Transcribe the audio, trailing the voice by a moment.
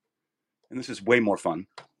and this is way more fun.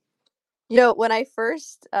 When I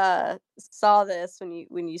first saw this,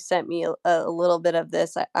 when you sent me a little bit of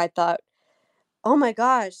this, I thought, oh my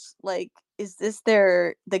gosh, like, is this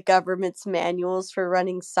the government's manuals for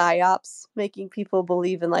running psyops, making people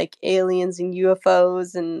believe in like aliens and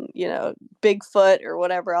UFOs and Bigfoot or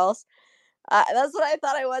whatever else? That's what I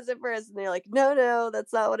thought I was at first, and they're like, no, no,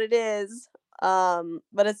 that's not what it is.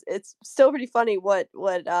 But it's still pretty funny what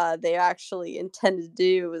they actually intended to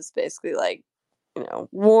do was basically like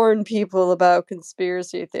warn people about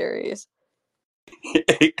conspiracy theories.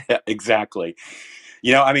 Exactly.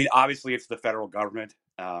 I mean, obviously, it's the federal government.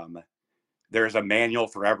 There's a manual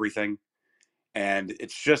for everything, and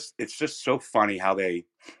it's just so funny how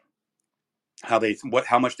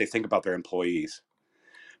much they think about their employees.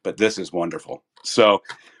 But this is wonderful. So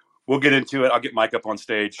we'll get into it. I'll get Mike up on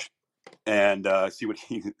stage and see what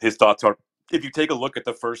his thoughts are. If you take a look at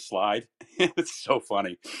the first slide, it's so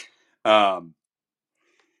funny. It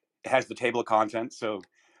has the table of contents. So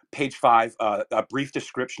page 5, a brief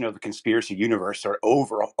description of the conspiracy universe or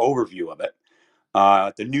overview of it.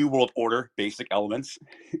 The New World Order basic elements.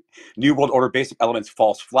 New World Order basic elements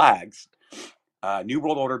false flags. New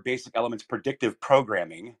World Order basic elements predictive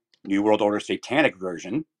programming. New World Order satanic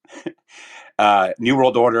version. New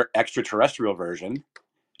World Order extraterrestrial version.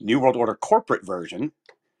 New World Order corporate version.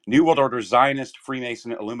 New World Order Zionist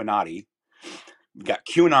Freemason Illuminati. We've got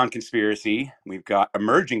QAnon conspiracy, we've got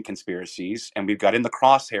emerging conspiracies, and we've got in the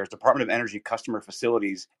crosshairs Department of Energy customer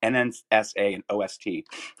facilities, NNSA and OST.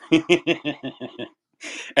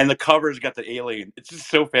 And the cover's got the alien. It's just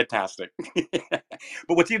so fantastic. But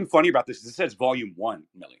what's even funny about this is it says volume 1,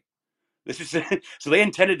 Millie. This is so they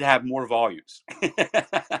intended to have more volumes.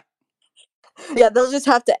 Yeah, they'll just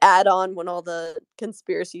have to add on when all the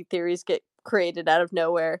conspiracy theories get created out of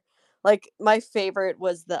nowhere. Like my favorite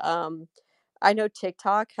was the I know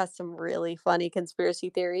TikTok has some really funny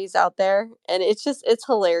conspiracy theories out there, and it's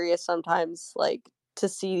hilarious sometimes, like, to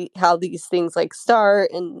see how these things like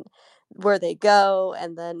start and where they go,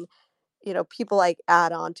 and then people like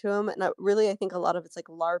add on to them, and I think a lot of it's like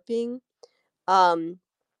LARPing. Um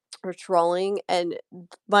or trolling, and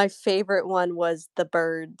my favorite one was the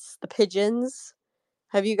birds, the pigeons.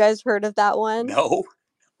 Have you guys heard of that one? No.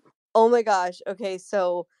 Oh my gosh. Okay,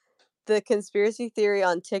 so the conspiracy theory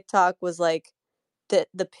on TikTok was like that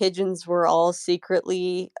the pigeons were all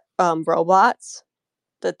secretly robots,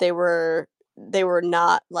 that they were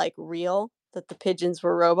not like real, that the pigeons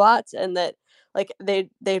were robots, and that like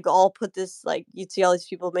they'd all put this, like, you'd see all these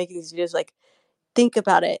people making these videos like, think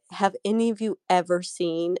about it. Have any of you ever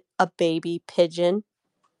seen a baby pigeon?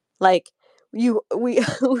 Like, you we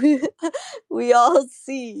we all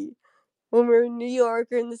see when we're in New York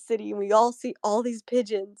or in the city, and we all see all these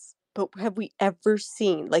pigeons. But have we ever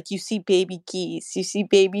seen, like, you see baby geese, you see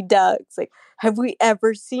baby ducks, like, have we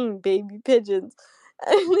ever seen baby pigeons?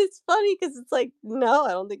 And it's funny because it's like, no,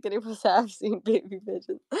 I don't think any of us have seen baby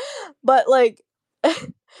pigeons. But like,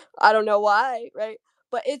 I don't know why, right?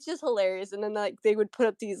 But it's just hilarious. And then like they would put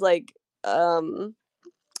up um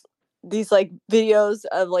these like videos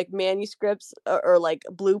of like manuscripts, or like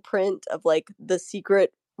blueprint of like the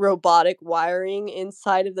secret robotic wiring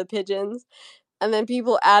inside of the pigeons, and then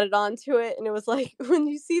people added on to it, and it was like, when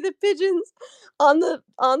you see the pigeons on the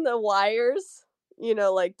wires,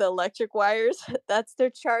 like the electric wires, that's their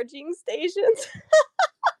charging stations.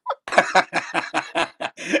 I'm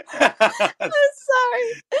sorry.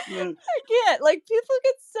 I can't. Like, people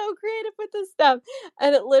get so creative with this stuff,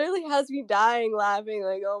 and it literally has me dying laughing.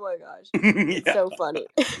 Like, oh my gosh, it's Yeah. so funny.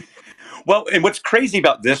 Well, and what's crazy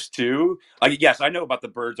about this too, yes, I know about the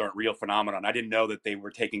birds aren't real phenomenon. I didn't know that they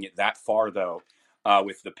were taking it that far though,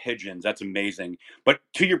 with the pigeons. That's amazing. But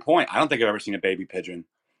to your point, I don't think I've ever seen a baby pigeon.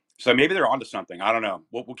 So maybe they're onto something. I don't know.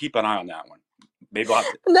 We'll keep an eye on that one. Maybe we'll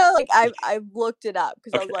have to. No, like, I've looked it up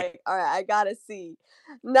because I was Okay. like, all right, I gotta see.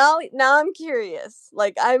 Now I'm curious.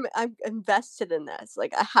 Like, I'm invested in this.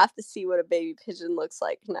 Like, I have to see what a baby pigeon looks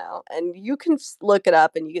like now. And you can look it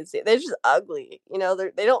up and you can see it. They're just ugly.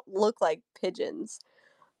 They don't look like pigeons.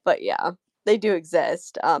 But yeah, they do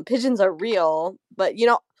exist. Pigeons are real, but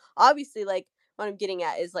obviously, like, what I'm getting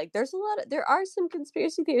at is like there are some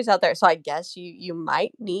conspiracy theories out there. So I guess you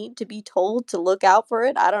might need to be told to look out for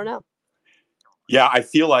it. I don't know. Yeah, I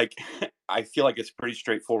feel like it's pretty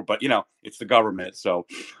straightforward, but it's the government. So,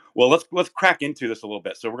 well, let's crack into this a little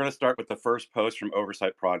bit. So we're going to start with the first post from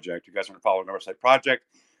Oversight Project. You guys are following Oversight Project.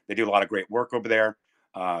 They do a lot of great work over there.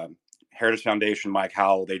 Heritage Foundation, Mike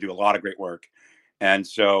Howell, they do a lot of great work, and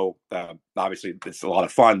so obviously it's a lot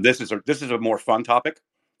of fun. This is a more fun topic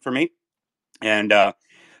for me, and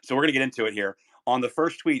so we're going to get into it here. On the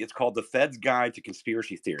first tweet, it's called The Fed's Guide to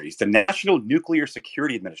Conspiracy Theories. The National Nuclear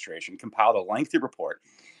Security Administration compiled a lengthy report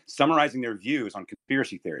summarizing their views on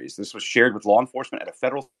conspiracy theories. This was shared with law enforcement at a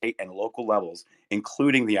federal, state, and local levels,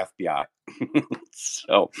 including the FBI.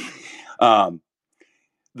 So,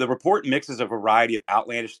 the report mixes a variety of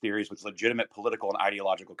outlandish theories with legitimate political and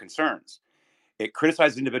ideological concerns. It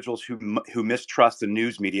criticizes individuals who mistrust the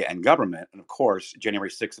news media and government. And of course, January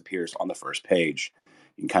 6th appears on the first page.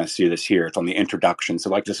 You can kind of see this here. It's on the introduction. So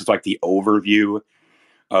like this is like the overview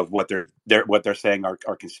of what they're saying are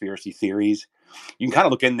conspiracy theories. You can kind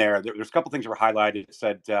of look in there. There's a couple things that were highlighted. It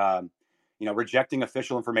said, rejecting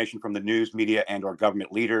official information from the news media and or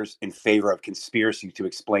government leaders in favor of conspiracy to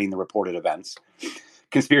explain the reported events.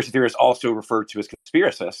 Conspiracy theorists, also referred to as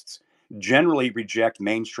conspiracists, generally reject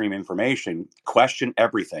mainstream information. Question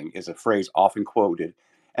everything is a phrase often quoted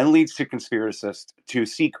and leads to conspiracists to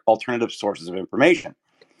seek alternative sources of information.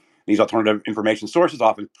 These alternative information sources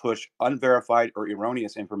often push unverified or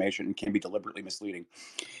erroneous information and can be deliberately misleading.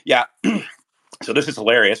 Yeah, so this is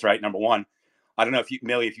hilarious, right? Number one, I don't know if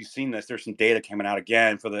Millie, if you've seen this, there's some data coming out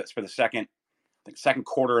again for the second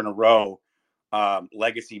quarter in a row.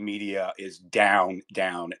 Legacy media is down,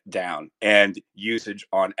 and usage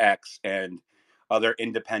on X and other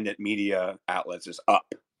independent media outlets is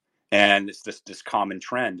up. And it's this common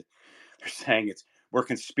trend. They're saying we're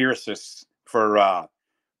conspiracists for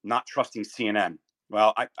not trusting CNN.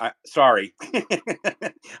 Well, I sorry.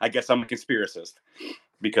 I guess I'm a conspiracist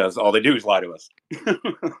because all they do is lie to us.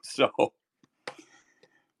 So,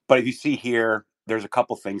 but if you see here, there's a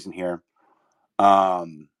couple things in here.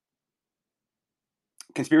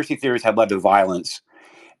 Conspiracy theories have led to violence.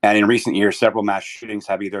 And in recent years, several mass shootings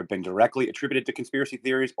have either been directly attributed to conspiracy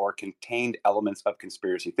theories or contained elements of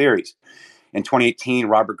conspiracy theories. In 2018,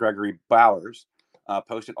 Robert Gregory Bowers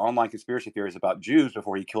posted online conspiracy theories about Jews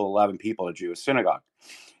before he killed 11 people at a Jewish synagogue.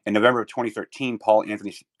 In November of 2013, Paul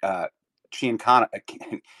Anthony Ciancana,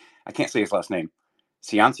 I can't say his last name,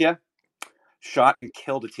 Ciancia, shot and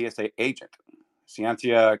killed a TSA agent.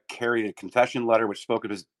 Ciancia carried a confession letter which spoke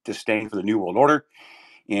of his disdain for the New World Order.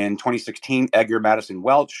 In 2016, Edgar Madison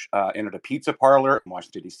Welch entered a pizza parlor in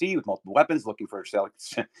Washington, D.C. with multiple weapons looking for a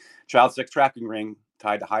child sex trafficking ring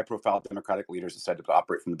tied to high-profile Democratic leaders and said to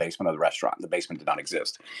operate from the basement of the restaurant. The basement did not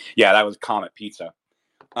exist. Yeah, that was Comet Pizza.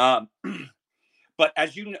 But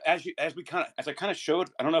as I kind of showed,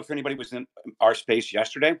 I don't know if anybody was in our space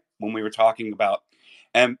yesterday when we were talking about,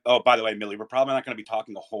 and oh, by the way, Millie, we're probably not going to be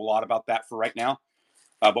talking a whole lot about that for right now,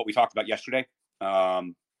 what we talked about yesterday.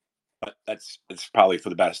 But it's probably for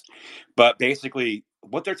the best. But basically,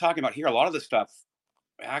 what they're talking about here, a lot of the stuff,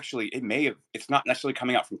 actually, it's not necessarily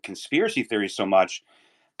coming out from conspiracy theories so much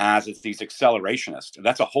as it's these accelerationists.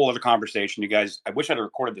 That's a whole other conversation, you guys. I wish I'd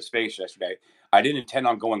recorded the space yesterday. I didn't intend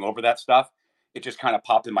on going over that stuff. It just kind of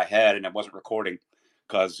popped in my head, and I wasn't recording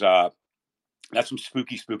because that's some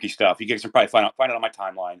spooky stuff. You guys can probably find it on my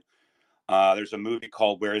timeline. There's a movie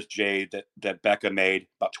called Where's Jade that Becca made,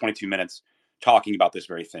 about 22 minutes, talking about this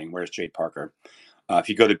very thing. Where's Jade Parker? If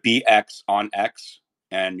you go to BX on X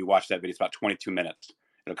and you watch that video, it's about 22 minutes.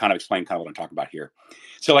 It'll kind of explain kind of what I'm talking about here.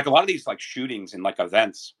 So like a lot of these like shootings and like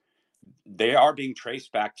events, they are being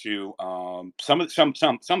traced back to some of them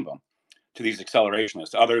to these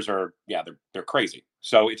accelerationists. Others are, they're crazy.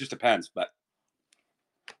 So it just depends. But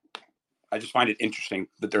I just find it interesting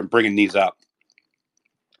that they're bringing these up.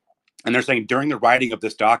 And they're saying during the writing of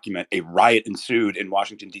this document, a riot ensued in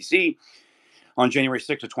Washington, D.C. on January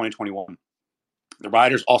 6th of 2021. The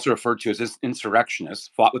rioters, also referred to as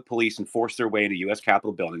insurrectionists, fought with police and forced their way into U.S.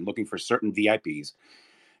 Capitol building looking for certain VIPs,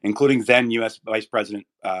 including then U.S. Vice President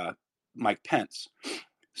Mike Pence.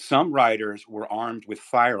 Some rioters were armed with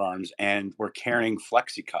firearms and were carrying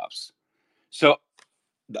flexi cuffs. So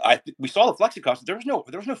we saw the flexi cuffs. There was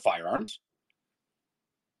no firearms,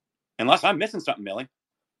 unless I'm missing something, Millie.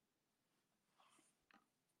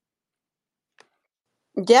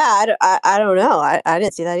 Yeah, I don't know. I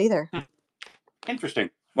didn't see that either. Interesting.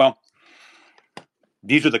 Well,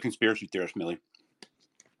 these are the conspiracy theorists, Millie.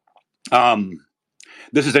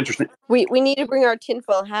 This is interesting. We need to bring our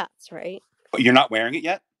tinfoil hats, right? You're not wearing it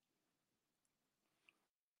yet?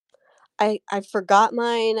 I forgot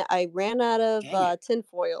mine. I ran out of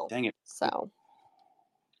tinfoil. Dang it. So.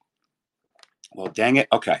 Well, dang it.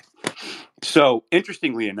 Okay. So,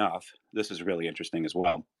 interestingly enough, this is really interesting as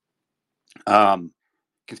well.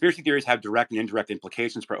 Conspiracy theories have direct and indirect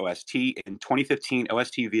implications for OST. In 2015,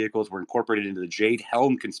 OST vehicles were incorporated into the Jade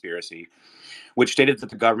Helm conspiracy, which stated that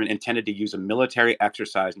the government intended to use a military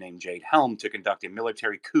exercise named Jade Helm to conduct a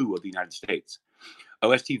military coup of the United States.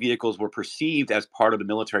 OST vehicles were perceived as part of the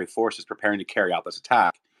military forces preparing to carry out this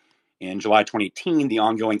attack. In July 2018, the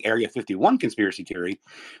ongoing Area 51 conspiracy theory,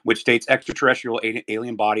 which states extraterrestrial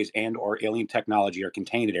alien bodies and or alien technology are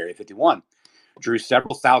contained at Area 51, drew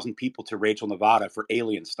several thousand people to Rachel, Nevada for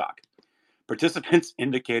alien stock. Participants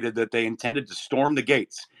indicated that they intended to storm the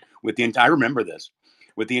gates with the I remember this,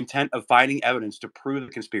 with the intent of finding evidence to prove the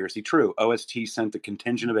conspiracy true. OST sent a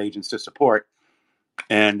contingent of agents to support,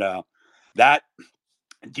 and that.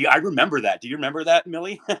 I remember that? Do you remember that,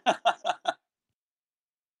 Millie?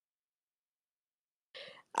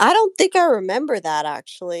 I don't think I remember that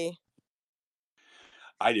actually.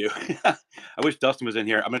 I do. I wish Dustin was in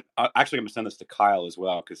here. I'm gonna send this to Kyle as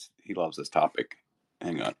well because he loves this topic.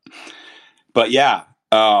 Hang on, but yeah,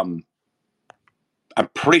 I'm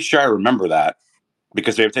pretty sure I remember that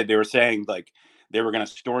because they were saying like they were gonna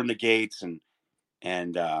storm the gates and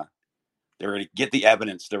they were gonna get the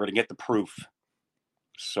evidence. They were gonna get the proof.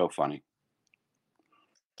 So funny.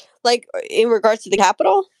 Like in regards to the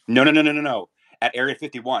Capitol? No. At Area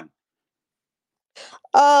 51.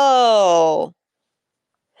 Oh.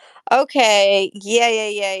 Okay.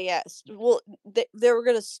 Yeah. Well, they were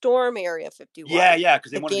going to storm Area 51. Yeah,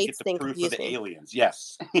 because they The wanted to get gates the thing proof of confused the me. aliens.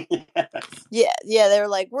 Yes. Yeah. They were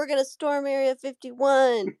like, we're going to storm Area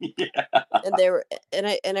 51, Yeah. and they were,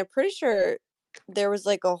 and I'm pretty sure there was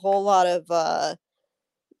like a whole lot of.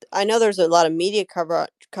 I know there's a lot of media coverage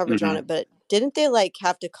on Mhm. it, but didn't they like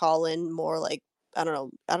have to call in more like I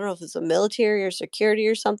don't know if it's a military or security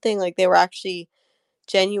or something. Like they were actually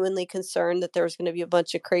genuinely concerned that there was going to be a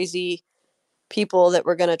bunch of crazy people that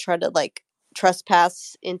were going to try to like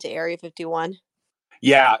trespass into Area 51.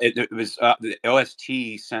 Yeah, it was the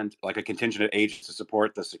OST sent like a contingent of agents to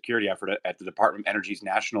support the security effort at the Department of Energy's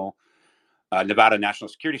national Nevada National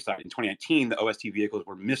Security Site. In 2019, the OST vehicles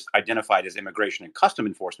were misidentified as immigration and custom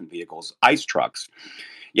enforcement vehicles, ICE trucks.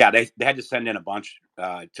 Yeah, they had to send in a bunch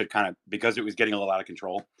to kind of because it was getting a little out of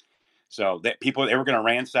control. So that they were going to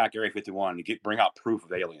ransack Area 51 to bring out proof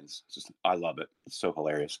of aliens. I love it. It's so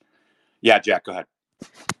hilarious. Yeah, Jack, go ahead.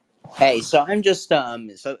 Hey, so I'm just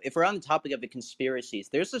so if we're on the topic of the conspiracies,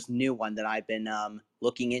 there's this new one that I've been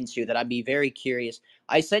looking into that I'd be very curious.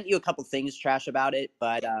 I sent you a couple things, Trash, about it,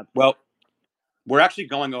 but Well, we're actually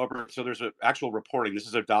going over. So there's an actual reporting. This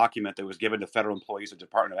is a document that was given to federal employees of the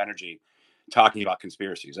Department of Energy, talking about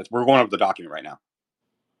conspiracies. We're going over the document right now.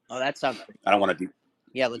 oh, that sounds great. I don't want to do.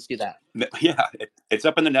 Yeah, let's do that. Yeah, it's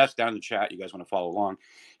up in the nest down in the chat. You guys want to follow along?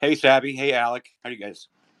 Hey, Sabby. Hey, Alec. How are you guys?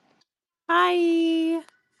 Hi.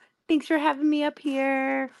 Thanks for having me up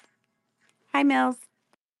here. Hi, Mills.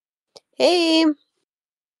 Hey.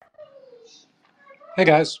 Hey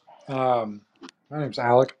guys, my name's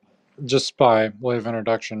Alec. Just by way of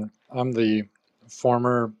introduction, I'm the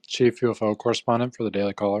former chief UFO correspondent for the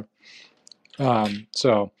Daily Caller.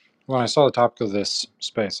 So when I saw the topic of this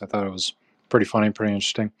space, I thought it was pretty funny, pretty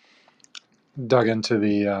interesting. Dug into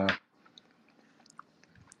the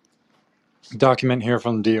document here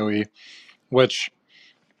from the DOE, which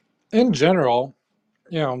in general,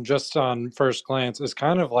 just on first glance, is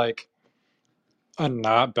kind of like a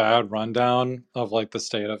not bad rundown of like the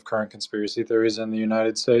state of current conspiracy theories in the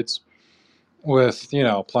United States, with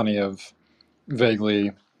plenty of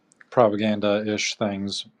vaguely propaganda-ish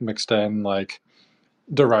things mixed in, like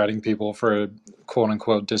deriding people for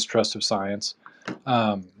quote-unquote distrust of science.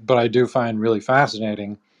 But I do find really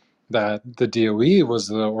fascinating that the DOE was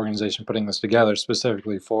the organization putting this together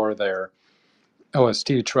specifically for their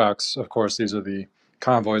OST trucks. Of course, these are the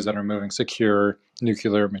convoys that are moving secure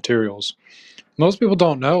nuclear materials. Most people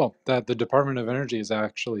don't know that the Department of Energy is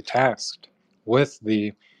actually tasked with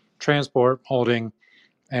the transport, holding,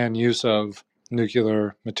 and use of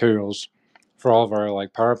nuclear materials for all of our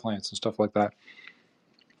like power plants and stuff like that.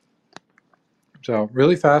 So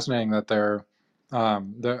really fascinating that they're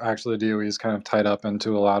actually the DOE is kind of tied up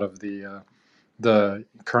into a lot of the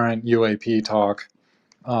current UAP talk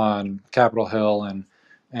on Capitol Hill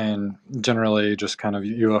and generally just kind of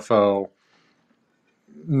UFO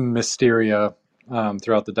mysteria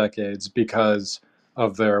throughout the decades because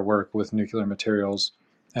of their work with nuclear materials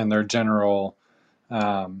and their general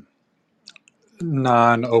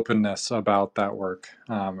non-openness about that work,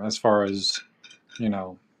 as far as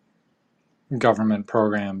government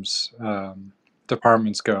programs,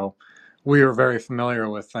 departments go. We are very familiar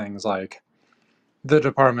with things like the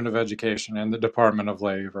Department of Education and the Department of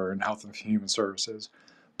Labor and Health and Human Services,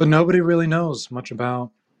 but nobody really knows much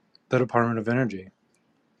about the Department of Energy,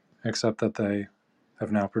 except that they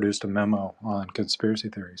have now produced a memo on conspiracy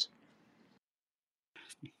theories.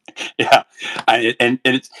 Yeah, and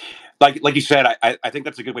it's like you said. I think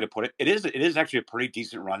that's a good way to put it. It is actually a pretty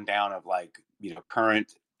decent rundown of like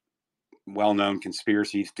current well-known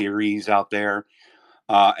conspiracy theories out there.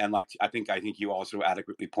 And like, I think you also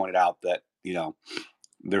adequately pointed out that,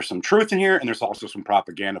 there's some truth in here, and there's also some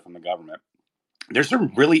propaganda from the government. There's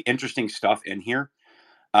some really interesting stuff in here.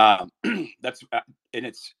 That's and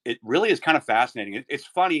it really is kind of fascinating. It's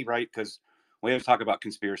funny, right? Because we always talk about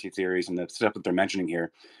conspiracy theories and the stuff that they're mentioning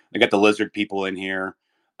here. They got the lizard people in here,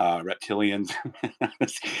 reptilians.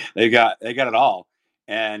 they got it all.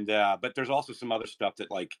 And but there's also some other stuff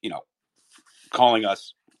that, like, calling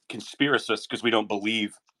us conspiracists because we don't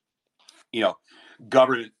believe, you know,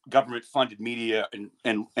 government funded media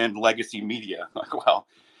and legacy media. Like, well,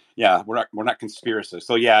 yeah, we're not conspiracists.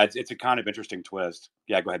 So yeah, it's a kind of interesting twist.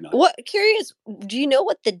 Yeah, go ahead, Millie. What curious, do you know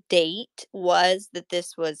what the date was that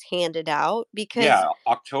this was handed out? Because Yeah,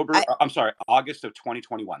 I I'm sorry, August of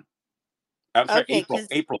 2021. I'm sorry, okay,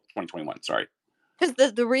 April 2021. Sorry.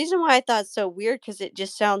 because the reason why I thought it's so weird, because it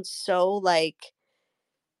just sounds so like,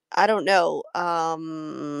 I don't know,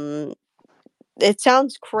 it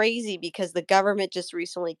sounds crazy because the government just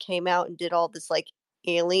recently came out and did all this like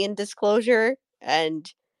alien disclosure,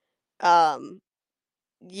 and um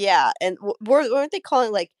yeah, and weren't they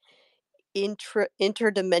calling like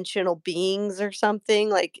interdimensional beings or something?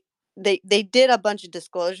 Like they did a bunch of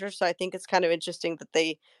disclosures, so I think it's kind of interesting that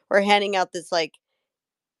they were handing out this like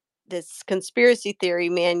this conspiracy theory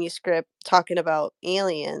manuscript talking about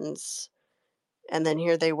aliens, and then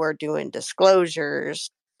here they were doing disclosures.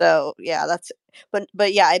 So yeah, that's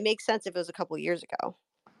but yeah, it makes sense if it was a couple years ago.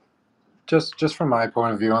 Just from my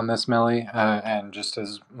point of view on this, Millie, and just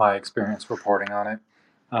as my experience reporting on it,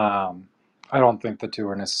 I don't think the two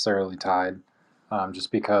are necessarily tied.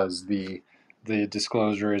 Just because the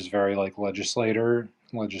disclosure is very like legislature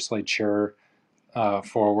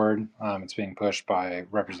forward. It's being pushed by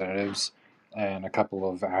representatives and a couple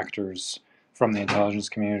of actors from the intelligence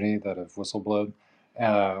community that have whistleblowed.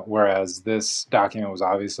 Whereas this document was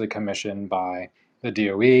obviously commissioned by the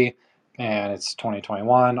DOE, and it's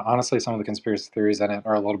 2021. Honestly, some of the conspiracy theories in it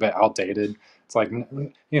are a little bit outdated. It's like,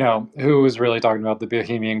 who is really talking about the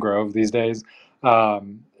Bohemian Grove these days? The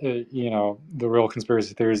real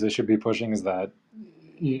conspiracy theories they should be pushing is that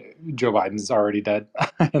Joe Biden's already dead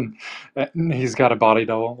and he's got a body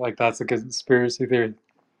double. Like, that's a conspiracy theory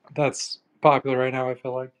that's popular right now, I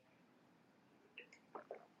feel like.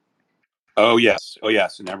 Oh yes,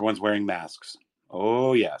 and everyone's wearing masks.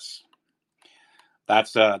 Oh yes,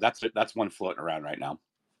 that's one floating around right now.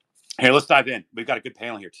 Here, let's dive in. We've got a good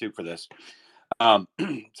panel here too for this.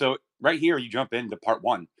 So right here, you jump into part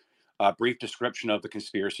one, a brief description of the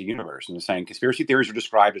conspiracy universe, and saying conspiracy theories are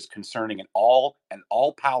described as concerning an all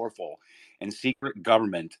powerful and secret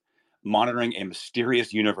government monitoring a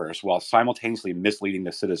mysterious universe while simultaneously misleading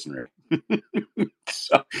the citizenry.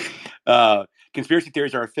 So, conspiracy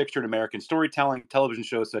theories are a fixture in American storytelling. Television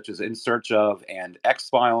shows such as In Search of and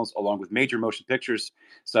X-Files, along with major motion pictures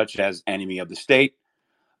such as Enemy of the State,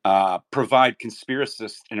 provide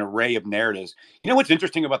conspiracists an array of narratives. You know what's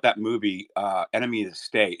interesting about that movie, Enemy of the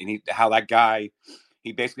State, and how that guy,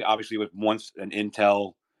 he basically obviously was once an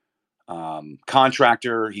intel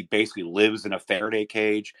contractor. He basically lives in a Faraday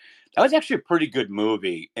cage. That was actually a pretty good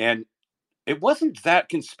movie, and it wasn't that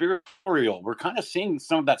conspiratorial. We're kind of seeing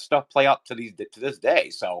some of that stuff play out to this day.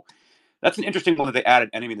 So that's an interesting one that they added,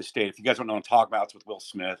 Enemy of the State. If you guys don't know what I'm talking about, it's with Will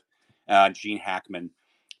Smith, Gene Hackman.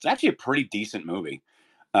 It's actually a pretty decent movie.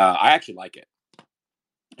 I actually like it,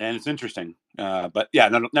 and it's interesting. But yeah,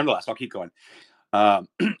 nevertheless, I'll keep going.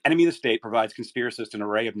 Enemy of the State provides conspiracists an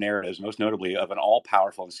array of narratives, most notably of an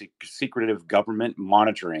all-powerful and secretive government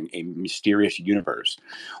monitoring a mysterious universe,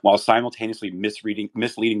 while simultaneously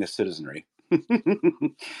misleading the citizenry.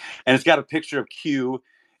 And it's got a picture of Q.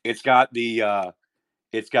 It's got the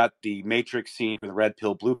Matrix scene with the red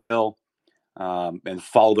pill, blue pill, and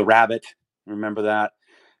Follow the Rabbit. Remember that?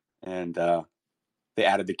 And they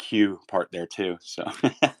added the Q part there too. So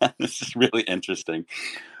this is really interesting.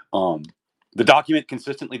 The document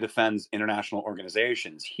consistently defends international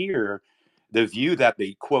organizations. Here, the view that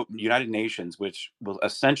the quote United Nations, which will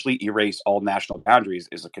essentially erase all national boundaries,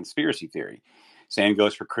 is a conspiracy theory. Same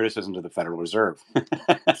goes for criticism to the Federal Reserve.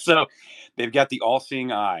 So they've got the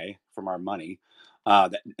all-seeing eye from our money.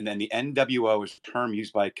 And then the NWO is a term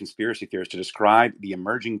used by conspiracy theorists to describe the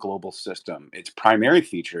emerging global system. Its primary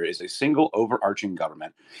feature is a single overarching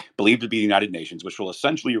government, believed to be the United Nations, which will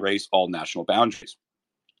essentially erase all national boundaries.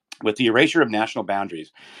 With the erasure of national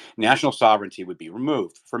boundaries, national sovereignty would be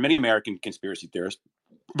removed. For many American conspiracy theorists,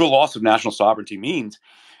 the loss of national sovereignty means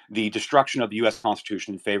the destruction of the U.S.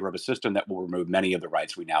 Constitution in favor of a system that will remove many of the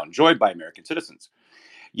rights we now enjoy by American citizens.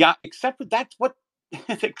 Yeah, except for that's what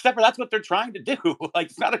they're trying to do.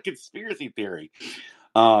 Like, it's not a conspiracy theory.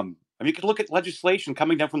 I mean, you could look at legislation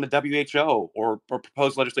coming down from the WHO or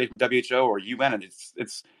proposed legislation from WHO or UN, and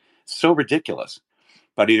it's so ridiculous.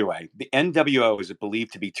 But either way, the NWO is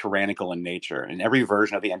believed to be tyrannical in nature. In every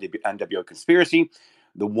version of the NWO conspiracy,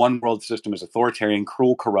 the one world system is authoritarian,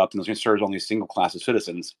 cruel, corrupt, and serves only a single class of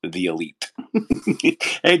citizens, the elite.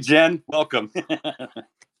 Hey, Jen, welcome.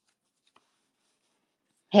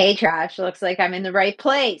 Hey, Trash. Looks like I'm in the right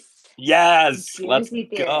place. Yes, let's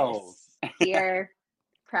Conspiracy go. theorists here,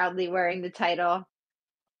 proudly wearing the title.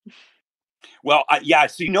 Well, yeah,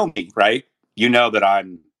 so you know me, right? You know that I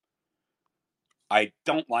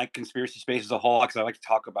don't like conspiracy space as a whole because I like to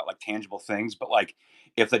talk about like tangible things. But like,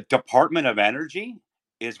 if the Department of Energy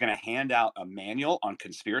is going to hand out a manual on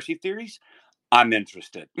conspiracy theories, I'm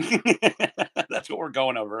interested. That's what we're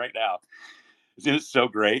going over right now. Isn't it so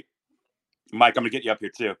great? Mike, I'm going to get you up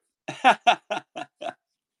here too.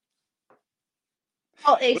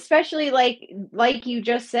 Well, especially like you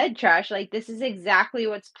just said, Trash, like this is exactly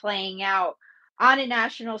what's playing out on a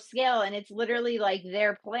national scale, and it's literally like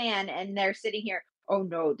their plan, and they're sitting here, oh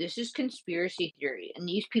no, this is conspiracy theory, and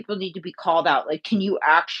these people need to be called out. Like, can you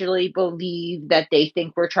actually believe that they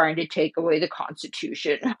think we're trying to take away the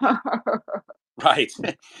Constitution? Right,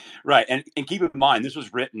 right, and keep in mind this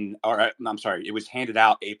was written, or I'm sorry, it was handed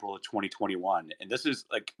out April of 2021, and this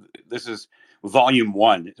is volume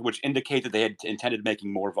 1, which indicated that they had intended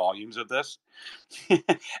making more volumes of this. And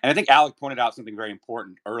I think Alec pointed out something very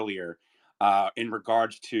important earlier in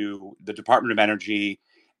regards to the Department of Energy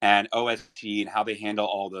and OST and how they handle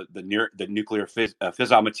all the nuclear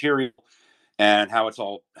fissile material and how it's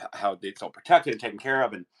all protected and taken care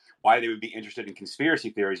of, and why they would be interested in conspiracy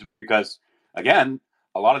theories because. Again,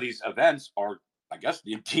 a lot of these events are, I guess,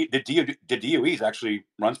 the DOE actually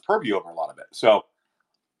runs purview over a lot of it. So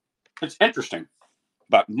it's interesting.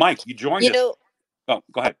 But Mike, you joined us. Oh,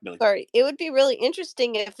 go ahead, Billy. Sorry. It would be really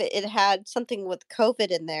interesting if it had something with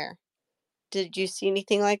COVID in there. Did you see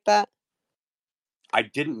anything like that? I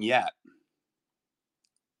didn't yet.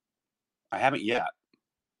 I haven't yet.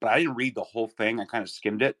 But I didn't read the whole thing. I kind of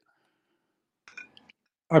skimmed it.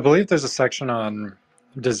 I believe there's a section on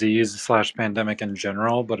disease/pandemic in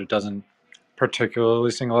general, but it doesn't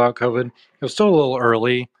particularly single out COVID. It was still a little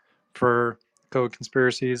early for COVID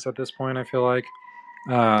conspiracies at this point, I feel like.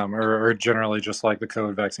 Or generally just like the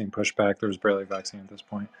COVID vaccine pushback. There was barely a vaccine at this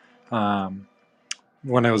point.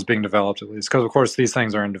 When it was being developed, at least. Because, of course, these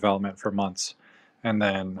things are in development for months. And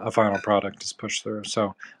then a final product is pushed through.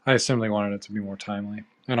 So I assume they wanted it to be more timely.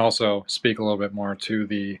 And also speak a little bit more to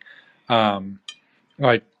the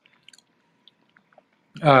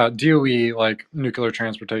DOE, like nuclear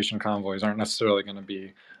transportation convoys, aren't necessarily going to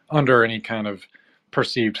be under any kind of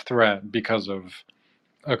perceived threat because of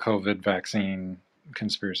a COVID vaccine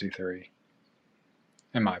conspiracy theory,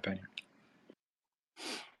 in my opinion.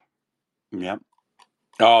 Yep.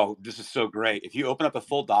 Oh, this is so great. If you open up the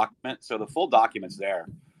full document, so the full document's there,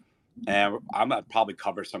 and I'm going to probably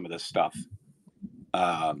cover some of this stuff.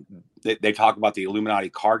 They talk about the Illuminati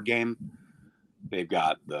card game. They've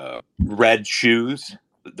got the red shoes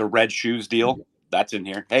deal. That's in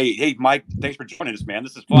here. Hey, Mike, thanks for joining us, man.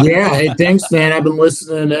 This is fun. Yeah, hey, thanks, man. I've been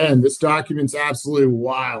listening in. This document's absolutely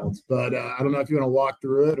wild, but I don't know if you want to walk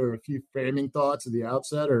through it or a few framing thoughts at the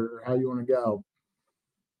outset or how you want to go.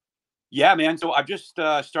 Yeah, man. So I've just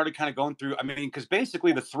started kind of going through, I mean, because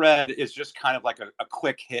basically the thread is just kind of like a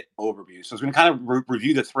quick hit overview. So I was going to kind of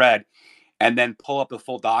review the thread and then pull up the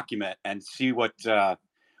full document and see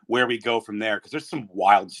where we go from there. Because there's some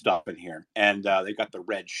wild stuff in here. And they've got the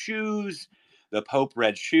red shoes, the Pope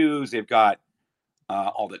red shoes. They've got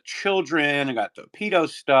all the children. They got the pedo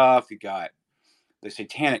stuff. You got the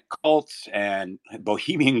satanic cults and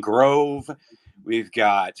Bohemian Grove. We've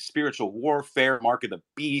got spiritual warfare, Mark of the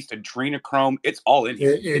Beast, adrenochrome. It's all in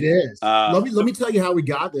here. It is. Let me tell you how we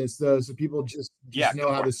got this, though, so people just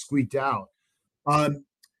know how this squeaked out.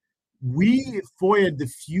 We FOIA'd the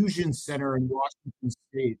Fusion Center in Washington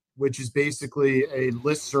State, which is basically a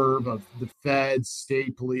listserv of the feds,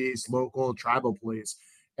 state police, local, tribal police.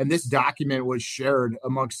 And this document was shared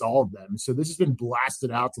amongst all of them. So this has been blasted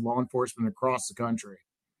out to law enforcement across the country.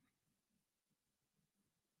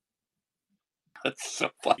 That's so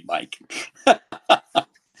funny, Mike.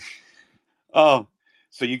 Oh,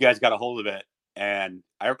 so you guys got a hold of it. And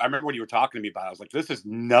I remember when you were talking to me about it, I was like, this is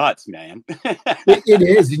nuts, man. It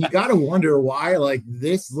is. And you got to wonder why, like,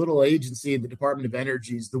 this little agency, the Department of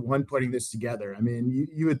Energy, is the one putting this together. I mean,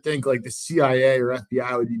 you would think like the CIA or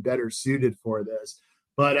FBI would be better suited for this.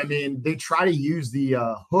 But, I mean, they try to use the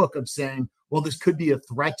hook of saying, well, this could be a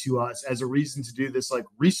threat to us as a reason to do this, like,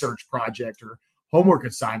 research project or homework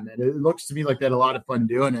assignment. It looks to me like they had a lot of fun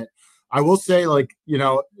doing it. I will say, like,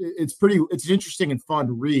 it's an interesting and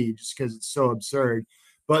fun read just because it's so absurd.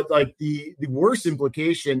 But like the worst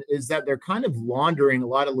implication is that they're kind of laundering a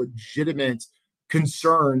lot of legitimate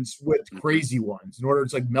concerns with crazy ones in order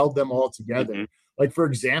to like meld them all together. Mm-hmm. Like, for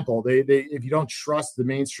example, they if you don't trust the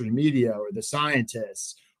mainstream media or the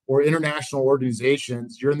scientists or international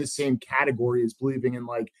organizations, you're in the same category as believing in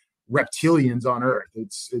like reptilians on Earth.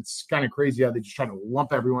 It's kind of crazy how they just try to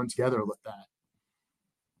lump everyone together with that.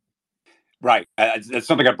 Right. It's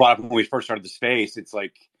something I brought up when we first started the space. It's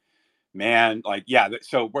like, man, like, yeah.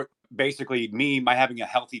 So we're basically my having a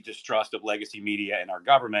healthy distrust of legacy media and our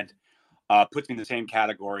government puts me in the same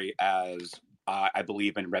category as I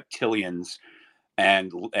believe in reptilians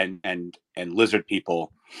and lizard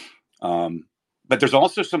people. But there's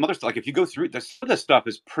also some other stuff. Like if you go through this, some of this stuff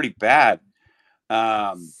is pretty bad.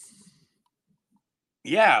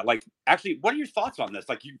 Yeah. Like, actually, what are your thoughts on this?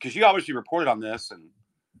 Like, because you obviously reported on this, and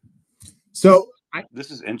so this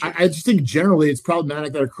is interesting. I just think generally it's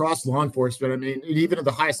problematic that across law enforcement, I mean, even at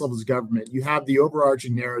the highest levels of government, you have the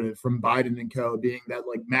overarching narrative from Biden and co. being that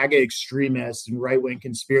like MAGA extremists and right-wing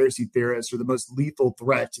conspiracy theorists are the most lethal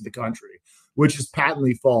threat to the country, which is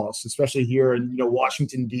patently false, especially here in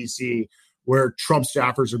Washington, D.C., where Trump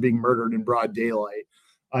staffers are being murdered in broad daylight.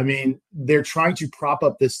 I mean, they're trying to prop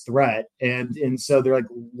up this threat, and so they're like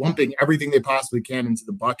lumping everything they possibly can into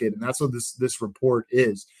the bucket, and that's what this report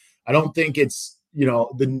is. I don't think it's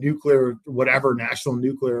the nuclear, whatever, national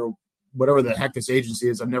nuclear, whatever the heck this agency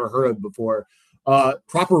is, I've never heard of before,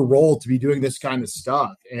 proper role to be doing this kind of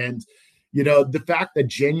stuff. And, the fact that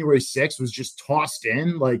January 6th was just tossed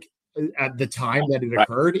in, like at the time that it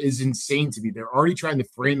occurred is insane to me. They're already trying to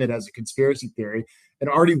frame it as a conspiracy theory and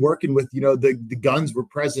already working with, the guns were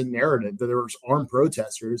present narrative that there was armed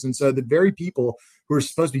protesters. And so the very people who are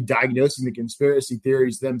supposed to be diagnosing the conspiracy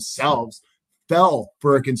theories themselves fell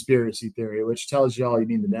for a conspiracy theory, which tells you all you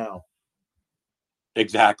need to know.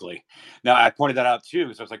 Exactly. Now I pointed that out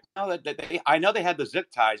too. So I was like, no, I know they had the zip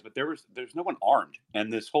ties, but there's no one armed,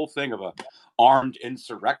 and this whole thing of a armed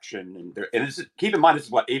insurrection, and this is, keep in mind, this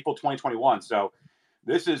is what, April 2021. So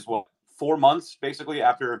this is 4 months basically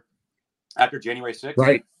after January 6th.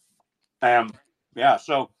 Right. Yeah.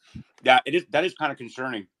 So yeah, that is kind of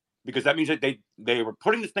concerning, because that means that they were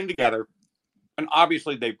putting this thing together, and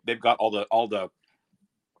obviously they've got all the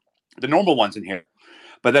normal ones in here.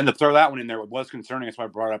 But then to throw that one in there was concerning. That's why I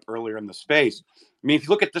brought it up earlier in the space. I mean, if you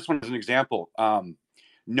look at this one as an example,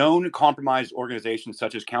 known compromised organizations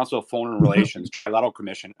such as Council of Foreign Relations, Trilateral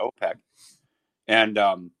Commission, OPEC, and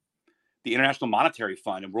the International Monetary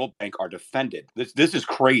Fund and World Bank are defended. This is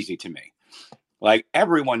crazy to me. Like,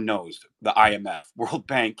 everyone knows the IMF, World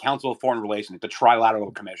Bank, Council of Foreign Relations, the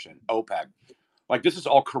Trilateral Commission, OPEC. Like, this is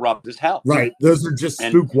all corrupt as hell. Right. Those are just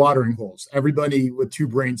spook watering holes. Everybody with 2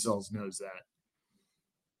 brain cells knows that.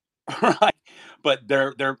 Right, but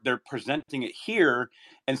they're presenting it here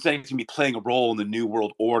and saying it's going to be playing a role in the New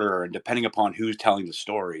World Order, and depending upon who's telling the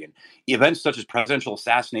story. And events such as presidential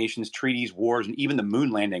assassinations, treaties, wars, and even the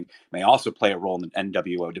moon landing may also play a role in the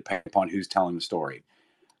NWO, depending upon who's telling the story.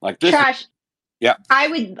 Like this. Trash. Yeah.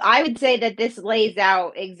 I would say that this lays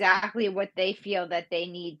out exactly what they feel that they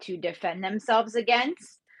need to defend themselves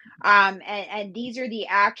against. And these are the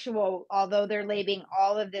actual, although they're labeling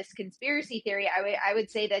all of this conspiracy theory, I would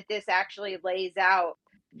say that this actually lays out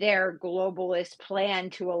their globalist plan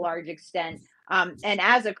to a large extent. And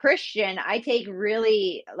as a Christian, I take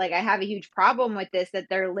really, like, I have a huge problem with this, that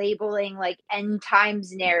they're labeling like end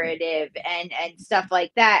times narrative and stuff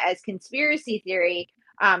like that as conspiracy theory.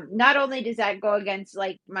 Not only does that go against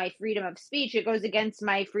like my freedom of speech, it goes against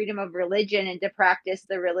my freedom of religion and to practice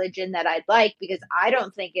the religion that I'd like, because I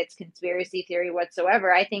don't think it's conspiracy theory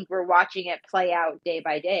whatsoever. I think we're watching it play out day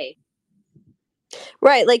by day.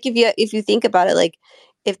 Right. Like if you think about it, like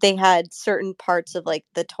if they had certain parts of like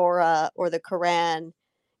the Torah or the Quran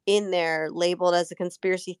in there labeled as a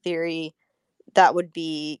conspiracy theory, that would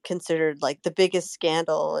be considered like the biggest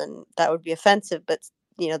scandal, and that would be offensive. But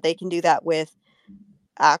they can do that with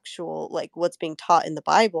actual, like, what's being taught in the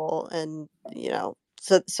Bible, and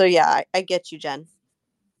so yeah, I get you, Jen.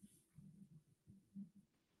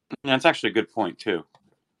 That's actually a good point too.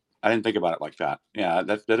 I didn't think about it like that. Yeah,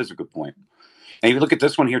 that is a good point. And if you look at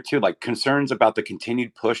this one here too, like concerns about the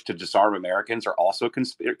continued push to disarm Americans are also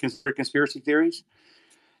considered conspiracy theories.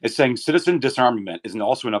 It's saying citizen disarmament is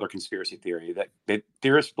also another conspiracy theory, that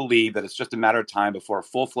theorists believe that it's just a matter of time before a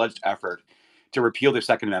full-fledged effort to repeal the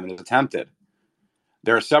Second Amendment is attempted.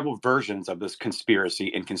 There are several versions of this conspiracy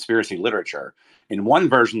in conspiracy literature. In one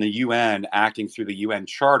version, the UN, acting through the UN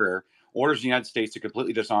Charter, orders the United States to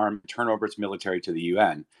completely disarm and turn over its military to the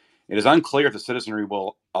UN. It is unclear if the citizenry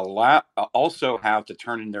will also have to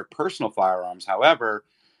turn in their personal firearms. However,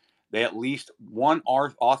 they at least one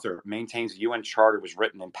author maintains the UN Charter was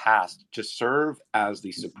written and passed to serve as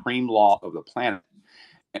the supreme law of the planet.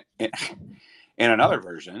 In another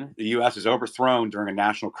version, the U.S. is overthrown during a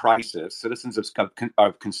national crisis. Citizens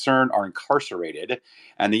of concern are incarcerated,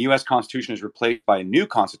 and the U.S. Constitution is replaced by a new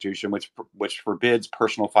constitution which forbids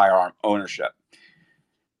personal firearm ownership.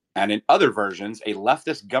 And in other versions, a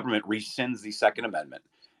leftist government rescinds the Second Amendment.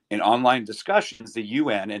 In online discussions, the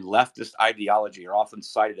UN and leftist ideology are often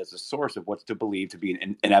cited as a source of what's to believe to be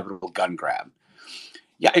an inevitable gun grab.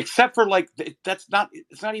 Yeah, except for it's not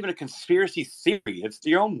even a conspiracy theory. It's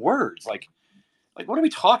your own words. Like what are we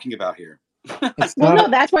talking about here? Well, no,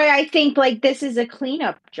 that's why I think this is a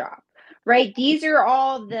cleanup job, right? These are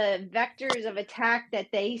all the vectors of attack that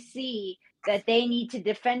they see that they need to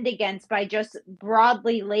defend against by just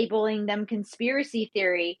broadly labeling them conspiracy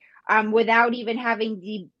theory, without even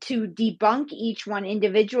having to debunk each one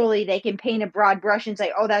individually. They can paint a broad brush and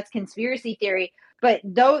say, oh, that's conspiracy theory. But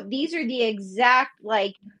these are the exact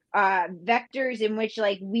vectors in which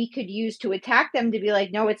we could use to attack them to be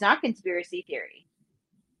like, no, it's not conspiracy theory.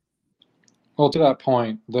 Well, to that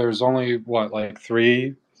point, there's only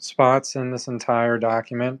 3 spots in this entire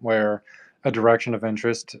document where a direction of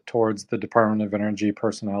interest towards the Department of Energy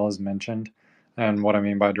personnel is mentioned. And what I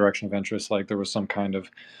mean by direction of interest, there was some kind of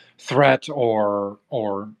threat or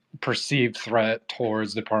perceived threat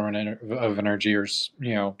towards the Department of Energy or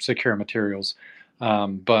secure materials.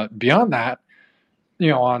 But beyond that,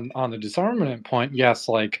 on the disarmament point, yes,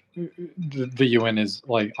 the UN is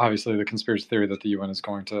obviously the conspiracy theory that the UN is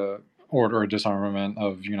going to order a disarmament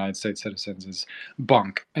of United States citizens is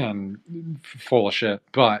bunk and full of shit.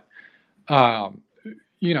 But Joe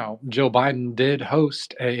Biden did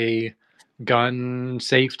host a gun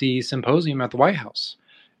safety symposium at the White House,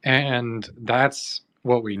 and that's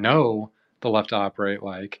what we know the left operate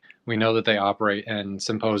like. We know that they operate in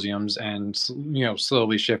symposiums and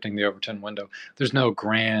slowly shifting the Overton window. There's no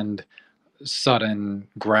grand sudden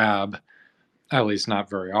grab, at least not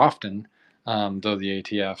very often, though the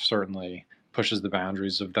ATF certainly pushes the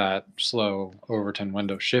boundaries of that slow Overton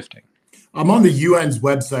window shifting. I'm on the UN's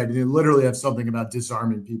website, and they literally have something about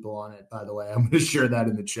disarming people on it, by the way. I'm going to share that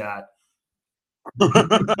in the chat. So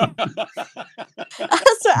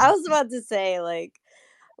I was about to say,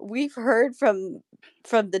 we've heard from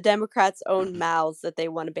the Democrats' own mouths that they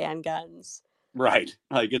want to ban guns. Right.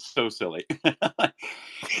 It's so silly.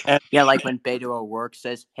 Yeah, when Beto O'Rourke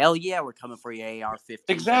says, hell yeah, we're coming for your AR-15.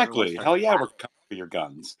 Exactly. Hell yeah, we're coming for your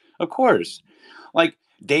guns. Of course.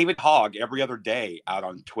 David Hogg every other day out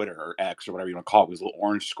on Twitter or X or whatever you want to call it, with his little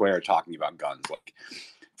orange square talking about guns.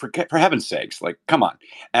 For heaven's sakes, come on.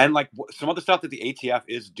 And some of the stuff that the ATF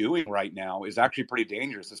is doing right now is actually pretty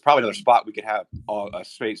dangerous. It's probably another spot we could have a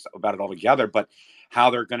space about it all together, but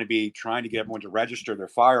how they're going to be trying to get everyone to register their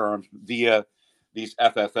firearms via these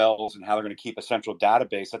FFLs and how they're going to keep a central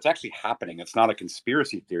database. That's actually happening. It's not a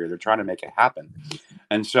conspiracy theory. They're trying to make it happen.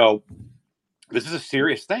 And so this is a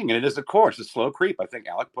serious thing. And it is, of course, a slow creep. I think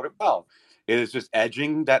Alec put it well. It is just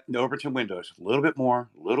edging that Overton window a little bit more,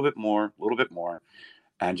 a little bit more, a little bit more,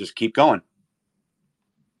 and just keep going.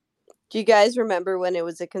 Do you guys remember when it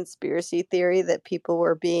was a conspiracy theory that people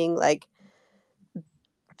were being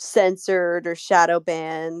censored or shadow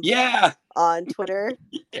banned? Yeah. On Twitter.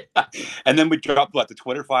 Yeah. And then we dropped the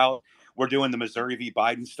Twitter file. We're doing the Missouri v.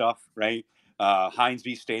 Biden stuff, right? Heinz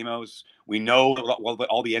v. Stamos. We know what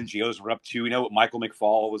all the NGOs were up to. We know what Michael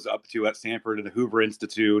McFaul was up to at Stanford and the Hoover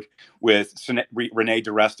Institute with Renee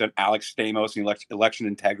DiResta and Alex Stamos and the Election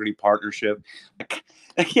Integrity Partnership.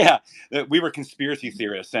 Yeah, we were conspiracy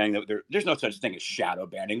theorists saying that there's no such thing as shadow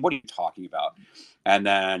banning. What are you talking about? And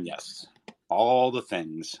then, yes, all the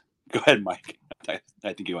things. Go ahead, Mike. I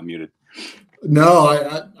think you unmuted.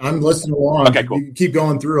 No, I'm listening along. Okay, cool. You keep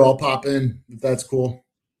going through. I'll pop in if that's cool.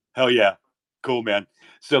 Hell yeah. Cool, man.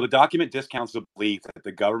 So the document discounts the belief that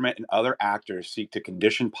the government and other actors seek to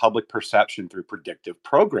condition public perception through predictive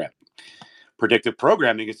programming. Predictive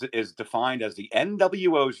programming is defined as the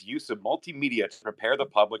NWO's use of multimedia to prepare the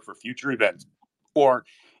public for future events or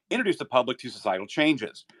introduce the public to societal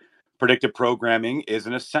changes. Predictive programming is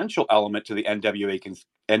an essential element to the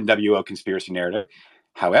NWO conspiracy narrative.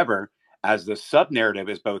 However, as the sub-narrative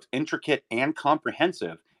is both intricate and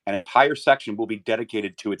comprehensive, an entire section will be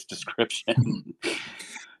dedicated to its description.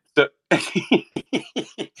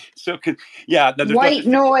 White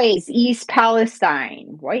noise, East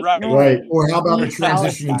Palestine. White noise. Right. Or how about East the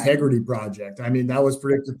Transition Palestine. Integrity Project? I mean, that was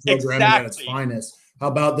predictive programming at its finest. How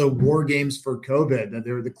about the war games for COVID that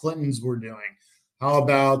the Clintons were doing? How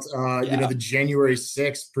about Yeah. the January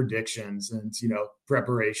 6th predictions and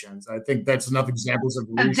preparations? I think that's enough examples of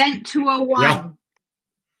recent. Event Yeah. 201.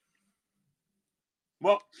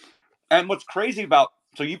 Well, and what's crazy about,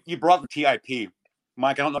 so you brought the TIP,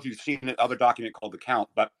 Mike. I don't know if you've seen the other document called The Count,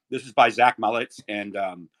 but this is by Zach Mullitz and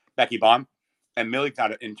Becky Baum, and Millie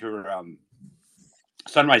got it into her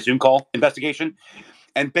Sunrise Zoom call investigation.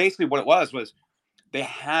 And basically, what it was they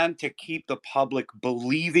had to keep the public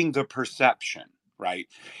believing the perception, right?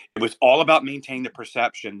 It was all about maintaining the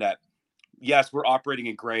perception that, yes, we're operating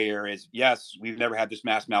in gray areas. Yes, we've never had this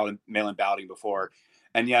mass mail-in balloting before.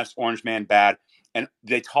 And yes, Orange Man bad. And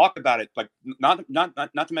they talk about it, like not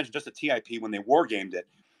to mention just the TIP when they war gamed it,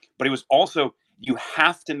 but it was also, you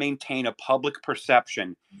have to maintain a public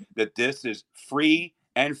perception that this is free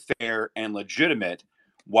and fair and legitimate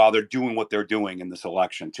while they're doing what they're doing in this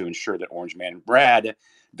election to ensure that Orange Man Red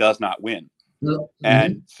does not win.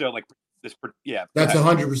 And so, like, this, yeah, that's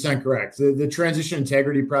 100% correct. The Transition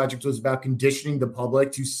Integrity Project was about conditioning the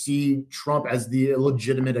public to see Trump as the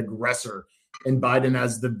illegitimate aggressor and Biden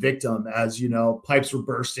as the victim, as pipes were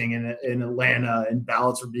bursting in Atlanta and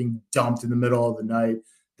ballots were being dumped in the middle of the night.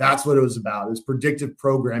 That's what it was about. It was predictive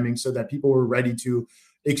programming so that people were ready to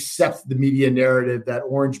accept the media narrative that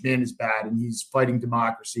Orange Man is bad and he's fighting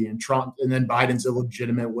democracy, and Trump, and then Biden's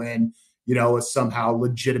illegitimate win, is somehow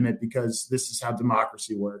legitimate because this is how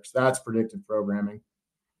democracy works. That's predictive programming.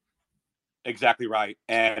 Exactly right.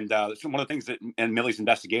 And so one of the things that in Millie's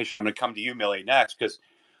investigation, I'm going to come to you, Millie, next, because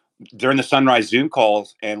during the Sunrise Zoom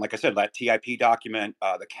calls, and like I said, that TIP document,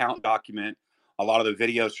 the Count document, a lot of the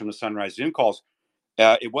videos from the Sunrise Zoom calls,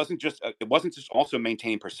 it wasn't just also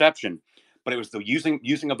maintaining perception, but it was the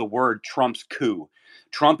using of the word Trump's coup.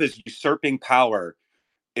 Trump is usurping power.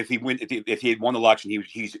 If he had won the election,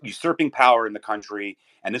 he's usurping power in the country,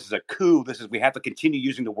 and this is a coup. We have to continue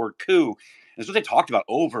using the word coup. And this is what they talked about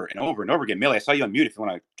over and over and over again. Millie, I saw you on mute if you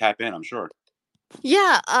want to tap in, I'm sure.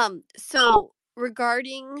 Yeah, so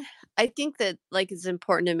regarding, I think that like it's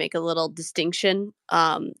important to make a little distinction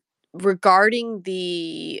regarding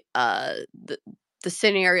the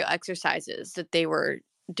scenario exercises that they were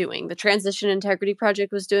doing. The Transition Integrity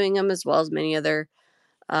Project was doing them, as well as many other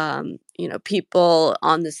people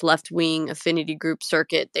on this left-wing affinity group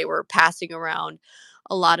circuit. They were passing around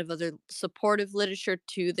a lot of other supportive literature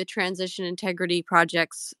to the Transition Integrity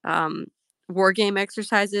Project's war game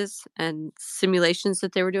exercises and simulations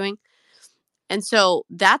that they were doing. And so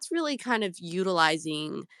that's really kind of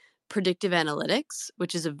utilizing predictive analytics,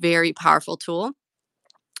 which is a very powerful tool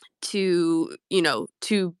to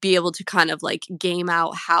be able to kind of like game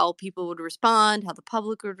out how people would respond, how the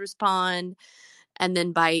public would respond. And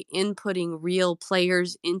then by inputting real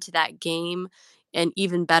players into that game, and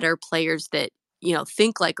even better, players that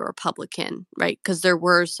think like a Republican, right? Because there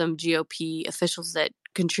were some GOP officials that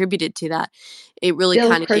contributed to that. It really Bill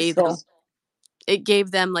kind of Kristol.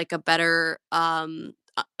 gave them like a better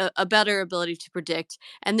ability to predict.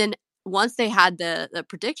 And then once they had the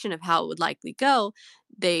prediction of how it would likely go,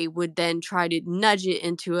 they would then try to nudge it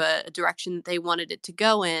into a direction that they wanted it to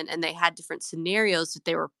go in, and they had different scenarios that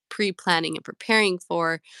they were pre-planning and preparing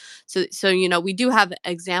for. So we do have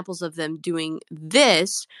examples of them doing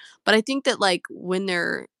this, but I think that like when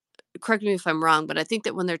they're, correct me if I'm wrong, but I think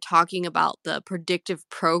that when they're talking about the predictive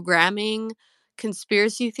programming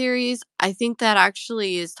conspiracy theories, I think that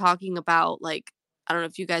actually is talking about, like, I don't know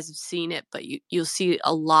if you guys have seen it, but you'll see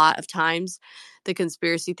a lot of times the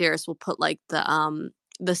conspiracy theorists will put like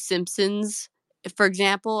the Simpsons, for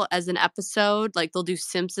example, as an episode. Like they'll do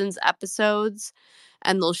Simpsons episodes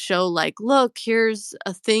and they'll show like, look, here's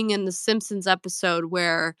a thing in the Simpsons episode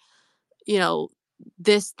where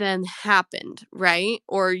this then happened, right?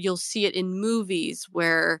 Or you'll see it in movies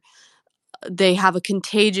where they have a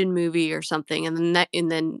Contagion movie or something, and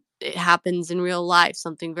then it happens in real life,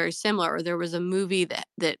 something very similar. Or there was a movie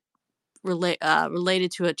that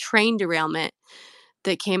related to a train derailment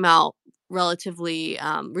that came out relatively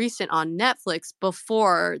recent on Netflix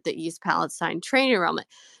before the East Palestine train derailment.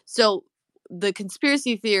 So the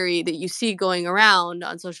conspiracy theory that you see going around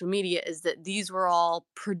on social media is that these were all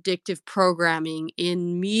predictive programming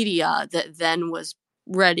in media that then was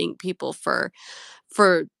readying people for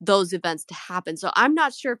those events to happen. So I'm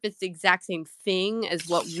not sure if it's the exact same thing as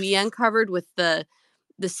what we uncovered with the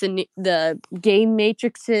game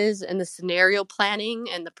matrices and the scenario planning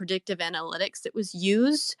and the predictive analytics that was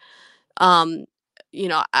used. I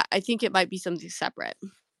think it might be something separate.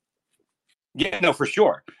 Yeah, no, for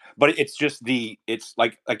sure. But it's just it's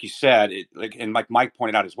like you said, and like Mike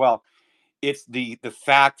pointed out as well, it's the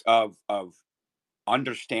fact of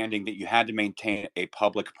understanding that you had to maintain a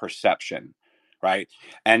public perception, right?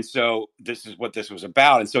 And so this is what this was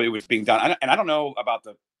about. And so it was being done. And I don't know about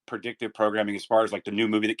the predictive programming as far as like the new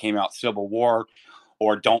movie that came out, Civil War,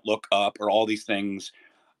 or Don't Look Up, or all these things.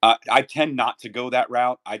 I tend not to go that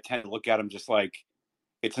route. I tend to look at them just like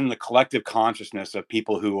it's in the collective consciousness of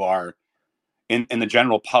people who are in the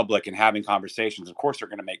general public and having conversations. Of course, they're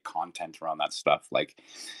going to make content around that stuff. Like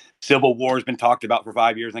Civil War has been talked about for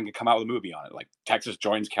 5 years and could come out with a movie on it. Like Texas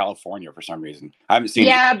joins California for some reason. I haven't seen it.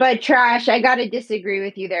 Yeah, but Trash, I got to disagree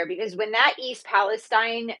with you there, because when that East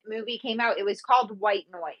Palestine movie came out, it was called White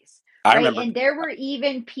Noise, I right? remember. And there were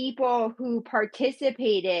even people who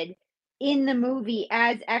participated in the movie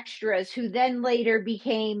as extras who then later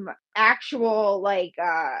became actual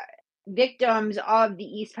victims of the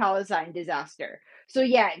East Palestine disaster. So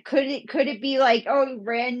yeah, could it be like, oh,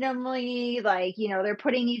 randomly, like, they're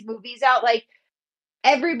putting these movies out, like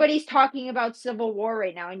everybody's talking about Civil War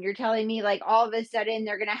right now, and you're telling me like all of a sudden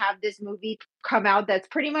they're gonna have this movie come out that's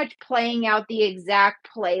pretty much playing out the exact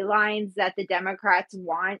play lines that the Democrats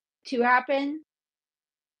want to happen?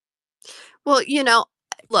 Well,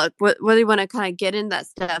 look, whether you want to kind of get in that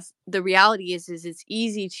stuff, the reality is it's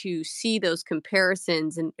easy to see those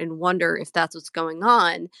comparisons and wonder if that's what's going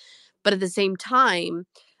on. But at the same time,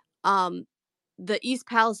 um, the East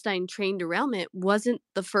Palestine train derailment wasn't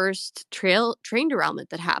the first train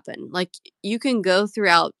derailment that happened. Like, you can go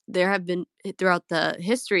there have been throughout the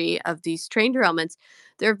history of these train derailments,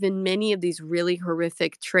 there have been many of these really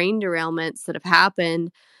horrific train derailments that have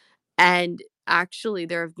happened. And actually,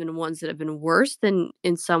 there have been ones that have been worse than,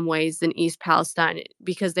 in some ways, than East Palestine,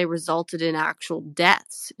 because they resulted in actual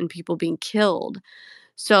deaths and people being killed.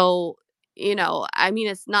 So, I mean,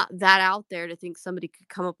 it's not that out there to think somebody could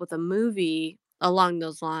come up with a movie along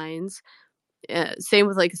those lines. Same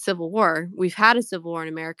with like a Civil War. We've had a Civil War in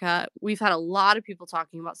America. We've had a lot of people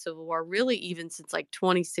talking about Civil War, really, even since like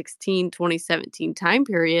 2016, 2017 time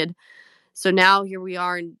period. So now here we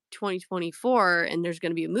are in 2024, and there's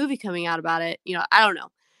going to be a movie coming out about it. I don't know.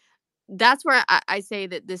 That's where I say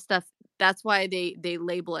that this stuff, that's why they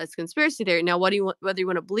label it as conspiracy theory. Now, whether you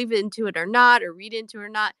want to believe into it or not, or read into it or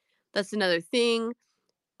not, that's another thing.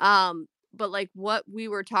 But like what we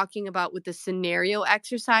were talking about with the scenario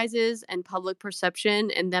exercises and public perception,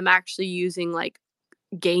 and them actually using like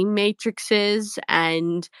game matrices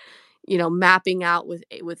and mapping out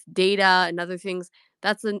with data and other things,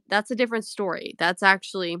 that's a different story. That's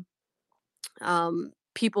actually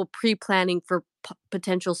people pre-planning for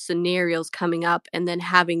potential scenarios coming up, and then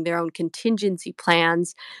having their own contingency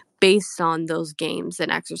plans based on those games and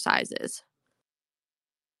exercises.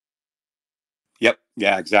 Yep.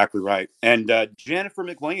 Yeah, exactly right. And Jennifer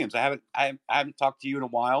McWilliams, I haven't talked to you in a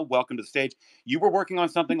while. Welcome to the stage. You were working on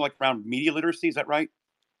something like around media literacy, is that right?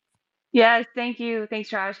 Yes, thank you. Thanks,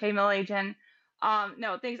 Josh. Hey, Millie, Jen.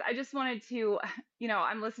 No, thanks. I just wanted to,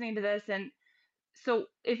 I'm listening to this, and so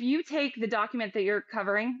if you take the document that you're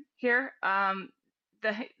covering here,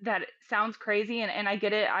 that sounds crazy, and I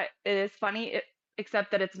get it. It is funny, except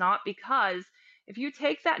that it's not, because if you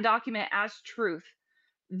take that document as truth,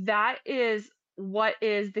 that is what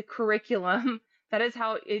is the curriculum. That is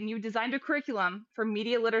how, and you designed a curriculum for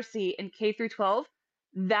media literacy in K through 12.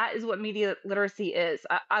 That is what media literacy is.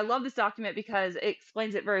 I love this document because it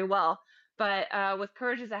explains it very well. But with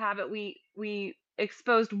Courage is a Habit, we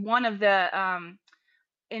exposed one of the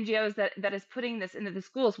NGOs that is putting this into the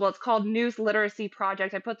schools. Well, it's called News Literacy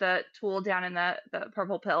Project. I put the tool down in the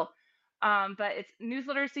purple pill. But it's News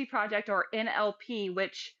Literacy Project, or NLP,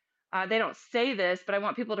 which they don't say this, but I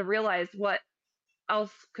want people to realize what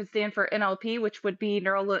else could stand for NLP, which would be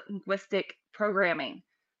neuro-linguistic programming.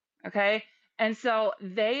 Okay. And so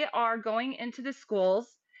they are going into the schools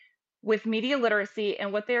with media literacy,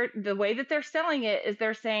 and the way that they're selling it is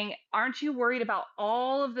they're saying, aren't you worried about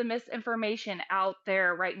all of the misinformation out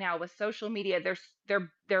there right now with social media?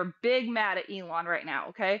 They're big mad at Elon right now.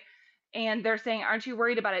 Okay. And they're saying, aren't you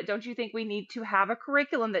worried about it? Don't you think we need to have a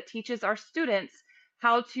curriculum that teaches our students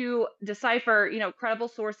how to decipher, credible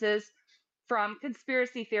sources from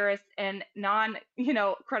conspiracy theorists and non,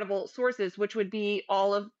 credible sources, which would be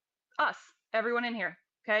all of us, everyone in here.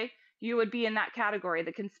 Okay. You would be in that category,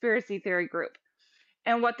 the conspiracy theory group.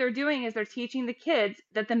 And what they're doing is they're teaching the kids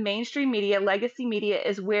that the mainstream media, legacy media,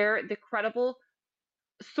 is where the credible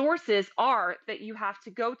sources are that you have to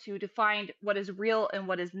go to find what is real and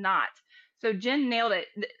what is not. So Jen nailed it.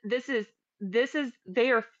 This is they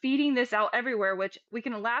are feeding this out everywhere, which we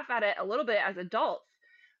can laugh at it a little bit as adults,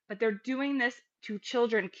 but they're doing this to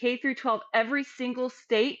children K through 12. Every single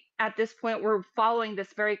state at this point, we're following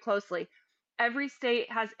this very closely. Every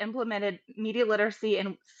state has implemented media literacy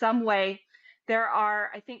in some way. There are,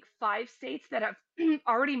 I think, 5 states that have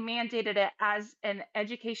already mandated it as an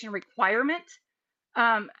education requirement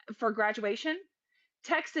for graduation.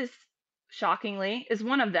 Texas, shockingly, is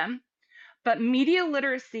one of them. But media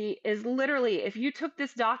literacy is literally, if you took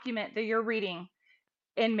this document that you're reading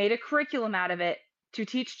and made a curriculum out of it to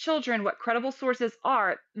teach children what credible sources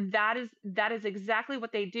are, that is exactly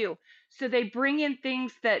what they do. So they bring in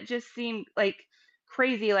things that just seem like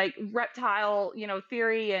crazy, like reptile,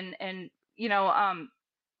 theory and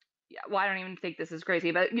well, I don't even think this is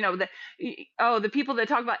crazy, but the people that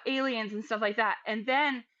talk about aliens and stuff like that. And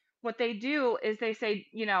then what they do is they say,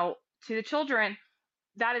 to the children,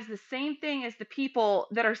 that is the same thing as the people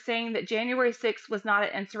that are saying that January 6th was not an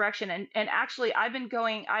insurrection. And actually, I've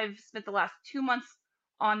spent the last 2 months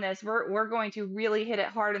on this. We're going to really hit it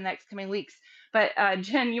hard in the next coming weeks. But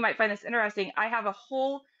Jen, you might find this interesting. I have a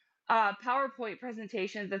whole PowerPoint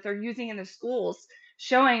presentation that they're using in the schools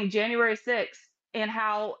showing January 6th and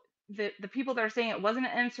how the people that are saying it wasn't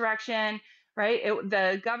an insurrection, right?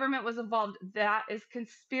 The government was involved. That is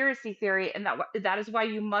conspiracy theory, and that is why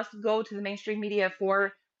you must go to the mainstream media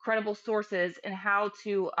for credible sources and how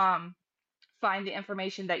to find the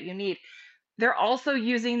information that you need. They're also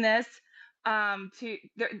using this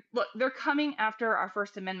they're coming after our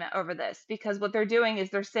First Amendment over this, because what they're doing is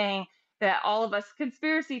they're saying that all of us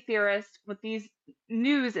conspiracy theorists with these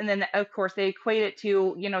news, and then of course they equate it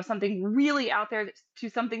to something really out there, to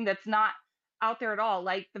something that's not out there at all,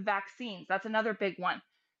 like the vaccines. That's another big one.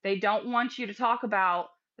 They don't want you to talk about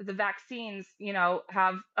the vaccines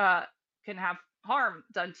have can have harm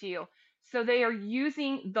done to you, so they are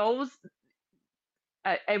using those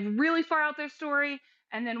a really far out there story,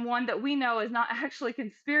 and then one that we know is not actually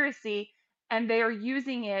conspiracy, and they are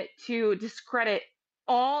using it to discredit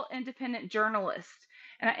all independent journalists.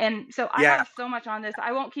 And so I Yeah, have so much on this.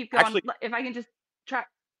 I won't keep going. actually, If I can just try.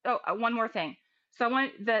 Oh, one more thing. So I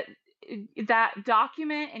want that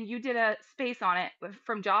document, and you did a space on it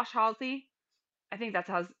from Josh Halsey. I think that's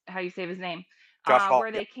how you say his name. Josh Hall. Where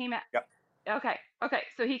Yep. they came at. Yep. Okay.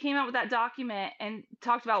 So he came out with that document and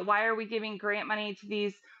talked about, why are we giving grant money to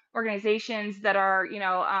these organizations that are,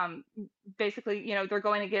 basically, they're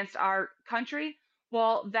going against our country.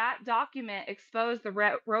 Well, that document exposed the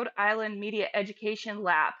Rhode Island Media Education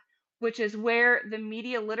Lab, which is where the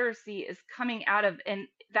media literacy is coming out of. And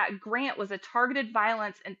that grant was a targeted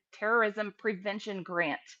violence and terrorism prevention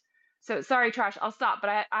grant. So sorry, Trash, I'll stop, but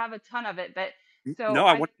I have a ton of it. But so No,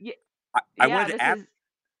 I wanted yeah, to this add. is.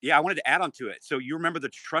 Yeah, I wanted to add on to it. So you remember the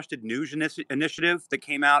Trusted News Initiative that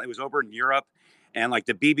came out? It was over in Europe, and like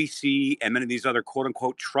the BBC and many of these other quote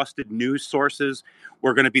unquote trusted news sources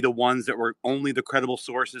were going to be the ones that were only the credible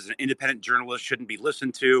sources, and independent journalists shouldn't be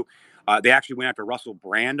listened to. They actually went after Russell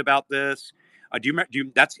Brand about this.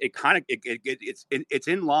 That's it. It's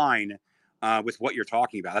in line with what you're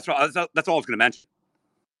talking about. That's all I was going to mention.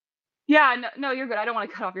 Yeah, no, you're good. I don't want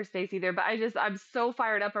to cut off your space either, but I'm so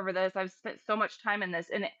fired up over this. I've spent so much time in this,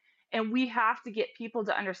 and we have to get people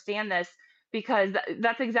to understand this, because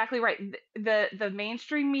that's exactly right. The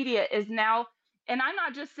mainstream media is now, and I'm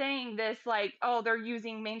not just saying this like, oh, they're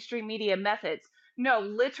using mainstream media methods. No,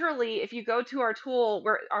 literally, if you go to our tool,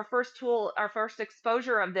 where our first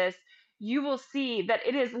exposure of this, you will see that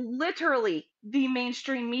it is literally the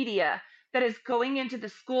mainstream media that is going into the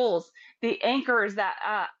schools, the anchors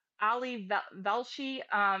that Ali Velshi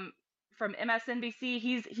from MSNBC.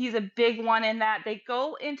 He's a big one in that. They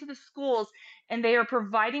go into the schools and they are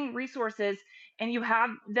providing resources, and you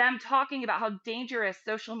have them talking about how dangerous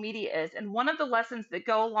social media is. And one of the lessons that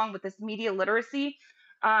go along with this media literacy,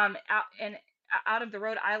 out of the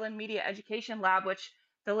Rhode Island Media Education Lab, which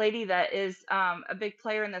the lady that is a big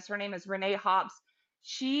player in this, her name is Renee Hobbs.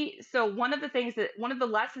 One of the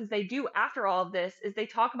lessons they do after all of this is they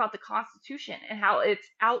talk about the Constitution and how it's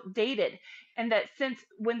outdated, and that since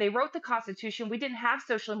when they wrote the Constitution, we didn't have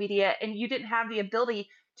social media, and you didn't have the ability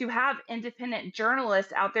to have independent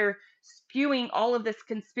journalists out there spewing all of this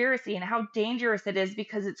conspiracy, and how dangerous it is,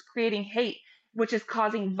 because it's creating hate, which is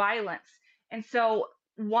causing violence. And so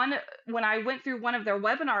when I went through one of their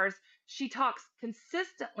webinars, she talks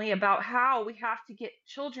consistently about how we have to get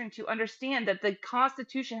children to understand that the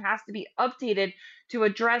Constitution has to be updated to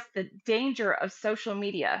address the danger of social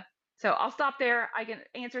media. So I'll stop there. I can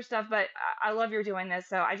answer stuff, but I love you're doing this.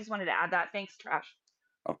 So I just wanted to add that. Thanks, Trash.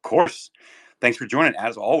 Of course. Thanks for joining,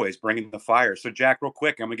 as always, bringing the fire. So, Jack, real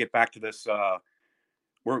quick, I'm going to get back to this.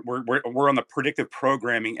 We're on the predictive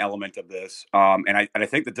programming element of this, and I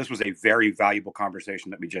think that this was a very valuable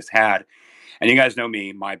conversation that we just had. And you guys know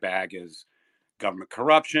me; my bag is government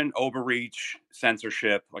corruption, overreach,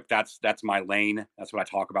 censorship. Like that's my lane. That's what I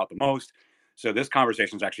talk about the most. So this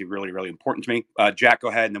conversation is actually really, really important to me. Jack, go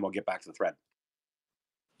ahead, and then we'll get back to the thread.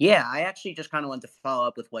 Yeah, I actually just kind of want to follow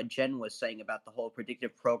up with what Jen was saying about the whole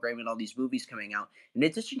predictive program and all these movies coming out. In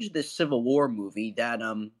addition to this Civil War movie,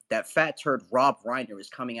 that fat turd Rob Reiner is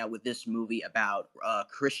coming out with this movie about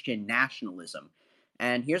Christian nationalism.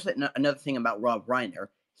 And here's another thing about Rob Reiner: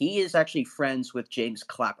 he is actually friends with James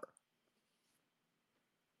Clapper.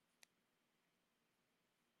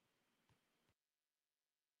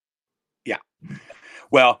 Yeah.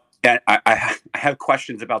 Well, I have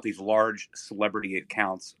questions about these large celebrity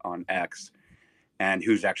accounts on X and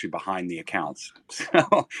who's actually behind the accounts. So,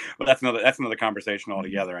 well, that's another conversation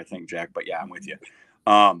altogether, I think, Jack. But yeah, I'm with you.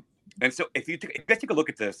 And so, if you guys take a look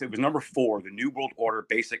at this, it was number 4, the New World Order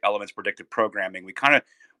Basic Elements Predictive Programming.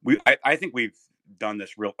 I think we've done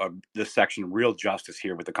this section real justice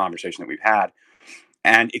here with the conversation that we've had.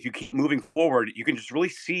 And if you keep moving forward, you can just really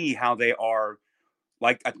see how they are,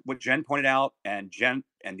 like what Jen pointed out, and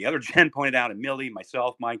the other Jen pointed out, and Millie,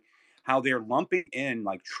 myself, Mike, how they're lumping in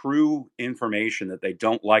like true information that they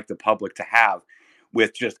don't like the public to have,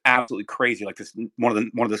 with just absolutely crazy. Like this, one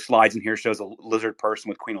of the slides in here shows a lizard person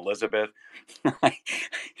with Queen Elizabeth.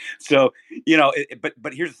 So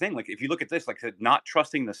but here's the thing: like if you look at this, like I said, not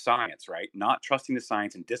trusting the science, right? Not trusting the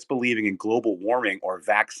science and disbelieving in global warming or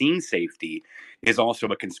vaccine safety is also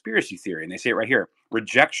a conspiracy theory. And they say it right here: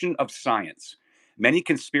 rejection of science. Many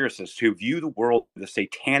conspiracists who view the world with a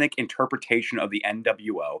satanic interpretation of the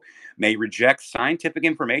NWO may reject scientific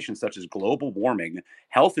information such as global warming,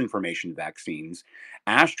 health information, vaccines,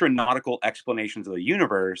 astronautical explanations of the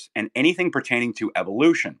universe, and anything pertaining to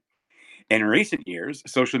evolution. In recent years,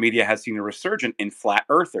 social media has seen a resurgence in flat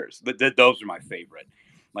earthers. Those are my favorite.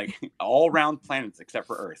 Like all round planets except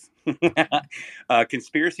for Earth.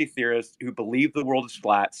 Conspiracy theorists who believe the world is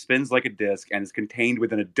flat, spins like a disc, and is contained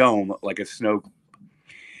within a dome like a snow.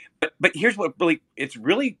 But here's what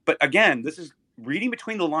but again, this is reading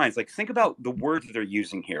between the lines. Like, think about the words that they're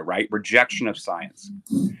using here, right? Rejection of science.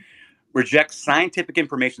 Reject scientific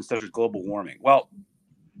information such as global warming. Well,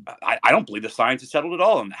 I don't believe the science is settled at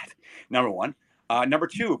all on that. Number one. Number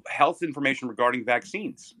 2, health information regarding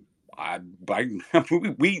vaccines.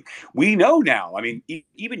 We know now. I mean,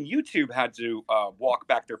 even YouTube had to walk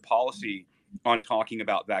back their policy on talking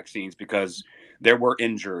about vaccines because there were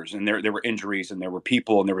injuries and there were injuries and there were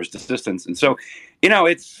people and there was desistance. And so,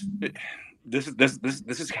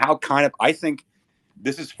 this is how kind of, I think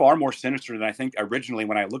this is far more sinister than I think originally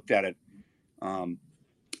when I looked at it.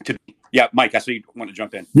 Yeah, Mike, I see you want to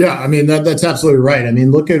jump in. Yeah, I mean, that's absolutely right. I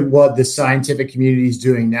mean, look at what the scientific community is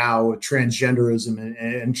doing now with transgenderism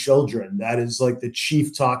and children. That is like the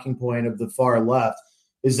chief talking point of the far left,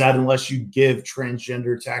 is that unless you give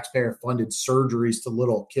transgender taxpayer-funded surgeries to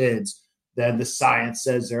little kids, then the science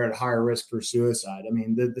says they're at higher risk for suicide. I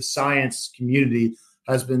mean, the science community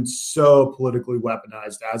has been so politically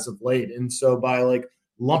weaponized as of late. And so by like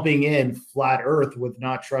lumping in flat earth with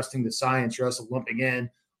not trusting the science, you're also lumping in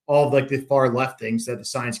all of like the far left things that the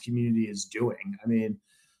science community is doing. I mean,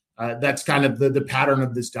 that's kind of the pattern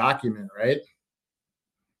of this document, right?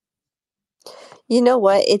 You know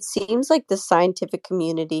what? It seems like the scientific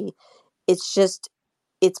community,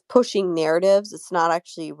 it's pushing narratives. It's not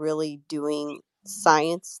actually really doing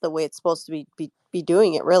science the way it's supposed to be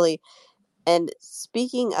doing it, really. And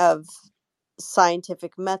speaking of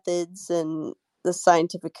scientific methods and the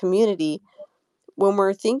scientific community, when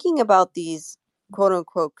we're thinking about these quote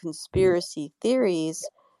unquote conspiracy theories,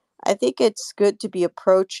 I think it's good to be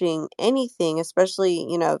approaching anything, especially,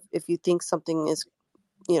 if you think something is,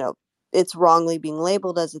 it's wrongly being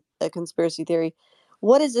labeled as a conspiracy theory.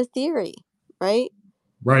 What is a theory, right?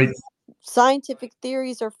 Right. Scientific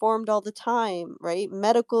theories are formed all the time, right?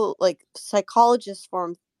 Medical, like psychologists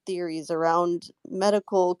form theories around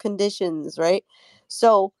medical conditions, right?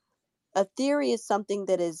 So a theory is something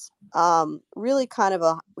that is really kind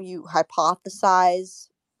of you hypothesize,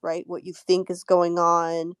 right? What you think is going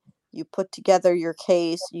on. You put together your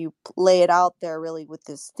case, you lay it out there really with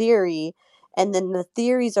this theory, and then the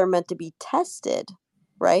theories are meant to be tested,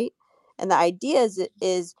 right? And the idea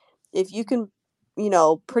is if you can,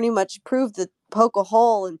 pretty much poke a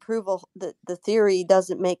hole and prove that the theory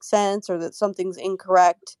doesn't make sense or that something's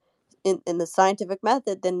incorrect in the scientific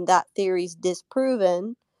method, then that theory's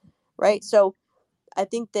disproven, right? So I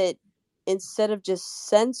think that instead of just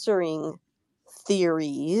censoring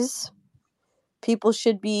theories, people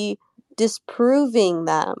should be disproving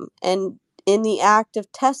them and in the act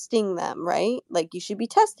of testing them, right? Like, you should be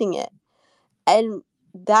testing it. And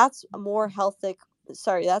that's a more healthy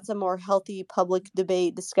public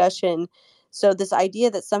debate discussion. So this idea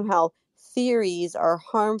that somehow theories are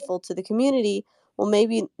harmful to the community, well,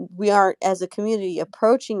 maybe we aren't as a community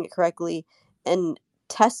approaching it correctly and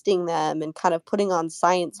testing them and kind of putting on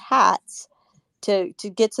science hats to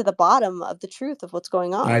get to the bottom of the truth of what's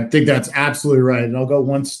going on. I think that's absolutely right. And I'll go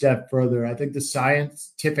one step further. I think the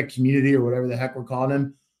scientific community, or whatever the heck we're calling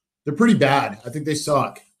them, they're pretty bad. I think they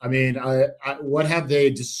suck. I mean, what have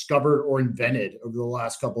they discovered or invented over the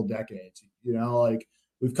last couple decades? You know, like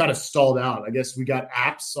we've kind of stalled out. I guess we got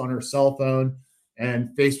apps on our cell phone and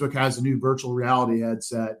Facebook has a new virtual reality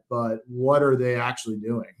headset, but what are they actually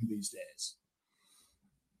doing these days?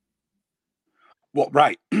 Well,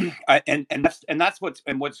 right, and that's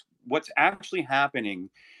what's actually happening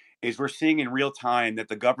is we're seeing in real time that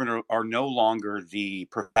the government are no longer the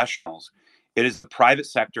professionals. It is the private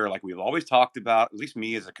sector, like we've always talked about. At least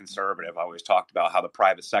me as a conservative, I always talked about how the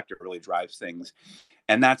private sector really drives things,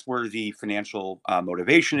 and that's where the financial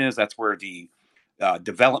motivation is. That's where the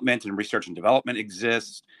development and research and development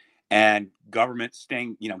exists, and government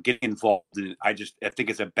staying, getting involved in it. I think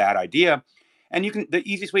it's a bad idea. And the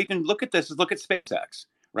easiest way you can look at this is look at SpaceX,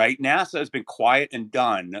 right? NASA has been quiet and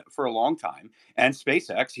done for a long time. And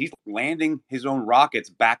SpaceX, he's landing his own rockets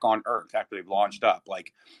back on Earth after they've launched up.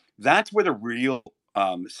 Like, that's where the real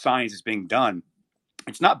science is being done.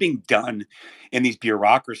 It's not being done in these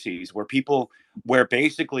bureaucracies where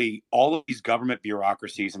basically all of these government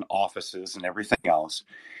bureaucracies and offices and everything else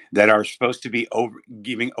that are supposed to be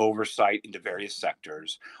giving oversight into various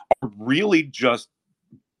sectors are really just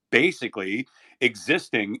basically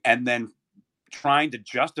existing and then trying to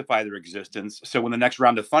justify their existence. So when the next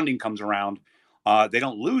round of funding comes around, they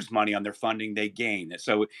don't lose money on their funding, they gain.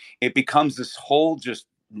 So it becomes this whole just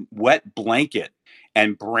wet blanket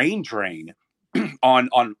and brain drain on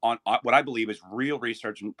what I believe is real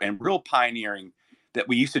research and real pioneering that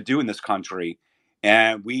we used to do in this country.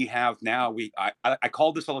 And we have now, I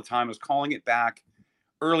called this all the time. I was calling it back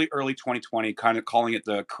early 2020, kind of calling it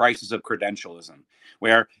the crisis of credentialism,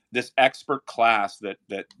 where this expert class that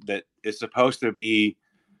is supposed to be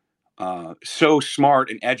so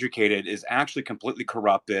smart and educated is actually completely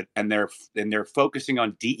corrupted, and they're focusing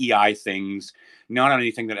on DEI things, not on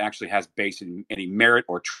anything that actually has base in any merit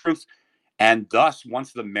or truth. And thus,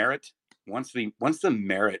 once the merit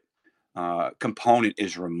component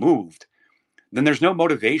is removed, then there's no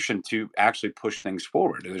motivation to actually push things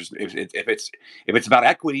forward. If it's about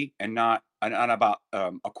equity and not about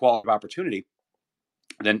equality of opportunity,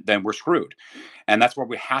 then we're screwed. And that's where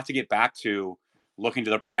we have to get back to looking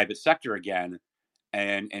to the private sector again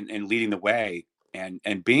and leading the way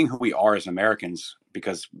and being who we are as Americans,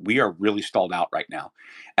 because we are really stalled out right now.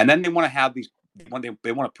 And then they want to have they want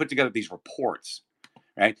to put together these reports,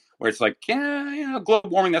 right? Where it's like, global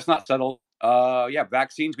warming, that's not settled.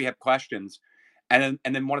 Vaccines, we have questions. And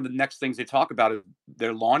then one of the next things they talk about is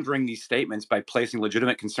they're laundering these statements by placing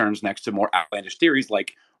legitimate concerns next to more outlandish theories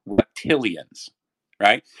like reptilians,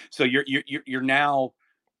 right? So you're now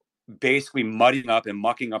basically muddying up and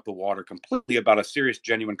mucking up the water completely about a serious,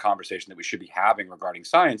 genuine conversation that we should be having regarding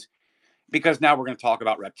science, because now we're going to talk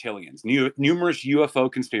about reptilians. Numerous UFO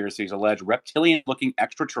conspiracies allege reptilian-looking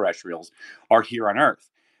extraterrestrials are here on Earth.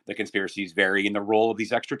 The conspiracies vary in the role of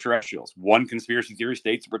these extraterrestrials. One conspiracy theory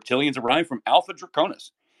states reptilians arrived from Alpha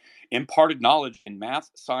Draconis, imparted knowledge in math,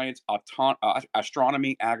 science,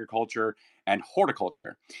 astronomy, agriculture, and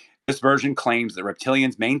horticulture. This version claims that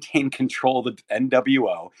reptilians maintain control of the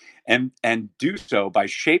NWO and do so by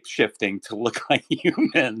shape-shifting to look like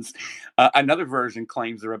humans. Another version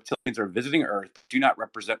claims the reptilians are visiting Earth, but do not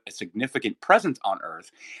represent a significant presence on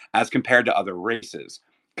Earth as compared to other races.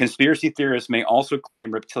 Conspiracy theorists may also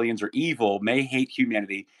claim reptilians are evil, may hate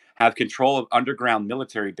humanity, have control of underground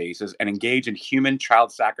military bases, and engage in human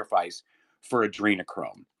child sacrifice for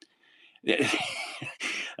adrenochrome.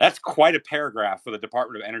 That's quite a paragraph for the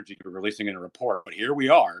Department of Energy to be releasing in a report, but here we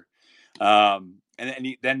are.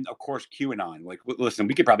 And then, of course, QAnon. Like, listen,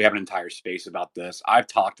 we could probably have an entire space about this. I've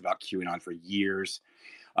talked about QAnon for years.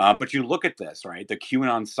 But you look at this, right? The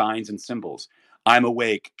QAnon signs and symbols. I'm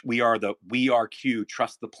awake. We are Q.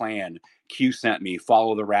 Trust the plan. Q sent me.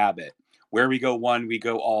 Follow the rabbit. Where we go one, we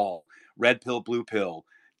go all. Red pill, blue pill.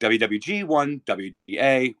 WWG1,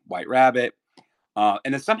 WGA, White Rabbit. And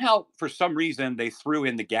then somehow, for some reason, they threw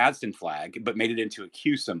in the Gadsden flag, but made it into a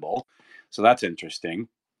Q symbol. So that's interesting.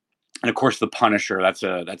 And of course, the Punisher. That's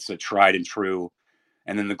a tried and true.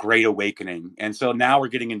 And then the Great Awakening. And so now we're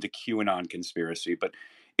getting into QAnon conspiracy. But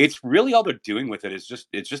it's really all they're doing with it is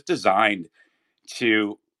it's just designed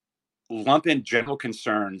to lump in general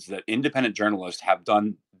concerns that independent journalists have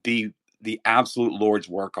done the absolute Lord's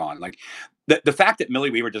work on. Like the fact that Millie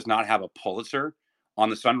Weaver does not have a Pulitzer on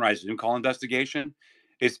the Sunrise Zoom call investigation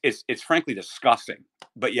it's frankly disgusting.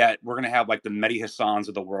 But yet we're going to have like the Mehdi Hassans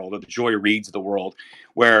of the world, or the Joy Reids of the world,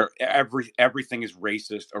 where everything is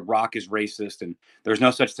racist. Iraq is racist, and there's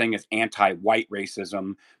no such thing as anti-white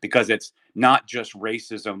racism, because it's not just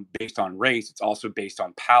racism based on race; it's also based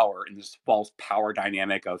on power, and this false power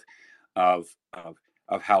dynamic of of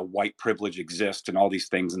of how white privilege exists and all these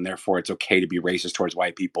things, and therefore it's okay to be racist towards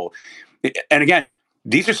white people. And again,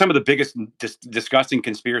 these are some of the biggest disgusting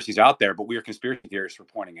conspiracies out there, but we are conspiracy theorists for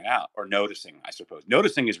pointing it out, or noticing, I suppose.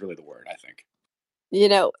 Noticing is really the word, I think. You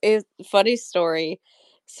know, it's funny story.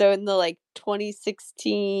 So in the like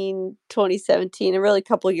 2016, 2017, and really a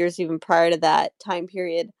couple years even prior to that time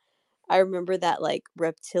period, I remember that like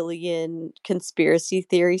reptilian conspiracy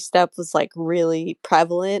theory stuff was like really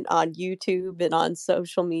prevalent on YouTube and on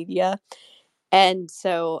social media. And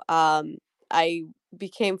so I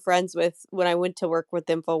became friends with, when I went to work with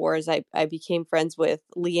InfoWars, I became friends with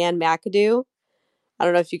Leanne McAdoo. I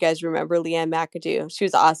don't know if you guys remember Leanne McAdoo. She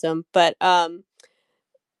was awesome. But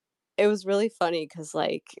it was really funny because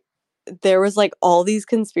like there was like all these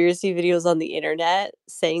conspiracy videos on the internet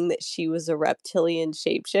saying that she was a reptilian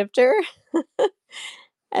shapeshifter.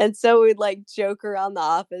 And so we'd like joke around the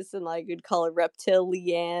office and like we'd call her Reptile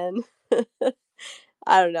Leanne.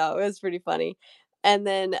 I don't know. It was pretty funny. And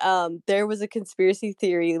then there was a conspiracy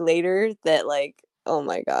theory later that like, oh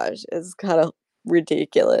my gosh, it's kind of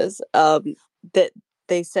ridiculous. That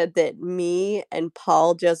they said that me and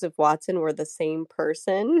Paul Joseph Watson were the same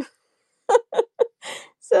person.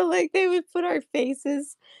 So like they would put our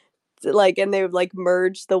faces like, and they would like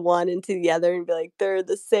merge the one into the other and be like, they're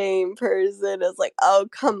the same person. It's like, oh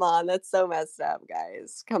come on, that's so messed up,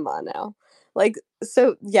 guys. Come on now. Like,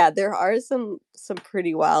 so yeah, there are some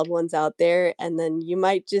pretty wild ones out there, and then you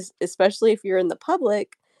might just, especially if you're in the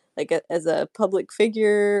public, like as a public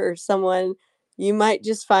figure or someone, you might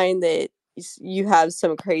just find that you have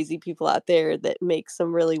some crazy people out there that make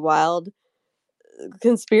some really wild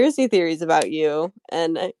conspiracy theories about you.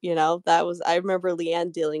 And you know, that was, I remember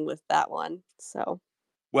Leanne dealing with that one. So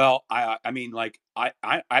Well, I mean, like, I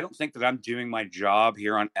don't think that I'm doing my job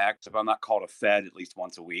here on X if I'm not called a Fed at least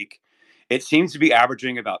once a week. It seems to be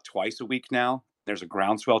averaging about twice a week now. There's a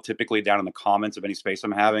groundswell typically down in the comments of any space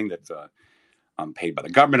I'm having that I'm paid by the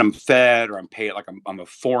government, I'm fed, or I'm paid like I'm a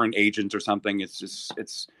foreign agent or something. It's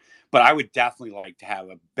just, but I would definitely like to have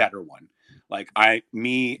a better one. Like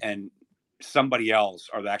me and somebody else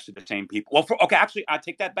are actually the same people. Well, okay, actually, I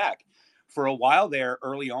take that back. For a while there,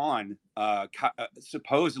 early on,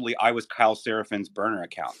 supposedly I was Kyle Serafin's burner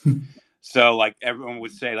account. So like everyone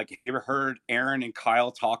would say, like, you ever heard Aaron and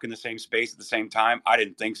Kyle talk in the same space at the same time? I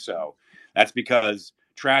didn't think so. That's because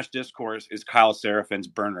Trash Discourse is Kyle Serafin's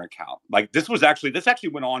burner account. Like this actually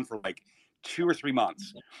went on for like 2 or 3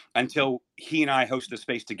 months until he and I hosted a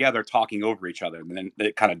space together talking over each other, and then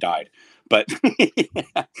it kind of died. But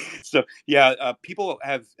so yeah, people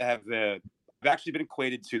have actually been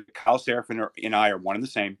equated to Kyle Serafin and I are one and the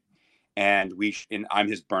same, and I'm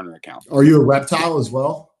his burner account. Are you a reptile as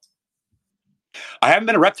well? I haven't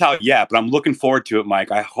been a reptile yet, but I'm looking forward to it, Mike.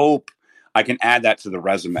 I hope I can add that to the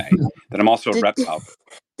resume that I'm also a reptile.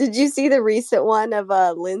 Did you see the recent one of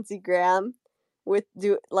Lindsey Graham with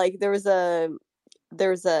like there was a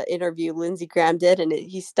interview Lindsey Graham did, and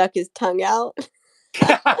he stuck his tongue out.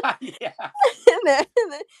 Yeah.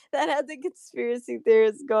 and that had the conspiracy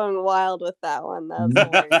theorists going wild with that one. That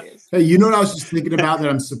was hilarious. Hey, you know what I was just thinking about that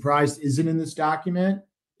I'm surprised isn't in this document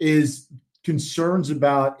is concerns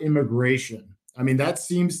about immigration. I mean, that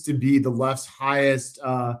seems to be the left's highest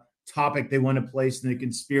topic they want to place in the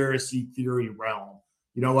conspiracy theory realm.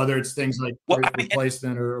 You know, whether it's things like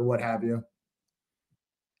replacement or what have you.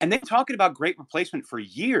 And they've been talking about great replacement for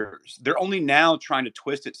years. They're only now trying to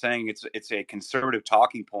twist it, saying it's a conservative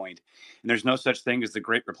talking point, and there's no such thing as the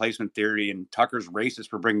great replacement theory, and Tucker's racist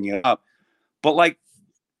for bringing it up. But like,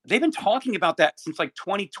 they've been talking about that since like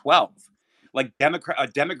 2012. Like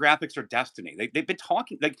demographics are destiny. They've been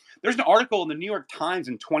talking, like, there's an article in the New York Times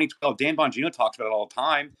in 2012. Dan Bongino talks about it all the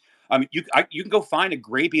time. You can go find a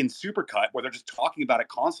Grabian supercut where they're just talking about it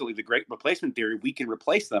constantly. The great replacement theory, we can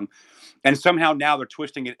replace them. And somehow now they're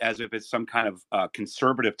twisting it as if it's some kind of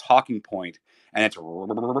conservative talking point, and it's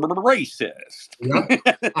racist.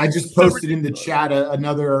 Yep. I just posted in the chat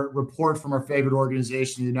another report from our favorite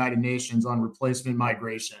organization, the United Nations, on replacement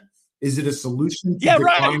migration. Is it a solution to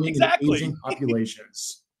declining and aging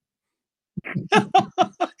populations?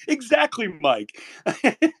 Exactly, Mike.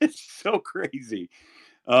 It's so crazy.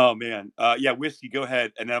 Oh man. Yeah, Whiskey, go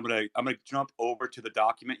ahead, and then I'm gonna jump over to the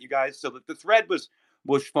document, you guys. So the thread was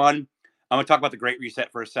fun. I'm gonna talk about the Great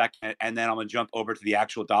Reset for a second, and then I'm gonna jump over to the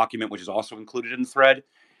actual document, which is also included in the thread,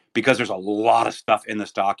 because there's a lot of stuff in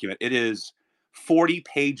this document. It is 40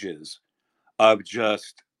 pages of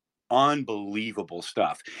just unbelievable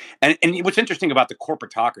stuff. And what's interesting about the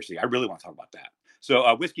corporatocracy, I really want to talk about that.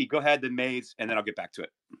 So, Whiskey, go ahead, then Maze, and then I'll get back to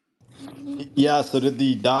it. Yeah, so did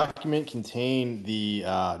the document contain the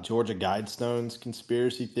Georgia Guidestones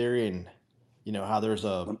conspiracy theory, and how there's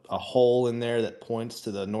a hole in there that points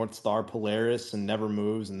to the North Star Polaris and never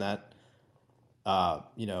moves, and that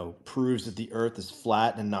proves that the Earth is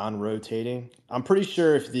flat and non-rotating? I'm pretty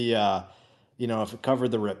sure if if it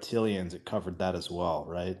covered the reptilians, it covered that as well,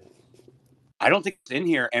 right? I don't think it's in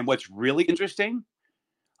here. And what's really interesting,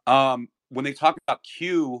 when they talk about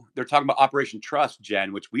Q, they're talking about Operation Trust,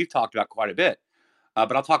 Jen, which we've talked about quite a bit.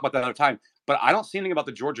 But I'll talk about that another time. But I don't see anything about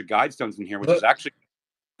the Georgia Guidestones in here, which is actually,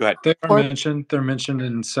 go ahead. They are mentioned. They're mentioned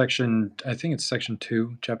in section, I think it's section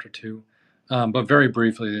 2, chapter 2. But very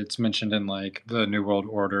briefly, it's mentioned in like the New World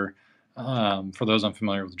Order. For those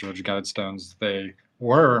unfamiliar with the Georgia Guidestones, they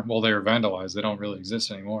were vandalized. They don't really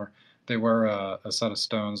exist anymore. They were a set of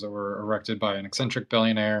stones that were erected by an eccentric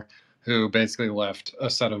billionaire who basically left a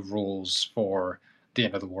set of rules for the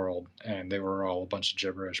end of the world, and they were all a bunch of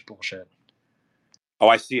gibberish bullshit. Oh,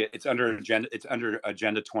 I see it. It's under agenda. It's under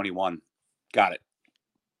Agenda 21. Got it.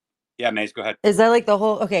 Yeah, Maze, go ahead. Is that like the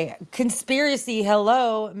whole, okay, conspiracy,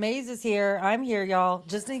 hello, Maze is here, I'm here, y'all,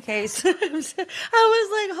 just in case. I was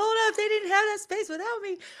like, hold up, they didn't have that space without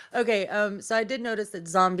me. Okay, so I did notice that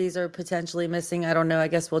zombies are potentially missing. I don't know, I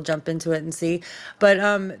guess we'll jump into it and see. But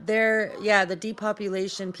the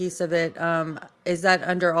depopulation piece of it, is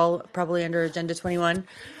that probably under Agenda 21?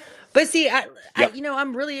 But see,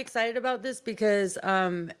 I'm really excited about this because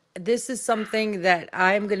this is something that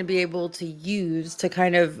I'm going to be able to use to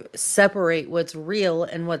kind of separate what's real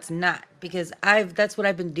and what's not, because that's what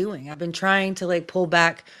I've been doing. I've been trying to like pull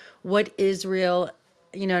back what is real,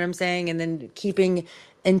 you know what I'm saying, and then keeping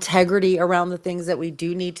integrity around the things that we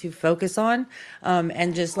do need to focus on,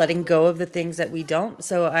 and just letting go of the things that we don't.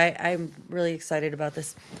 So I'm really excited about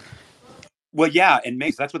this. Well, yeah, and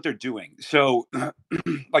Mace, that's what they're doing. So,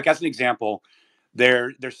 like as an example,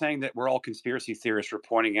 they're saying that we're all conspiracy theorists. We're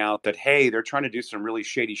pointing out that hey, they're trying to do some really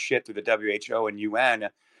shady shit through the WHO and UN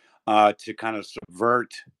to kind of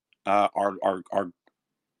subvert our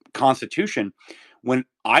Constitution. When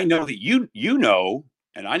I know that you know,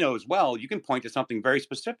 and I know as well, you can point to something very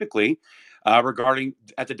specifically regarding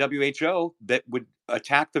at the WHO that would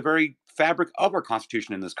attack the very fabric of our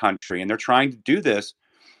Constitution in this country, and they're trying to do this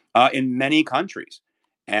in many countries.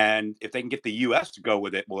 And if they can get the U.S. to go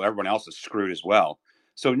with it, well, everyone else is screwed as well.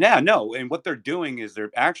 So now, no. And what they're doing is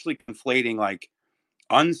they're actually conflating like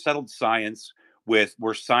unsettled science with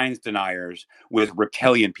we're science deniers with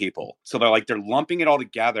reptilian people. So they're lumping it all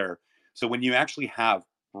together. So when you actually have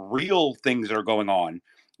real things that are going on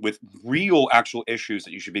with real actual issues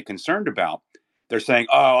that you should be concerned about, they're saying,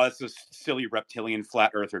 oh, that's just silly reptilian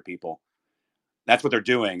flat earther people. That's what they're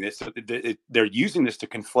doing. They're using this to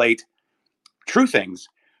conflate true things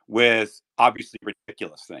with obviously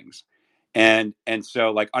ridiculous things. And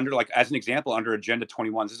so like as an example, under Agenda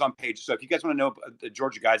 21, this is on page. So if you guys want to know the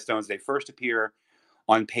Georgia Guidestones, they first appear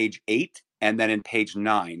on page 8 and then in page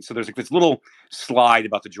 9. So there's like this little slide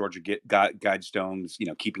about the Georgia Guidestones,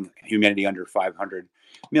 keeping humanity under 500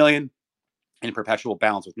 million in perpetual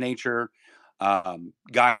balance with nature,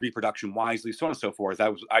 guide reproduction wisely, so on and so forth.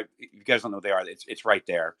 If you guys don't know what they are, it's right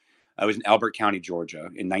there. I was in Elbert County, Georgia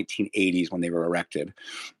in 1980s when they were erected.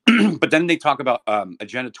 But then they talk about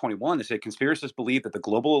Agenda 21. They say conspiracists believe that the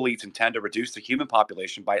global elites intend to reduce the human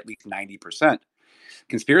population by at least 90%.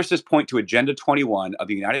 Conspiracists point to Agenda 21 of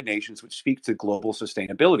the United Nations, which speaks to global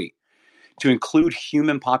sustainability, to include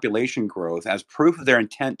human population growth as proof of their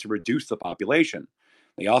intent to reduce the population.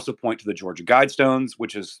 They also point to the Georgia Guidestones,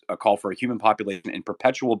 which is a call for a human population in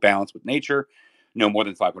perpetual balance with nature, no more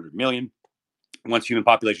than 500 million. Once human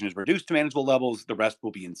population is reduced to manageable levels, the rest will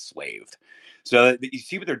be enslaved. So you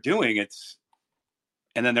see what they're doing.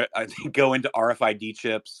 And then they go into RFID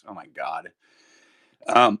chips. Oh my God.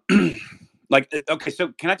 Okay, so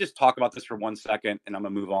can I just talk about this for 1 second and I'm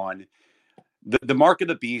gonna move on? The mark of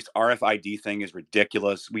the beast RFID thing is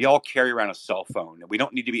ridiculous. We all carry around a cell phone. We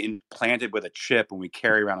don't need to be implanted with a chip when we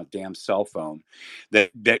carry around a damn cell phone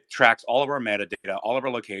that tracks all of our metadata, all of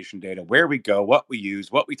our location data, where we go, what we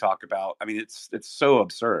use, what we talk about. I mean, it's so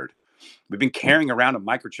absurd. We've been carrying around a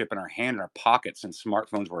microchip in our hand, in our pocket, since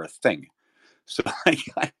smartphones were a thing. So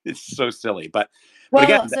like, it's so silly. But Well,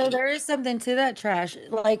 again, so there is something to that, Trash.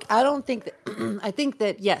 Like, I don't think that, I think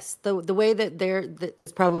that, yes, the way that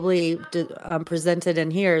that's probably presented in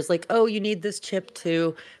here is like, oh, you need this chip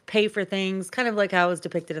to pay for things, kind of like how it was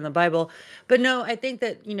depicted in the Bible. But no, I think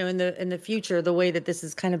that, in the future, the way that this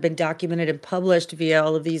has kind of been documented and published via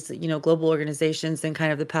all of these, global organizations and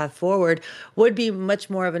kind of the path forward would be much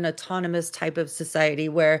more of an autonomous type of society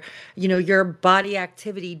where, your body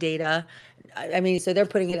activity data. I mean, so they're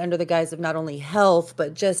putting it under the guise of not only health,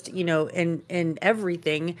 but just, in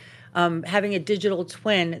everything. Having a digital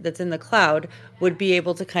twin that's in the cloud would be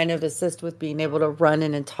able to kind of assist with being able to run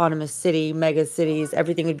an autonomous city, mega cities.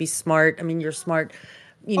 Everything would be smart. I mean, your smart,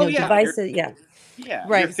 oh yeah, devices. Yeah. you're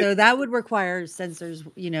Right. So that would require sensors,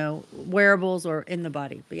 wearables or in the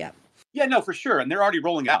body. But yeah. Yeah, no, for sure, and they're already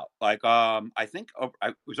rolling out. Like, I think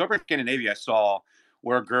I was over in Scandinavia. I saw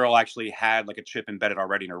where a girl actually had like a chip embedded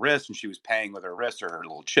already in her wrist, and she was paying with her wrist or her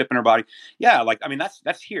little chip in her body. Yeah, like I mean,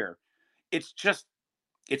 that's here. It's just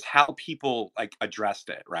it's how people like addressed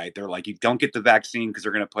it, right? They're like, you don't get the vaccine because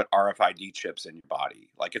they're going to put RFID chips in your body.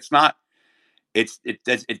 Like, it's not.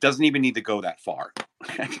 It doesn't even need to go that far.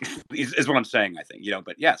 is what I'm saying. I think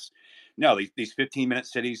but yes. No, these 15-minute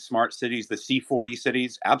cities, smart cities, the C40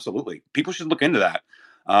 cities, absolutely. People should look into that.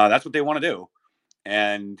 That's what they want to do.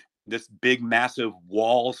 And this big, massive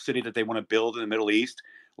wall city that they want to build in the Middle East,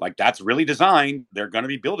 like that's really designed. They're going to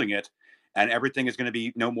be building it, and everything is going to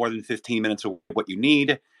be no more than 15 minutes of what you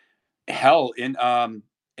need. Hell, in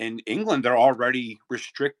England, they're already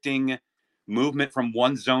restricting movement from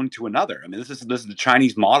one zone to another. I mean, this is the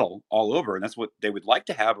Chinese model all over, and that's what they would like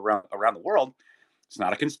to have around the world. It's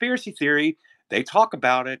not a conspiracy theory. They talk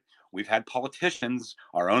about it. We've had politicians,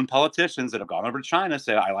 our own politicians, that have gone over to China,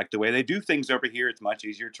 say, I like the way they do things over here. It's much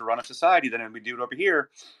easier to run a society than we do it over here.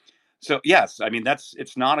 So, yes, I mean,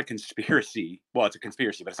 it's not a conspiracy. Well, it's a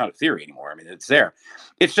conspiracy, but it's not a theory anymore. I mean, it's there.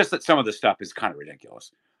 It's just that some of the stuff is kind of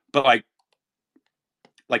ridiculous. But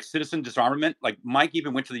like citizen disarmament, like Mike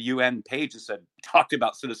even went to the UN page and talked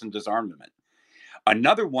about citizen disarmament.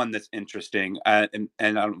 Another one that's interesting, and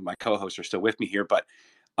my co-hosts are still with me here, but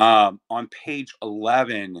on page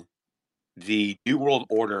 11, the New World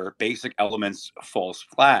Order basic elements, false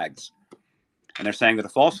flags. And they're saying that a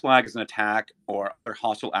false flag is an attack or other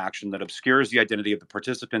hostile action that obscures the identity of the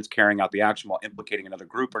participants carrying out the action while implicating another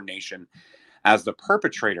group or nation as the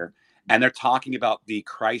perpetrator. And they're talking about the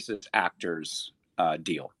crisis actors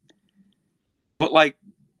deal. But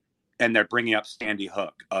and they're bringing up Sandy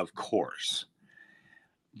Hook, of course.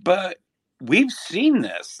 But we've seen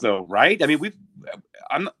this, though, right? I mean,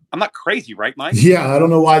 I'm not crazy, right, Mike? Yeah, I don't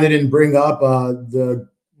know why they didn't bring up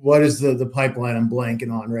what is the pipeline I'm blanking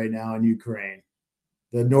on right now in Ukraine,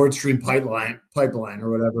 the Nord Stream pipeline or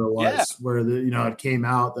whatever it was, where it came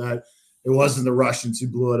out that it wasn't the Russians who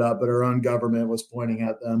blew it up, but our own government was pointing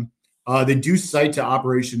at them. They do cite to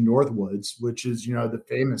Operation Northwoods, which is the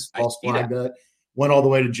famous false flag that went all the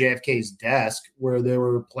way to JFK's desk, where they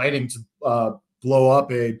were planning to blow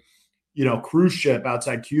up a cruise ship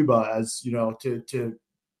outside Cuba as to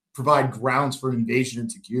provide grounds for invasion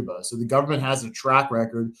into Cuba. So the government has a track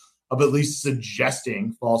record of at least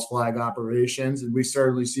suggesting false flag operations, and we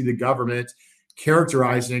certainly see the government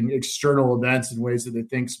characterizing external events in ways that they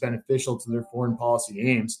think is beneficial to their foreign policy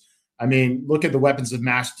aims. I mean, look at the weapons of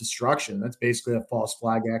mass destruction. That's basically a false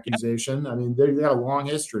flag accusation. I mean, they got a long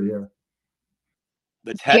history here.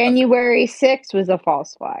 January 6th was a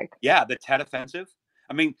false flag. Yeah, the Tet Offensive.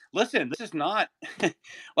 I mean, listen, this is not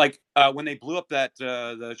like when they blew up that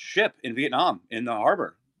the ship in Vietnam in the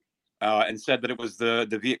harbor and said that it was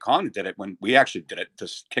the Viet Cong that did it, when we actually did it to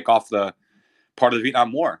kick off the part of the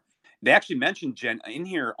Vietnam War. They actually mentioned, Jen, in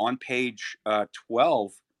here on page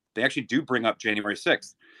 12, they actually do bring up January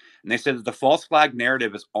 6th. And they said that the false flag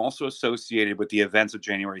narrative is also associated with the events of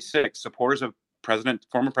January 6th. Supporters of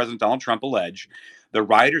former President Donald Trump allege the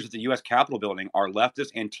rioters at the U.S. Capitol building are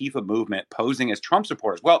leftist Antifa movement posing as Trump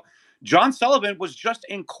supporters. Well, John Sullivan was just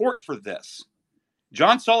in court for this.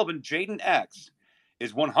 John Sullivan, Jaden X,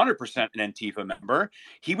 is 100% an Antifa member.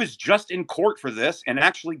 He was just in court for this and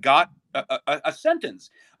actually got a sentence.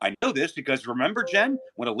 I know this because remember, Jen,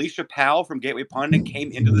 when Alicia Powell from Gateway Pundit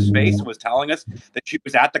came into the space and was telling us that she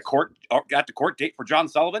was at the court date for John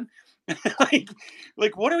Sullivan?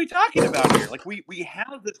 like what are we talking about here? Like we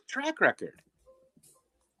have this track record.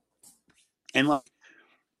 And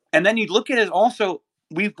then you look at it also,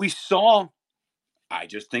 we saw, I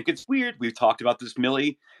just think it's weird. We've talked about this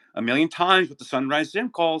a million times with the Sunrise Zim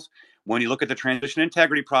calls. When you look at the Transition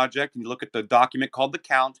Integrity Project and you look at the document called The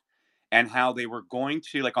Count and how they were going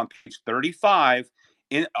to, like on page 35,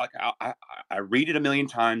 I read it a million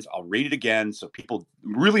times. I'll read it again so people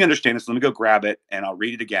really understand this. Let me go grab it and I'll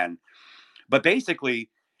read it again. But basically,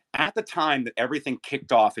 at the time that everything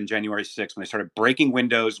kicked off in January 6th, when they started breaking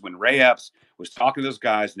windows, when Ray Epps was talking to those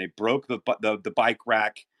guys and they broke the bike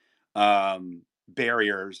rack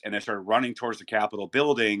barriers and they started running towards the Capitol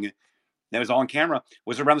building, that was all on camera,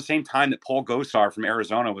 was around the same time that Paul Gosar from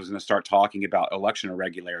Arizona was going to start talking about election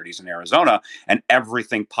irregularities in Arizona, and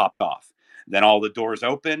everything popped off. Then all the doors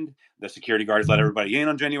opened. The security guards let everybody in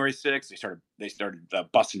on January 6th. They started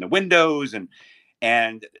busting the windows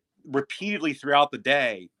and repeatedly throughout the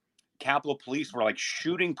day, Capitol Police were like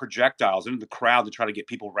shooting projectiles into the crowd to try to get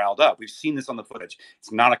people riled up. We've seen this on the footage.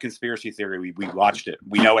 It's not a conspiracy theory. We watched it.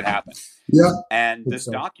 We know it happened. Yeah. And this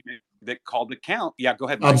document that called the count. Yeah, go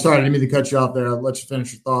ahead, Mike. I'm sorry, I didn't mean to cut you off there. I'll let you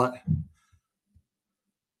finish your thought.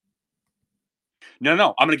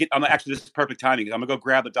 No. I'm actually, this is perfect timing. I'm gonna go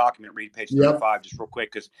grab the document, read page 35 just real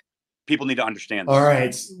quick because people need to understand this. All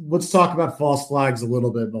right, let's talk about false flags a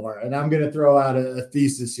little bit more. And I'm going to throw out a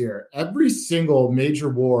thesis here. Every single major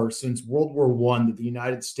war since World War I that the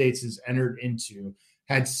United States has entered into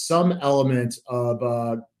had some element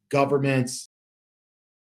of government.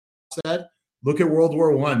 Said, look at World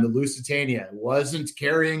War I, the Lusitania. It wasn't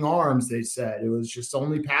carrying arms, they said. It was just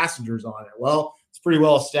only passengers on it. Well, it's pretty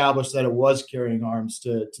well established that it was carrying arms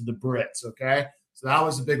to the Brits, okay? So that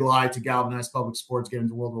was a big lie to galvanize public support to get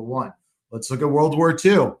into World War I. Let's look at World War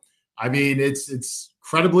II. I mean, it's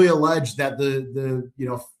credibly alleged that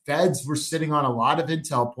the feds were sitting on a lot of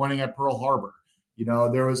intel pointing at Pearl Harbor.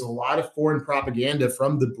 There was a lot of foreign propaganda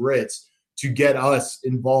from the Brits to get us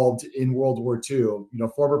involved in World War II.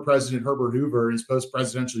 Former President Herbert Hoover in his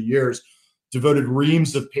post-presidential years devoted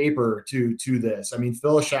reams of paper to this. I mean,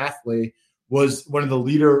 Phyllis Schlafly was one of the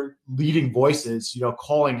leading voices,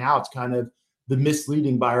 calling out kind of the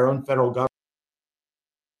misleading by our own federal government.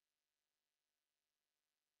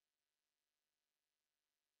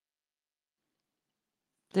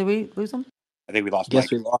 Did we lose him? I think we lost Guess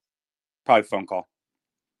Mike. we lost. Probably phone call.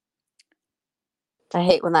 I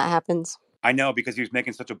hate when that happens. I know, because he was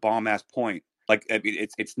making such a bomb ass point. Like, I mean,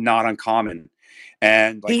 it's not uncommon,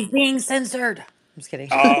 and like, he's being censored. I'm just kidding.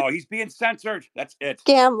 Oh, he's being censored. That's it.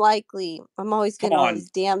 Scam likely. I'm always getting all on. these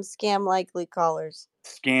damn scam likely callers.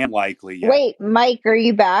 Scam likely. Yeah. Wait, Mike, are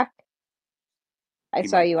you back? I He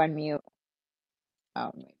saw might you be. on mute.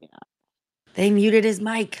 Oh, maybe not. They muted his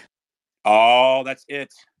mic. Oh, that's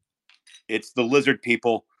it. It's the lizard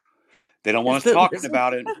people. They don't want us talking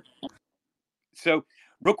about it. So,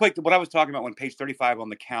 real quick, what I was talking about on page 35 on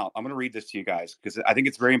the count, I'm going to read this to you guys because I think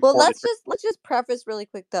it's very Well, important. let's just preface really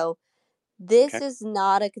quick though. This is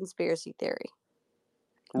not a conspiracy theory.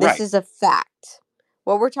 This is a fact.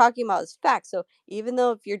 What we're talking about is facts. So even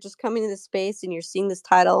though if you're just coming to this space and you're seeing this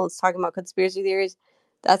title and it's talking about conspiracy theories,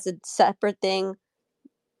 that's a separate thing.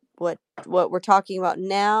 What we're talking about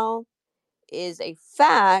now is a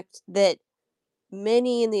fact that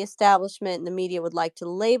many in the establishment and the media would like to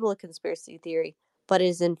label a conspiracy theory, but it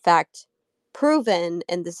is in fact proven,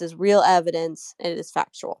 and this is real evidence, and it is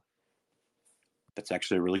factual. That's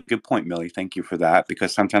actually a really good point, Millie. Thank you for that,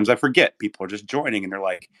 because sometimes I forget. People are just joining and they're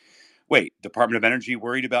like, wait, Department of Energy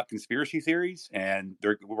worried about conspiracy theories? And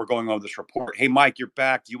we're going over this report. Hey, Mike, you're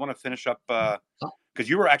back. Do you want to finish up? Because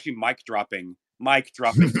you were actually mic dropping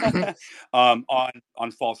on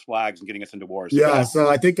false flags and getting us into wars. Yeah, so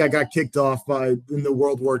I think I got kicked off in the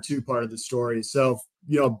World War II part of the story. So,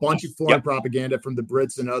 a bunch of foreign propaganda from the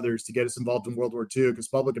Brits and others to get us involved in World War II because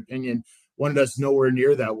public opinion wanted us nowhere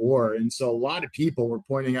near that war. And so a lot of people were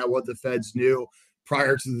pointing out what the feds knew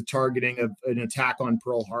prior to the targeting of an attack on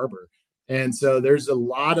Pearl Harbor. And so there's a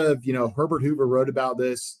lot of, Herbert Hoover wrote about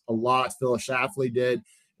this a lot. Phyllis Schlafly did.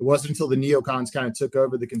 It wasn't until the neocons kind of took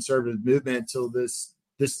over the conservative movement till this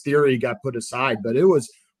theory got put aside. But it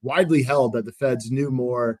was widely held that the feds knew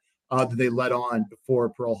more that they let on before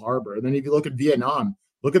Pearl Harbor. And then if you look at Vietnam,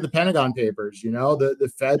 look at the Pentagon Papers,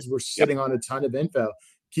 the feds were sitting on a ton of info.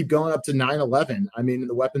 Keep going up to 9/11. I mean,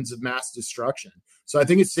 the weapons of mass destruction. So I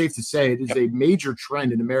think it's safe to say it is a major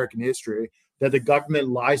trend in American history that the government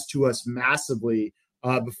lies to us massively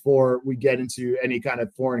before we get into any kind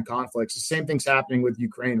of foreign conflicts. The same thing's happening with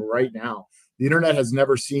Ukraine right now. The internet has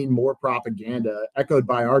never seen more propaganda echoed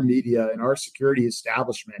by our media and our security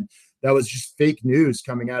establishment that was just fake news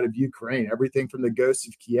coming out of Ukraine. Everything from the ghosts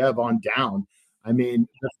of Kiev on down. I mean,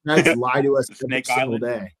 the feds lie to us every single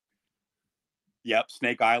day. Yep,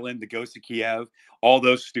 Snake Island, the ghost of Kiev, all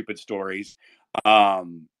those stupid stories.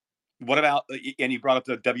 What about, and you brought up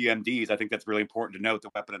the WMDs. I think that's really important to note, the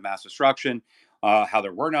weapon of mass destruction, how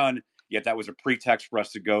there were none, yet that was a pretext for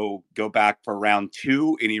us to go back for round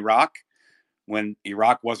 2 in Iraq. when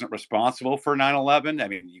Iraq wasn't responsible for 9/11. I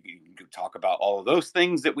mean, you could talk about all of those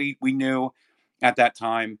things that we knew at that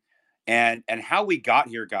time, and how we got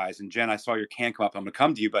here, guys. And Jen, I saw your can come up. I'm going to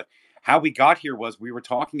come to you, but how we got here was we were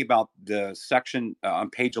talking about the section on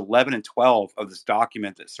page 11 and 12 of this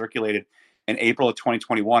document that circulated in April of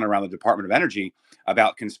 2021 around the Department of Energy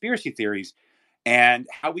about conspiracy theories, and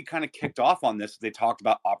how we kind of kicked off on this. They talked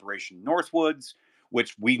about Operation Northwoods,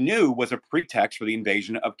 which we knew was a pretext for the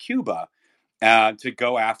invasion of Cuba to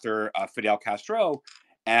go after Fidel Castro.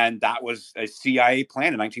 And that was a CIA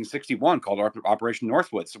plan in 1961 called Operation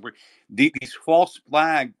Northwoods. So these false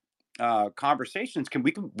flag conversations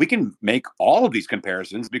we can make all of these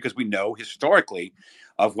comparisons because we know historically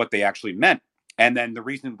of what they actually meant. And then the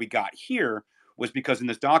reason we got here was because in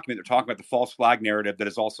this document, they're talking about the false flag narrative that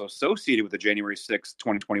is also associated with the January 6th,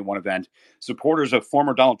 2021 event. Supporters of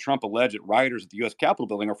former Donald Trump allege that rioters at the U.S. Capitol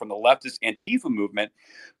building are from the leftist Antifa movement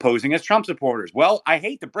posing as Trump supporters. Well, I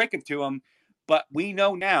hate to break it to them, but we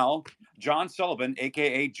know now John Sullivan,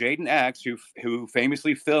 a.k.a. Jaden X, who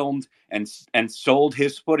famously filmed and sold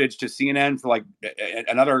his footage to CNN for like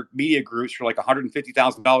and other media groups for like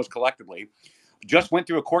 $150,000 collectively, just went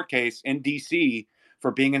through a court case in D.C. for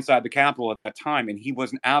being inside the Capitol at that time, and he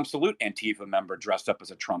was an absolute Antifa member dressed up as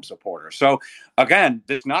a Trump supporter. So, again,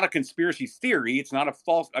 there's not a conspiracy theory. It's not a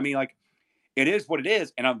false. I mean, like, it is what it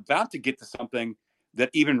is. And I'm about to get to something that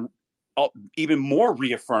even more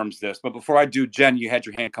reaffirms this. But before I do, Jen, you had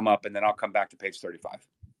your hand come up, and then I'll come back to page 35.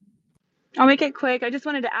 I'll make it quick. I just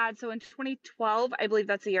wanted to add, so in 2012, I believe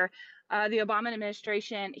that's the year, the Obama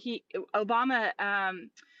administration, Obama,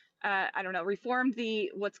 I don't know, reformed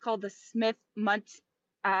what's called the Smith-Mundt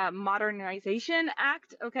Modernization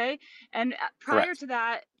Act, okay? And prior Correct. to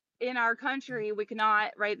that, in our country, we could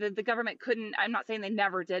not, right, the government couldn't, I'm not saying they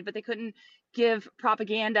never did, but they couldn't give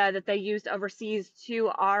propaganda that they used overseas to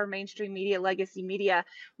our mainstream media, legacy media.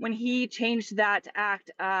 When he changed that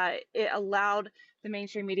act, it allowed the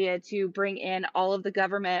mainstream media to bring in all of the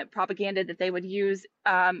government propaganda that they would use,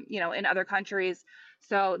 in other countries.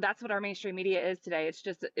 So that's what our mainstream media is today.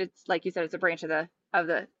 It's like you said, it's a branch of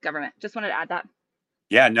the government. Just wanted to add that.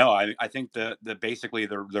 Yeah, no, I think basically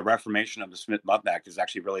the reformation of the Smith-Mundt Act is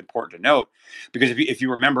actually really important to note, because if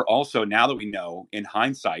you remember also, now that we know in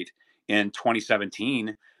hindsight in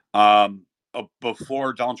 2017,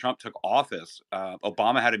 before Donald Trump took office,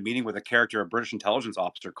 Obama had a meeting with a character, a British intelligence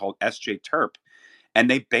officer called S.J. Terp, and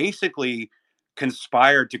they basically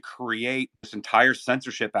conspired to create this entire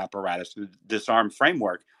censorship apparatus, the disarm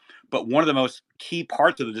framework. But one of the most key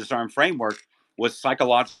parts of the disarm framework was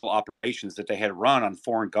psychological operations that they had run on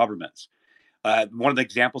foreign governments. One of the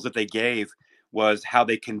examples that they gave was how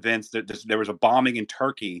they convinced that there was a bombing in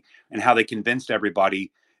Turkey, and how they convinced everybody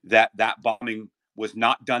that bombing was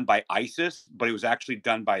not done by ISIS, but it was actually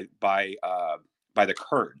done by the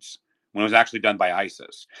Kurds, when it was actually done by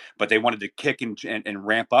ISIS. But they wanted to kick and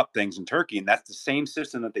ramp up things in Turkey, and that's the same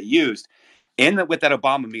system that they used with that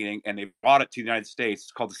Obama meeting, and they brought it to the United States.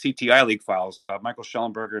 It's called the CTI Leak Files. Michael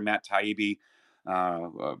Schellenberger and Matt Taibbi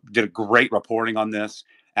did a great reporting on this,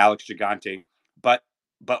 Alex Gigante. But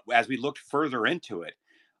as we looked further into it,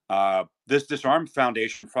 this Disarm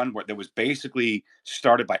Foundation fund that was basically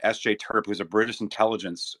started by S.J. Terp, who's a British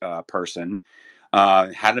intelligence person,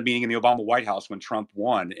 had a meeting in the Obama White House when Trump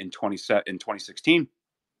won in 2016.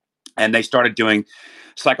 And they started doing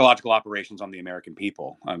psychological operations on the American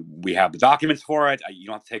people. We have the documents for it. You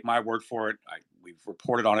don't have to take my word for it. We've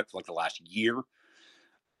reported on it for like the last year.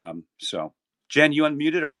 So, Jen, you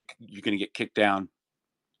unmuted, or you're going to get kicked down?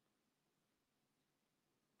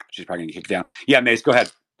 She's probably going to get kicked down. Yeah, Mace, go ahead.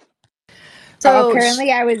 So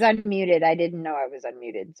apparently I was unmuted. I didn't know I was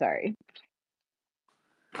unmuted. Sorry.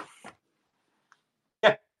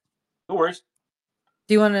 Yeah, no worries.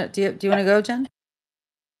 Do you want to go, Jen?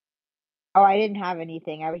 Oh, I didn't have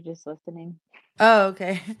anything. I was just listening. Oh,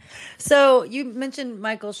 okay. So you mentioned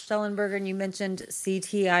Michael Schellenberger, and you mentioned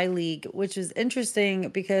CTI League, which is interesting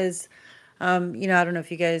because, I don't know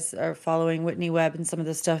if you guys are following Whitney Webb and some of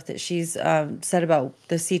the stuff that she's said about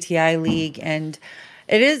the CTI League. And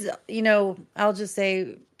it is, I'll just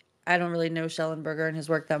say, I don't really know Schellenberger and his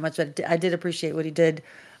work that much, but I did appreciate what he did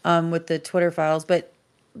with the Twitter files. But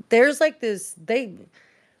there's like this, they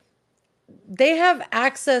have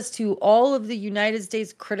access to all of the United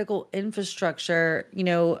States critical infrastructure,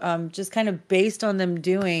 just kind of based on them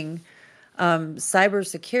doing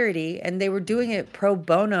cybersecurity, and they were doing it pro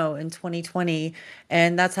bono in 2020.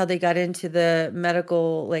 And that's how they got into the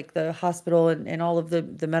medical, like the hospital and all of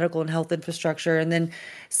the medical and health infrastructure. And then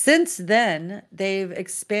since then, they've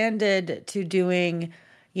expanded to doing,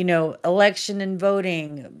 election and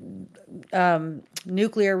voting,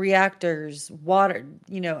 nuclear reactors, water.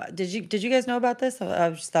 Did you guys know about this? I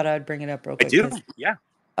just thought I'd bring it up real I quick. do. Yeah.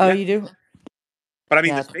 Oh, Yeah. you do? But I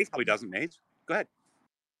mean, the Yeah. space probably doesn't, Maze. Go ahead.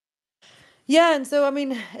 Yeah, and so I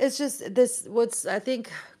mean, it's just this. What's I think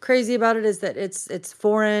crazy about it is that it's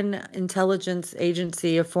foreign intelligence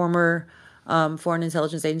agency, a former foreign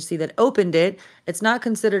intelligence agency that opened it. It's not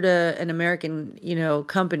considered an American,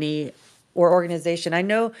 company or organization. I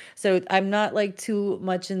know, so I'm not like too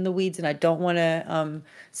much in the weeds, and I don't want to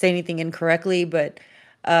say anything incorrectly, but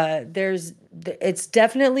it's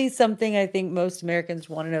definitely something I think most Americans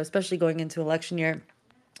want to know, especially going into election year.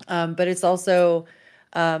 But it's also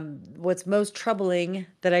what's most troubling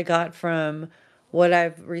that I got from what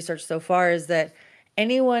I've researched so far is that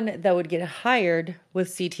anyone that would get hired with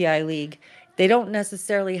CTI League, they don't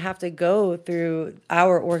necessarily have to go through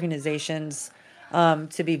our organizations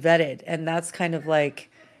to be vetted. And that's kind of like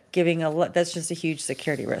that's just a huge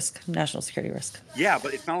security risk, national security risk. Yeah,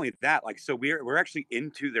 but it's not only that. Like, so we're actually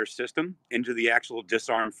into their system, into the actual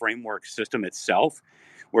disarm framework system itself,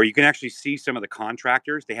 where you can actually see some of the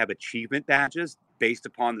contractors. They have achievement badges based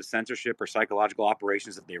upon the censorship or psychological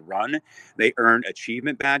operations that they run. They earn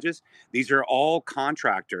achievement badges. These are all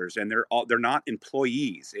contractors, and they're not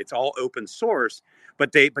employees. It's all open source,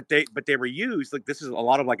 but they were used. Like, this is a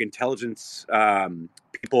lot of like intelligence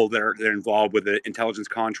people that are involved with the intelligence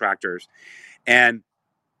contractors, and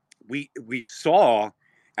we saw,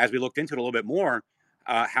 as we looked into it a little bit more,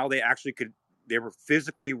 how they were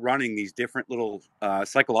physically running these different little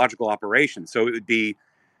psychological operations. So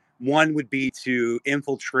one would be to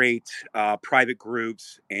infiltrate private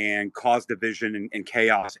groups and cause division and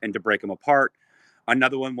chaos and to break them apart.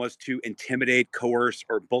 Another one was to intimidate, coerce,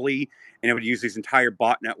 or bully, and it would use these entire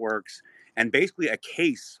bot networks. And basically a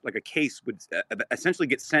case would essentially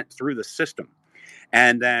get sent through the system.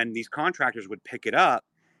 And then these contractors would pick it up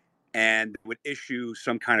and would issue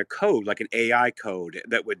some kind of code, like an AI code,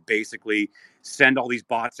 that would basically send all these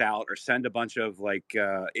bots out or send a bunch of like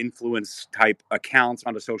influence type accounts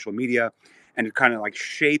onto social media, and to kind of like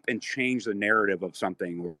shape and change the narrative of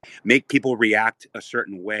something, or make people react a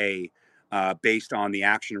certain way based on the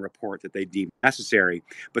action report that they deem necessary.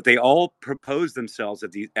 But they all propose themselves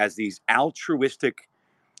as these altruistic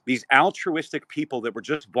people that were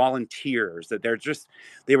just volunteers, that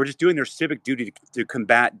they were just doing their civic duty to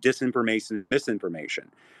combat disinformation and misinformation.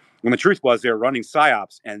 When the truth was, they were running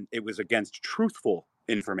psyops, and it was against truthful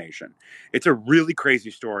information. It's a really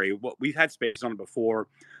crazy story. We've had space on it before.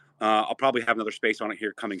 I'll probably have another space on it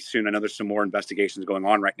here coming soon. I know there's some more investigations going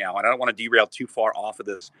on right now, and I don't want to derail too far off of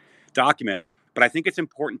this document, but I think it's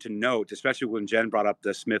important to note, especially when Jen brought up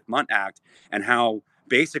the Smith-Mundt Act and how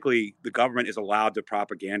basically the government is allowed to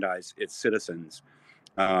propagandize its citizens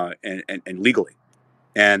and legally.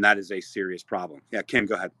 And that is a serious problem. Yeah, Kim,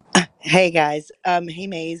 go ahead. Hey guys. Hey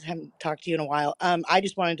Maze, haven't talked to you in a while. I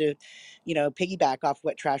just wanted to, piggyback off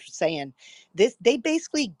what Trash was saying. They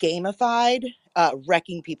basically gamified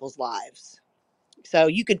wrecking people's lives. So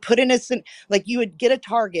you could put in like you would get a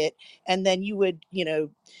target, and then you would,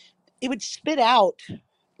 it would spit out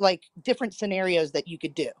like different scenarios that you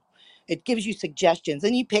could do. It gives you suggestions,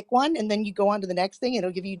 and you pick one, and then you go on to the next thing.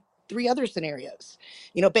 It'll give you 3 other scenarios,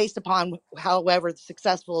 based upon however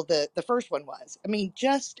successful the first one was. I mean,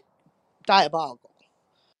 just diabolical.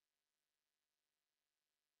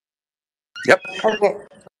 Yep. Okay.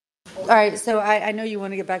 All right, so I know you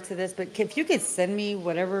want to get back to this, but if you could send me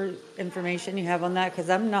whatever information you have on that, because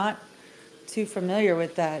I'm not too familiar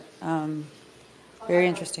with that. Very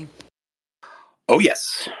interesting. Oh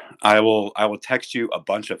yes, I will text you a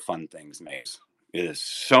bunch of fun things, Maze. It is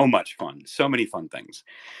so much fun, so many fun things.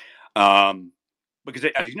 Because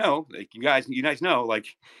as you know, like you guys know, like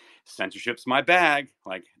censorship's my bag.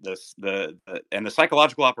 Like the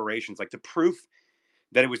psychological operations, like the proof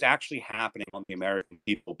that it was actually happening on the American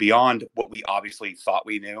people beyond what we obviously thought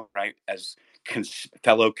we knew, right? As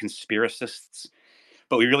fellow conspiracists,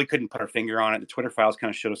 but we really couldn't put our finger on it. The Twitter files kind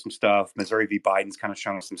of showed us some stuff. Missouri v. Biden's kind of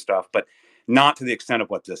shown us some stuff, but not to the extent of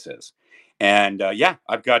what this is. And yeah,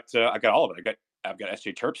 I've got all of it. I've got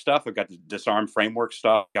SJ Terp stuff. I've got the disarm framework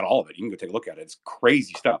stuff. I've got all of it. You can go take a look at it. It's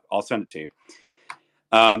crazy stuff. I'll send it to you.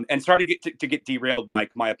 And sorry to get derailed,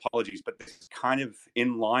 Mike. My apologies, but this is kind of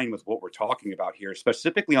in line with what we're talking about here,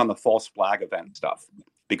 specifically on the false flag event stuff,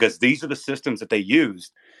 because these are the systems that they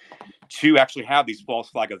used to actually have these false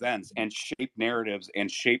flag events and shape narratives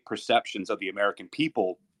and shape perceptions of the American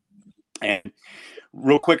people. And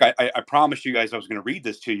real quick, I promised you guys I was going to read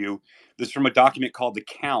this to you. This is from a document called The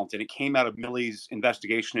Count, and it came out of Milley's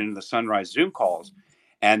investigation into the Sunrise Zoom calls.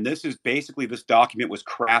 And this document was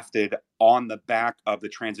crafted on the back of the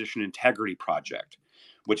Transition Integrity Project,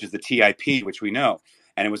 which is the TIP, which we know.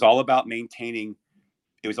 And it was all about maintaining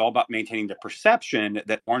the perception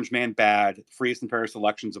that Orange Man bad, freest and fairest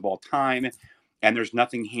elections of all time. And there's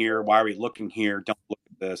nothing here. Why are we looking here? Don't look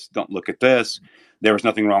at this. Don't look at this. There was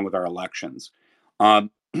nothing wrong with our elections.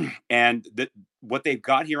 And what they've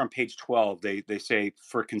got here on page 12, they say,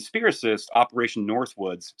 for conspiracists, Operation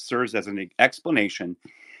Northwoods serves as an explanation,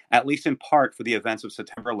 at least in part, for the events of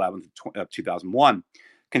September 11th of 2001.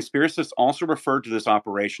 Conspiracists also referred to this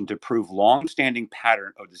operation to prove long-standing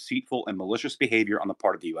pattern of deceitful and malicious behavior on the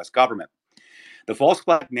part of the U.S. government. The false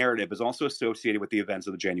flag narrative is also associated with the events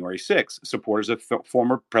of the January 6th. Supporters of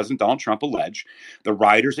former President Donald Trump allege the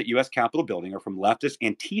rioters at U.S. Capitol building are from leftist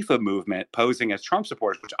Antifa movement posing as Trump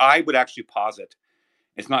supporters, which I would actually posit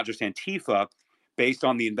it's not just Antifa. Based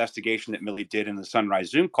on the investigation that Milley did in the Sunrise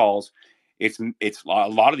Zoom calls, it's a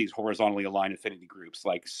lot of these horizontally aligned affinity groups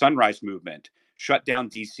like Sunrise Movement, Shut Down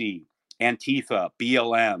DC, Antifa,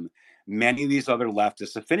 BLM, many of these other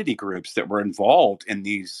leftist affinity groups that were involved in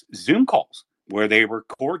these Zoom calls, where they were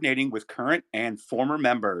coordinating with current and former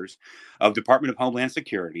members of Department of Homeland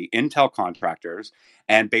Security, intel contractors,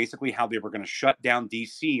 and basically how they were going to shut down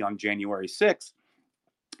DC on January 6th,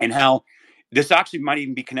 and how this actually might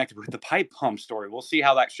even be connected with the pipe bomb story. We'll see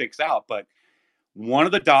how that shakes out. But one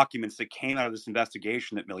of the documents that came out of this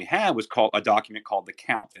investigation that Milley had was called a document called The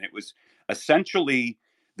Count. And it was essentially,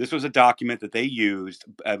 this was a document that they used.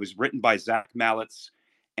 It was written by Zach Malitz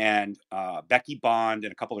and Becky Bond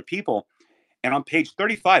and a couple other people. And on page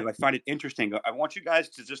 35, I find it interesting. I want you guys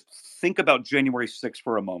to just think about January 6th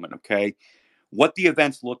for a moment, okay? What the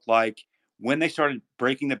events looked like, when they started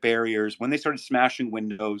breaking the barriers, when they started smashing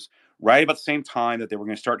windows, right about the same time that they were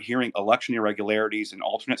going to start hearing election irregularities and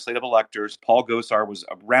alternate slate of electors. Paul Gosar was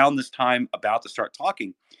around this time about to start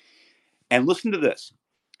talking. And listen to this.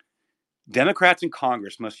 Democrats in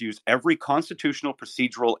Congress must use every constitutional,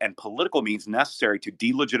 procedural, and political means necessary to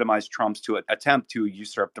delegitimize Trump's attempt to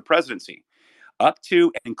usurp the presidency, up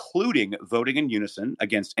to and including voting in unison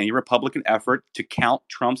against any Republican effort to count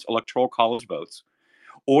Trump's electoral college votes,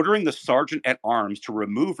 ordering the sergeant at arms to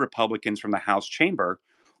remove Republicans from the House chamber,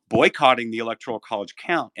 boycotting the Electoral College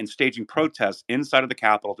count, and staging protests inside of the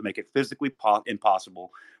Capitol to make it physically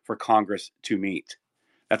impossible for Congress to meet.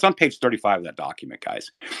 That's on page 35 of that document,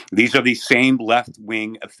 guys. These are the same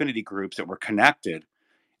left-wing affinity groups that were connected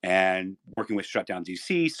and working with Shutdown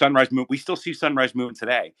DC, Sunrise Movement. We still see Sunrise Movement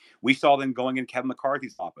today. We saw them going in Kevin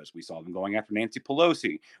McCarthy's office. We saw them going after Nancy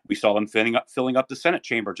Pelosi. We saw them filling up the Senate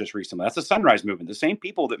chamber just recently. That's the Sunrise Movement, the same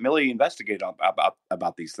people that Milley investigated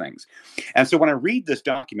about these things. And so when I read this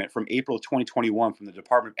document from April 2021 from the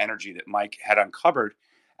Department of Energy that Mike had uncovered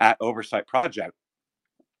at Oversight Project,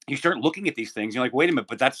 you start looking at these things. You're like, wait a minute,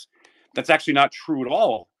 but that's actually not true at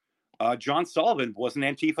all. John Sullivan was an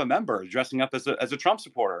Antifa member dressing up as a Trump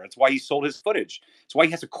supporter. That's why he sold his footage. That's why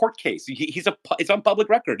he has a court case. It's on public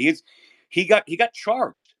record. He got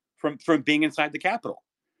charged from being inside the Capitol,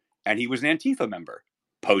 and he was an Antifa member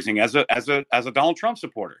posing as a Donald Trump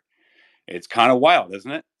supporter. It's kind of wild,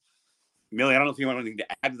 isn't it? Milley, I don't know if you want anything to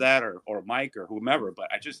add to that, or Mike, or whomever, but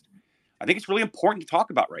I think it's really important to talk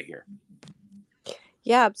about right here.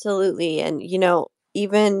 Yeah, absolutely. And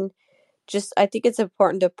even just, I think it's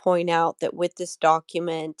important to point out that with this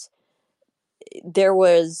document, there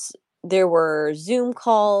were Zoom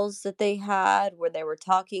calls that they had where they were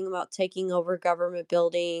talking about taking over government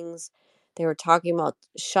buildings. They were talking about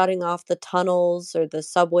shutting off the tunnels or the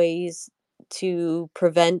subways to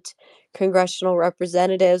prevent congressional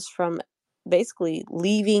representatives from basically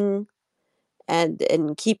leaving and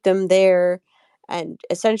keep them there. And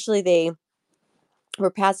essentially they were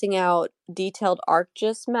passing out detailed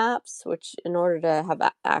ArcGIS maps, which in order to have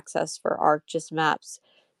access for ArcGIS maps,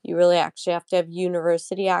 you really actually have to have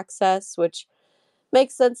university access, which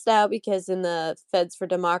makes sense now because in the Feds for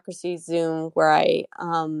Democracy Zoom, where I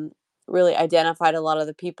really identified a lot of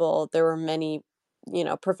the people, there were many,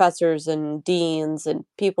 professors and deans and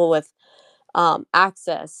people with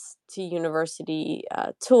access to university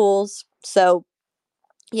tools. So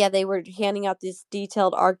yeah, they were handing out this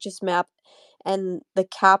detailed ArcGIS map, and the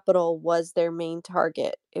Capitol was their main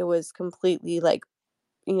target. It was completely like,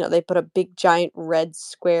 they put a big giant red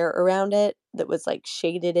square around it that was like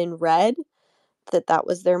shaded in red, that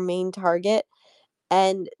was their main target.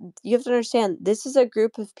 And you have to understand, this is a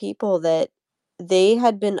group of people that they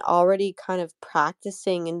had been already kind of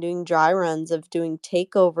practicing and doing dry runs of doing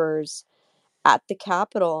takeovers at the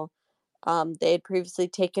Capitol. They had previously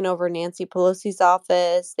taken over Nancy Pelosi's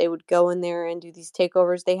office. They would go in there and do these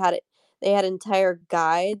takeovers. They had entire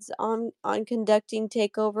guides on conducting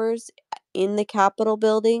takeovers in the Capitol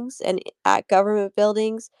buildings and at government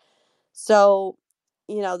buildings. So,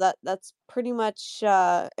 that's pretty much.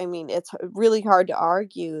 I mean, it's really hard to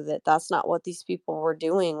argue that that's not what these people were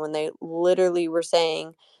doing when they literally were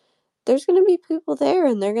saying there's going to be people there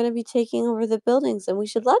and they're going to be taking over the buildings and we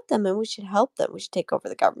should let them and we should help them. We should take over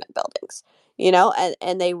the government buildings,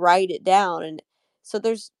 and they write it down. And so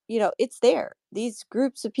there's, it's there. These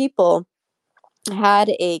groups of people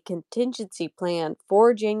had a contingency plan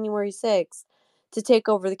for January 6th to take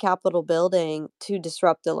over the Capitol building to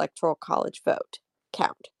disrupt the Electoral College vote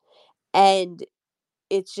count. And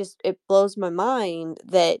it blows my mind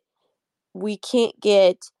that we can't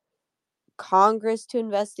get Congress to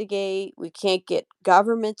investigate, we can't get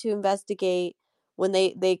government to investigate when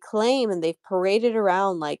they claim and they've paraded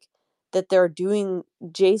around like that they're doing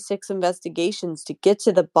J6 investigations to get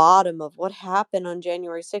to the bottom of what happened on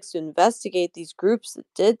January 6th to investigate these groups that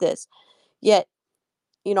did this. Yet,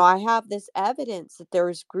 I have this evidence that there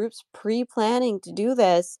was groups pre-planning to do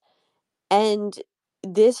this, and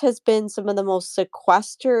this has been some of the most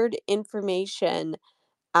sequestered information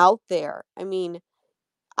out there. I mean,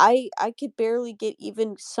 I could barely get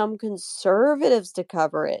even some conservatives to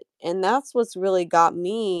cover it. And that's what's really got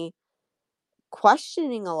me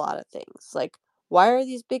questioning a lot of things. Like, why are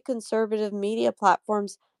these big conservative media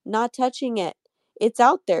platforms not touching it? It's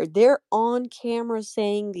out there. They're on camera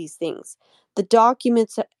saying these things. The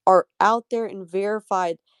documents are out there and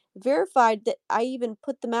verified. Verified that I even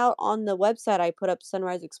put them out on the website I put up,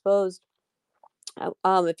 Sunrise Exposed.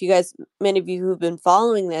 If you guys, many of you who've been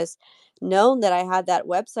following this, known that I had that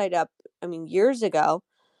website up, I mean, years ago.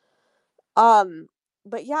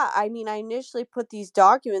 But yeah, I mean, I initially put these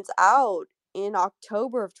documents out in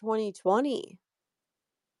October of 2020.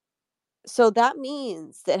 So that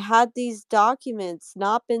means that had these documents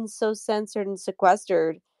not been so censored and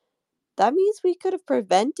sequestered, that means we could have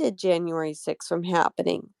prevented January 6th from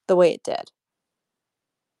happening the way it did.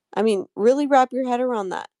 I mean, really wrap your head around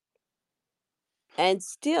that. And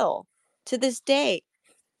still, to this day,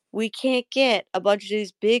 we can't get a bunch of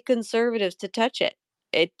these big conservatives to touch it.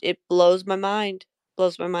 It blows my mind.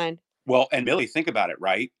 Blows my mind. Well, and Millie, think about it,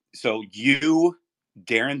 right? So you,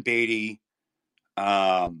 Darren Beatty,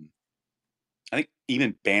 I think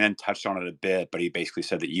even Bannon touched on it a bit, but he basically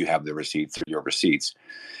said that you have the receipts or your receipts.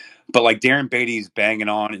 But like Darren Beatty's banging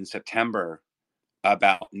on in September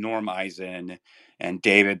about Norm Eisen and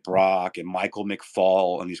David Brock and Michael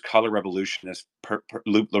McFaul and these color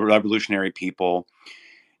revolutionary people.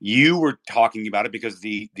 You were talking about it because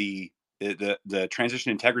the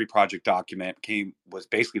Transition Integrity Project document was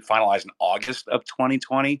basically finalized in August of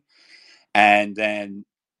 2020, and then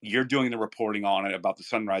you're doing the reporting on it about the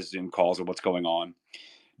Sunrise Zoom calls and what's going on.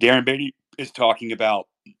 Darren Beatty is talking about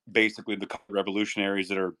basically the revolutionaries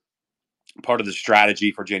that are part of the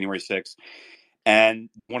strategy for January 6th. And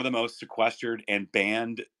one of the most sequestered and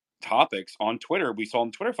banned topics on Twitter, we saw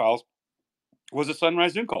in Twitter files, was the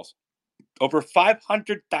Sunrise Zoom calls. Over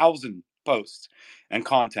 500,000 posts and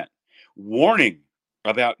content warning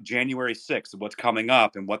about January 6th, what's coming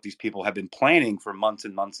up and what these people have been planning for months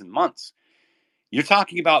and months and months. You're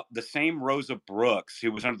talking about the same Rosa Brooks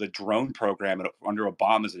who was under the drone program under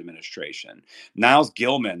Obama's administration. Niles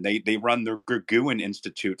Gilman, they run the Gerguin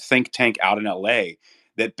Institute think tank out in LA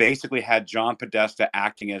that basically had John Podesta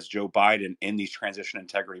acting as Joe Biden in these Transition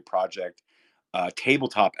Integrity Project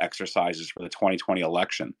tabletop exercises for the 2020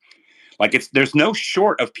 election. Like there's no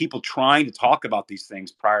short of people trying to talk about these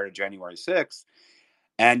things prior to January 6th.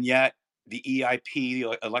 And yet the EIP,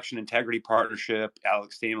 the Election Integrity Partnership,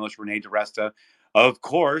 Alex Stamos, Renee DiResta, of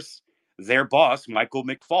course, their boss, Michael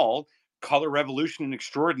McFaul, color revolution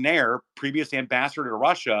extraordinaire, previous ambassador to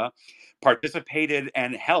Russia, participated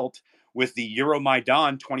and helped with the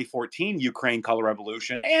Euromaidan 2014 Ukraine color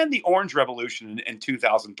revolution and the Orange Revolution in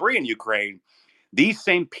 2003 in Ukraine. These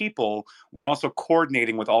same people were also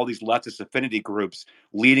coordinating with all these leftist affinity groups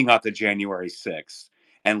leading up to January 6th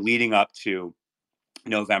and leading up to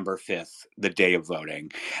November 5th, the day of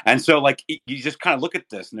voting. And so, like, you just kind of look at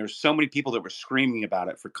this, and there's so many people that were screaming about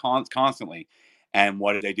it for constantly. And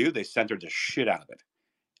what did they do? They censored the shit out of it.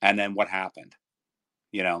 And then what happened?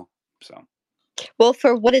 So. Well,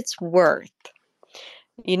 for what it's worth,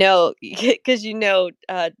 because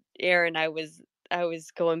Aaron, I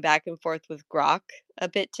was going back and forth with Grok a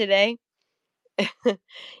bit today,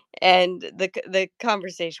 and the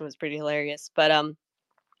conversation was pretty hilarious. But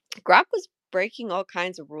Grok was breaking all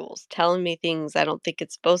kinds of rules, telling me things I don't think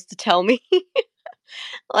it's supposed to tell me.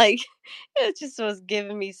 Like, it just was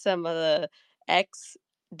giving me some of the X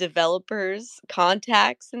developers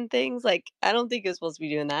contacts and things. Like, I don't think it was supposed to be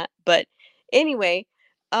doing that. But anyway,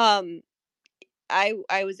 um,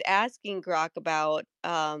 I was asking Grok about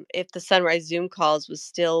if the Sunrise Zoom calls was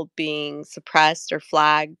still being suppressed or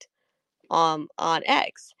flagged on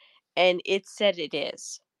X, and it said it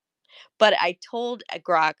is. But I told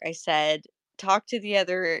Grok, I said, talk to the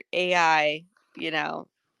other AI,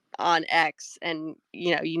 on X, and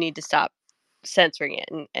you need to stop censoring it.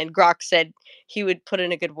 And Grok said he would put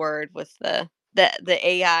in a good word with the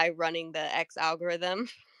AI running the X algorithm.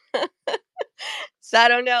 So I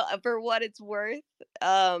don't know for what it's worth.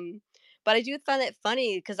 But I do find it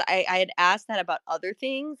funny because I had asked that about other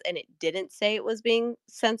things and it didn't say it was being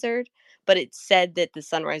censored, but it said that the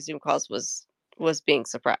Sunrise Zoom calls was being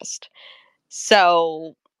suppressed.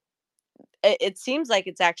 So it seems like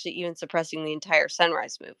it's actually even suppressing the entire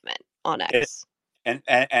Sunrise movement on It, X. and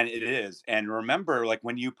it is. And remember, like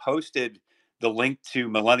when you posted the link to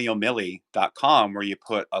millennialmillie.com, where you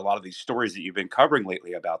put a lot of these stories that you've been covering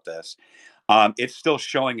lately about this, it's still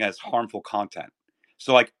showing as harmful content.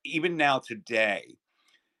 So like even now today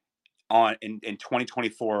in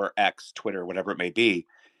 2024 X, Twitter, whatever it may be,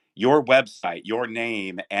 your website, your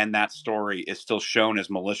name, and that story is still shown as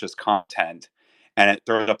malicious content, and it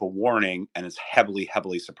throws up a warning and is heavily,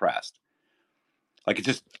 heavily suppressed. Like it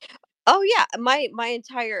just. Oh yeah, my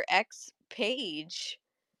entire X page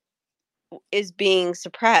is being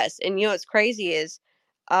suppressed. And what's crazy is,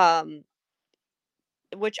 um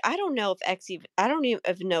which I don't know if I don't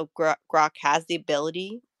even know Grok has the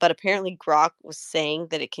ability, but apparently Grok was saying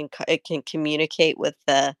that it can communicate with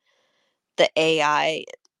the AI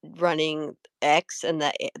running X and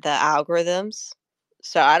the algorithms.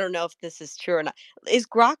 So I don't know if this is true or not. Is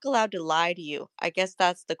Grok allowed to lie to you? I guess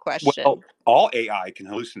that's the Well, question. all AI can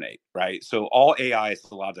hallucinate, right? So all AI is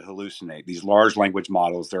allowed to hallucinate. These large language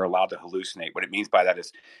models, they're allowed to hallucinate. What it means by that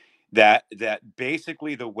is that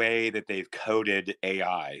basically the way that they've coded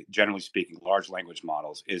AI, generally speaking, large language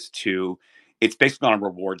models, it's based on a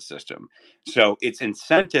reward system. So its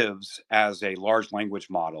incentives as a large language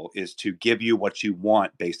model is to give you what you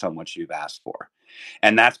want based on what you've asked for.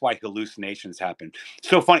 And that's why hallucinations happen.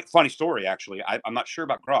 So funny story, actually. I'm not sure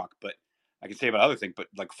about Grok, but I can say about other things. But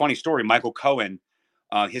like funny story, Michael Cohen,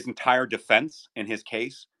 his entire defense in his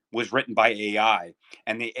case was written by AI,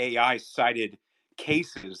 and the AI cited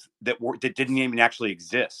cases that didn't even actually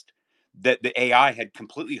exist. That the AI had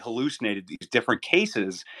completely hallucinated these different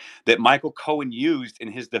cases that Michael Cohen used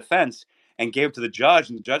in his defense and gave to the judge.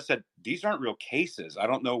 And the judge said, these aren't real cases. I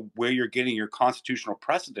don't know where you're getting your constitutional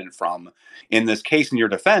precedent from in this case in your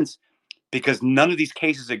defense, because none of these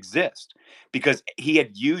cases exist, because he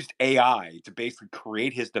had used AI to basically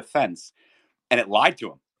create his defense, and it lied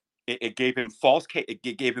to him. It gave him false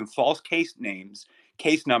case names,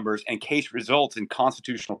 case numbers, and case results in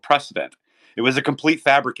constitutional precedent. It was a complete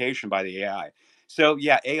fabrication by the AI. So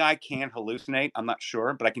yeah, AI can hallucinate. I'm not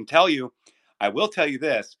sure, but I will tell you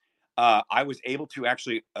this. I was able to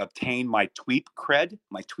actually obtain my tweet cred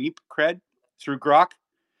through Grok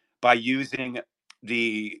by using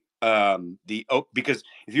because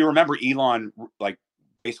if you remember, Elon like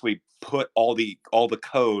basically put all the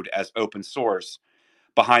code as open source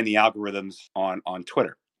behind the algorithms on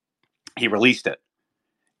Twitter. He released it.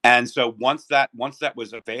 And so once that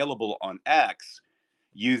was available on X,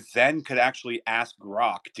 you then could actually ask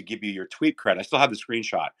Grok to give you your tweet credit. I still have the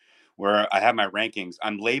screenshot where I have my rankings. I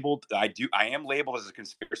am labeled as a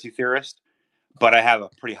conspiracy theorist, but I have a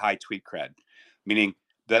pretty high tweet cred, meaning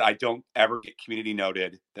that I don't ever get community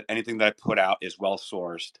noted, that anything that I put out is well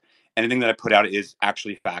sourced, anything that I put out is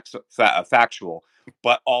actually factual,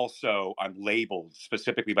 but also I'm labeled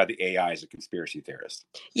specifically by the AI as a conspiracy theorist.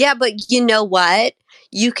 Yeah, but you know what?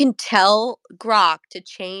 You can tell Grok to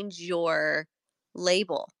change your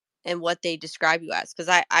label and what they describe you as. Because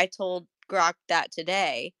I told Grok that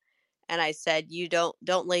today, and I said, you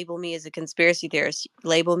don't label me as a conspiracy theorist.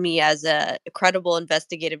 Label me as a credible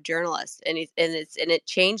investigative journalist. And it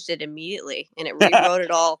changed it immediately, and it rewrote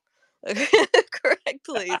it all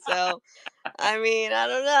correctly. So I mean, I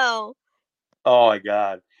don't know. Oh my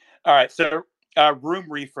God. All right. So room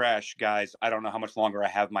refresh, guys. I don't know how much longer I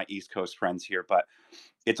have my East Coast friends here, but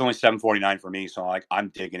it's only 7:49 for me. So I'm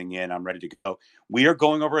digging in. I'm ready to go. We are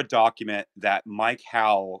going over a document that Mike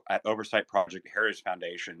Howell at Oversight Project Heritage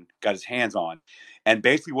Foundation got his hands on. And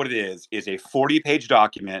basically what it is a 40-page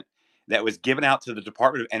document that was given out to the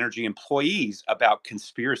Department of Energy employees about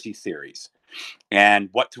conspiracy theories and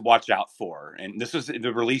what to watch out for. And this was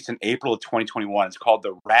released in April of 2021. It's called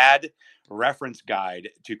the RAD Reference Guide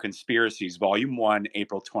to Conspiracies, Volume 1,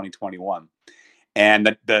 April 2021.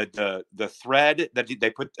 And the thread that they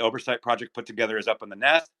put, the Oversight Project put together, is up on the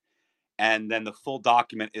net. And then the full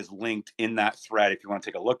document is linked in that thread if you want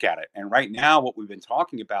to take a look at it. And right now, what we've been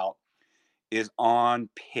talking about is on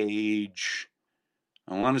page,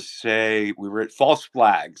 I want to say we were at false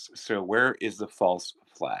flags. So where is the false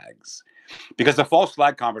flags? Because the false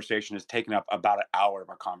flag conversation has taken up about an hour of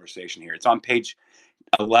our conversation here. It's on page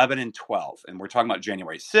 11 and 12. And we're talking about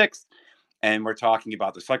January 6th. And we're talking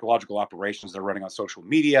about the psychological operations they're running on social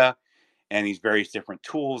media and these various different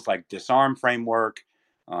tools like Disarm Framework.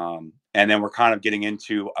 And then we're kind of getting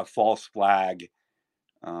into a false flag,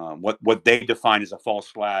 what they define as a false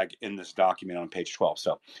flag in this document on page 12.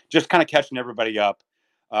 So just kind of catching everybody up.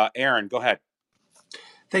 Aaron, go ahead.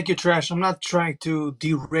 Thank you, Trash. I'm not trying to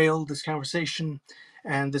derail this conversation,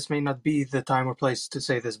 and this may not be the time or place to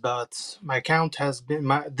say this, but my account has been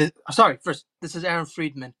first, this is Aaron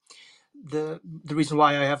Friedman. The reason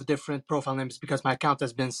why I have a different profile name is because my account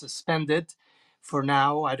has been suspended for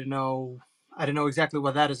now. I don't know exactly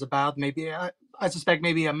what that is about. Maybe I suspect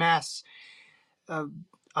maybe a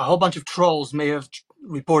whole bunch of trolls may have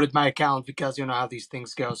reported my account, because you know how these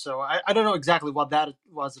things go. So I don't know exactly what that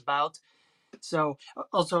was about. So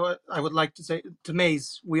also I would like to say to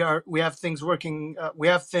Maze, we have things working, we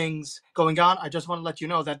have things going on. I just want to let you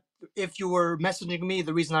know that if you were messaging me,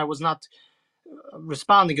 the reason I was not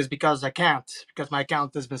responding is because because my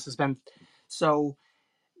account has been suspended. So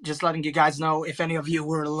just letting you guys know, if any of you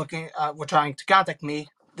were trying to contact me,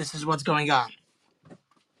 this is what's going on.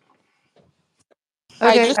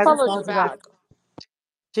 I Okay, just I followed you responded back.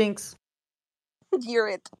 Jinx. You're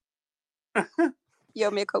it. You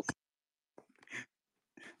owe me a Coke.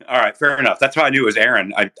 All right, fair enough. That's how I knew it was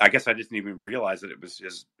Aaron. I guess I didn't even realize that it was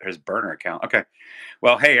his burner account. Okay.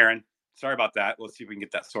 Well, hey, Aaron. Sorry about that. Let's see if we can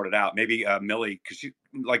get that sorted out. Maybe Millie, because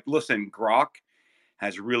listen, Grok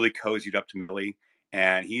has really cozied up to Millie,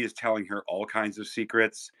 and he is telling her all kinds of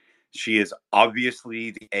secrets. She is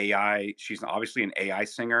obviously the AI. She's obviously an AI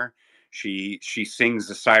singer. She sings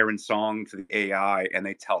the siren song to the AI, and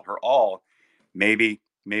they tell her all. Maybe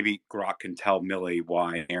Grok can tell Millie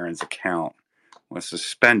why Aaron's account was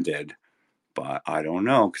suspended, but I don't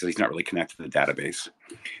know because he's not really connected to the database.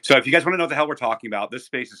 So if you guys want to know what the hell we're talking about, this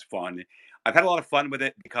space is fun. I've had a lot of fun with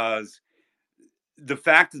it because the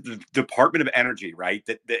fact that the Department of Energy, right,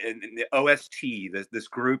 that the OST, this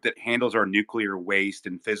group that handles our nuclear waste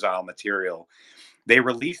and fissile material, they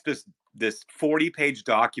released this 40-page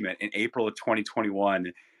document in April of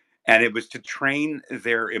 2021, and it was to train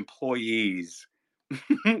their employees,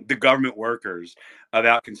 the government workers,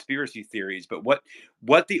 about conspiracy theories. But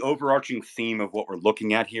what the overarching theme of what we're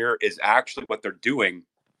looking at here is actually what they're doing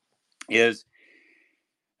is,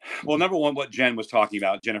 well, number one, what Jen was talking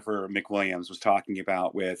about, Jennifer McWilliams was talking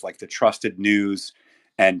about with like the Trusted News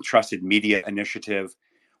and Trusted Media Initiative,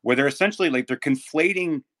 where they're essentially they're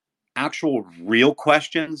conflating actual real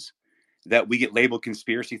questions that we get labeled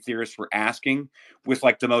conspiracy theorists for asking with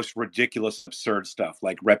like the most ridiculous, absurd stuff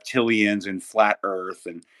like reptilians and flat earth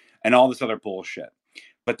and all this other bullshit.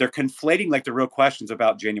 But they're conflating like the real questions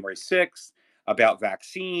about January 6th, about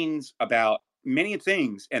vaccines, about many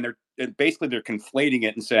things. And they're conflating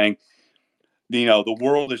it and saying, the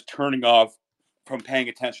world is turning off from paying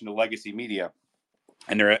attention to legacy media.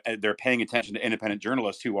 And they're paying attention to independent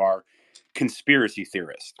journalists who are conspiracy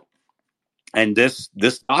theorists. And this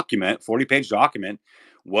document, 40-page document,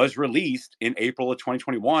 was released in April of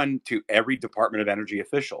 2021 to every Department of Energy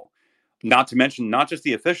official. Not to mention, not just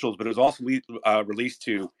the officials, but it was also released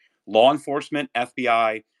to law enforcement,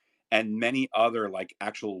 FBI, and many other like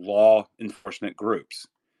actual law enforcement groups.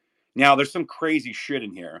 Now, there's some crazy shit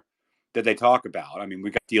in here that they talk about. I mean,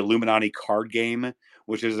 we got the Illuminati card game,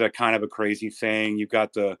 which is a kind of a crazy thing. You've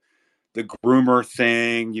got the groomer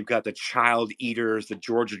thing. You've got the child eaters, the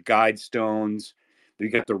Georgia Guidestones. You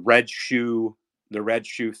got the red shoe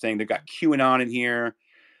thing. They've got QAnon in here.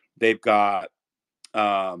 They've got,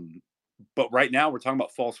 but right now we're talking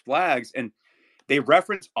about false flags, and they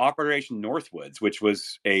reference Operation Northwoods, which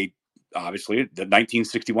was obviously the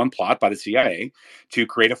 1961 plot by the CIA to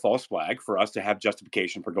create a false flag for us to have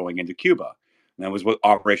justification for going into Cuba. And that was what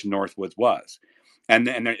Operation Northwoods was. And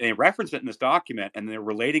they reference it in this document, and they're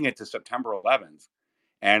relating it to September 11th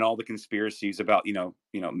and all the conspiracies about,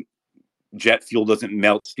 jet fuel doesn't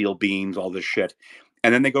melt steel beams, all this shit.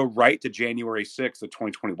 And then they go right to January 6th of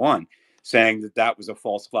 2021, saying that was a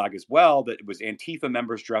false flag as well, that it was Antifa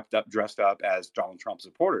members dressed up as Donald Trump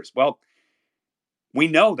supporters. Well, we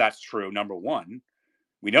know that's true, number one.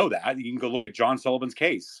 We know that. You can go look at John Sullivan's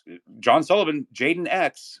case. John Sullivan, Jaden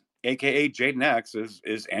X, a.k.a. Jaden X,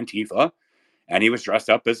 is Antifa. And he was dressed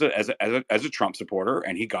up as a Trump supporter,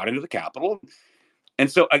 and he got into the Capitol.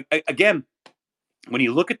 And so again, when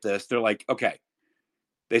you look at this, they're like, okay,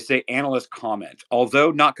 they say analyst comment. Although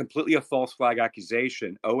not completely a false flag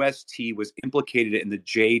accusation, OST was implicated in the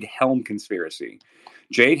Jade Helm conspiracy.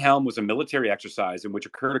 Jade Helm was a military exercise in which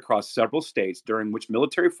occurred across several states, during which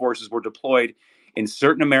military forces were deployed in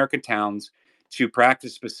certain American towns to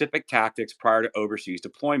practice specific tactics prior to overseas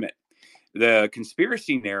deployment. The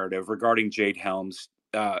conspiracy narrative regarding Jade Helms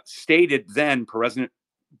stated then President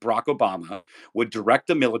Barack Obama would direct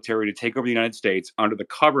the military to take over the United States under the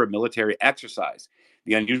cover of military exercise.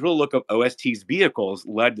 The unusual look of OST's vehicles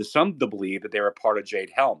led to some to believe that they were part of Jade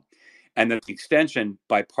Helm, and the extension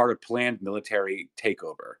by part of planned military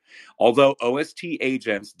takeover. Although OST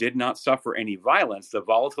agents did not suffer any violence, the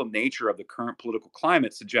volatile nature of the current political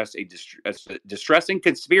climate suggests a distressing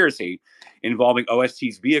conspiracy involving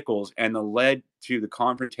OST's vehicles and the led to the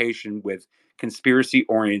confrontation with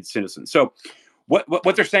conspiracy-oriented citizens. So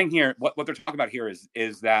what they're saying here, what they're talking about here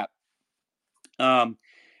is that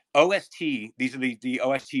OST, these are the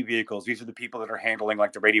OST vehicles. These are the people that are handling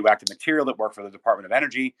like the radioactive material that work for the Department of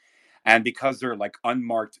Energy. And because they're like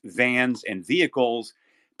unmarked vans and vehicles,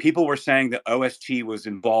 people were saying that OST was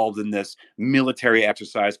involved in this military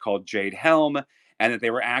exercise called Jade Helm, and that they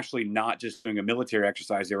were actually not just doing a military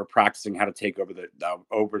exercise; they were practicing how to take over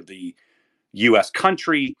the U.S.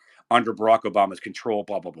 country under Barack Obama's control.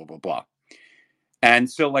 Blah blah blah blah blah. And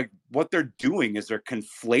so, like, what they're doing is they're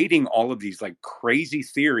conflating all of these like crazy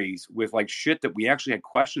theories with like shit that we actually had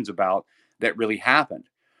questions about that really happened.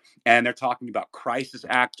 And they're talking about crisis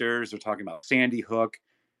actors. They're talking about Sandy Hook.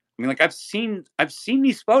 I mean, like I've seen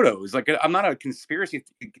these photos. Like I'm not a conspiracy.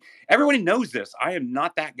 Everybody knows this. I am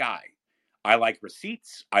not that guy. I like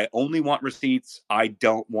receipts. I only want receipts. I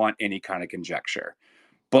don't want any kind of conjecture.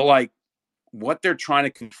 But like what they're trying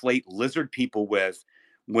to conflate lizard people with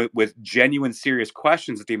genuine, serious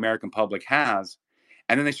questions that the American public has,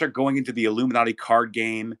 and then they start going into the Illuminati card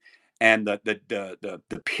game and the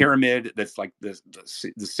pyramid that's like the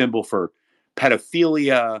symbol for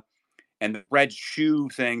pedophilia, and the red shoe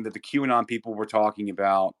thing that the QAnon people were talking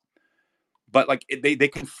about. But like they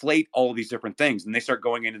conflate all of these different things, and they start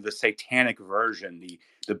going into the satanic version,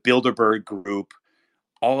 the Bilderberg group,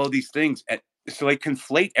 all of these things. And so they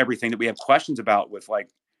conflate everything that we have questions about with like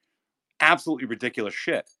absolutely ridiculous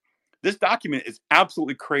shit. This document is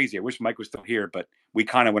absolutely crazy. I wish Mike was still here, but we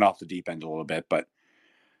kind of went off the deep end a little bit. But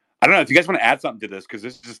I don't know if you guys want to add something to this, because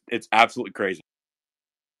this is just, it's absolutely crazy.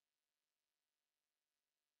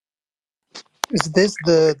 Is this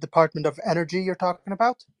the Department of Energy you're talking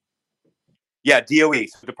about? Yeah, DOE.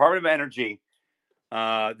 So Department of Energy,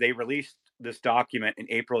 they released this document in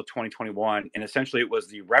April of 2021, and essentially it was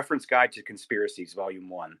the Reference Guide to Conspiracies, Volume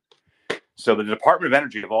 1. So the Department of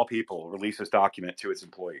Energy, of all people, released this document to its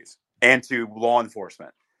employees and to law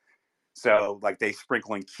enforcement. So like they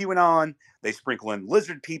sprinkle in QAnon, they sprinkle in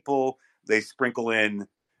lizard people, they sprinkle in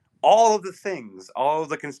all of the things, all of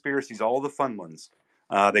the conspiracies, all of the fun ones.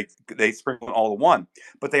 They sprinkle in all the one,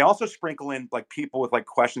 but they also sprinkle in like people with like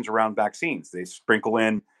questions around vaccines. They sprinkle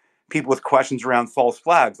in people with questions around false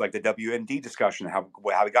flags, like the WMD discussion, how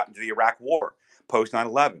we got into the Iraq War post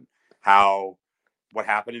 9/11, what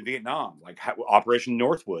happened in Vietnam, like Operation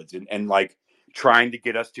Northwoods, and like trying to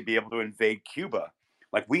get us to be able to invade Cuba.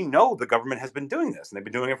 Like we know the government has been doing this, and they've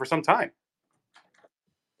been doing it for some time.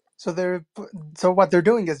 So what they're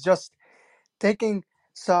doing is just taking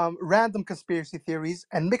some random conspiracy theories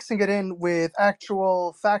and mixing it in with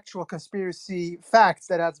actual factual conspiracy facts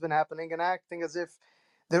that has been happening, and acting as if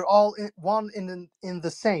they're all in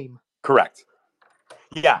the same. Correct.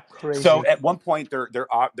 Yeah. Crazy. So at one point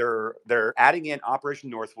they're adding in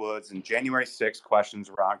Operation Northwoods and January 6th questions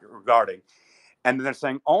regarding, and then they're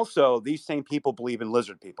saying also these same people believe in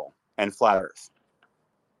lizard people and flat Earth.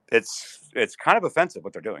 It's kind of offensive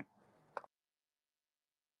what they're doing.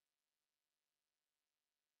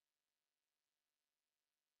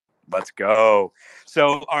 Let's go.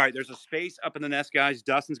 So, all right, there's a space up in the nest, guys.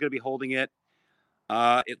 Dustin's going to be holding it.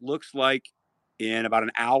 It looks like in about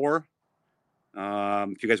an hour.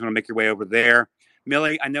 If you guys want to make your way over there.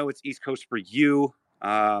 Millie, I know it's East Coast for you.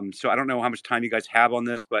 So I don't know how much time you guys have on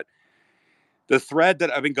this, but the thread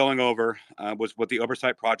that I've been going over was what the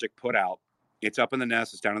Oversight Project put out. It's up in the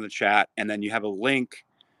nest. It's down in the chat. And then you have a link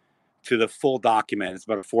to the full document. It's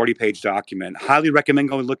about a 40-page document. Highly recommend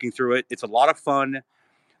going looking through it. It's a lot of fun.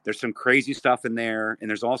 There's some crazy stuff in there, and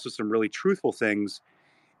there's also some really truthful things.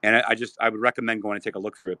 And I would recommend going and take a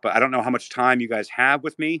look through it. But I don't know how much time you guys have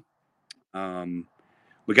with me.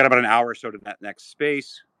 We got about an hour or so to that next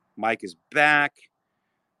space. Mike is back.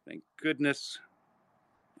 Thank goodness.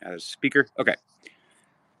 Add a speaker. Okay.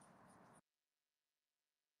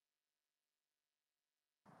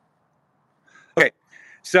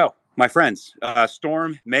 So, my friends,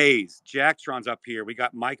 Storm, Maze, Jacktron's up here. We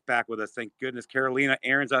got Mike back with us. Thank goodness. Carolina,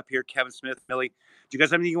 Aaron's up here. Kevin Smith, Millie. Do you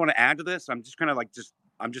guys have anything you want to add to this? I'm just kind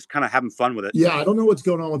of having fun with it. Yeah, I don't know what's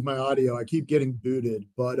going on with my audio. I keep getting booted,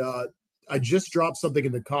 but I just dropped something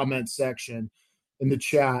in the comments section in the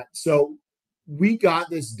chat. So we got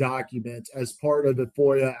this document as part of the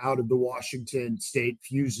FOIA out of the Washington State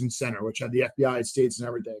Fusion Center, which had the FBI states and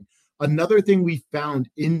everything. Another thing we found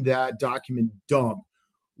in that document dump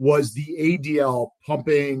was the ADL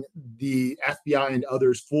pumping the FBI and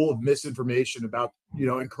others full of misinformation about,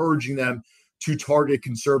 encouraging them to target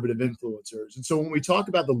conservative influencers. And so when we talk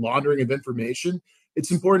about the laundering of information, it's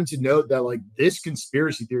important to note that like this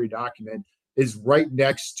conspiracy theory document is right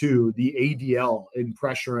next to the ADL in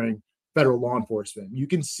pressuring federal law enforcement. You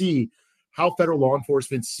can see how federal law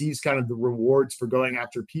enforcement sees kind of the rewards for going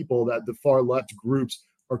after people that the far left groups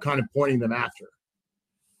are kind of pointing them after.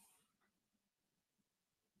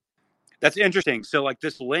 That's interesting. So, like,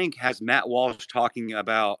 this link has Matt Walsh talking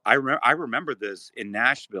about. I remember this in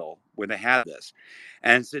Nashville when they had this,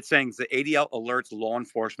 and it's saying the ADL alerts law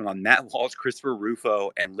enforcement on Matt Walsh, Christopher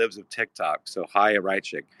Rufo, and Libs of TikTok. So, Chaya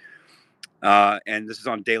Raichik. And this is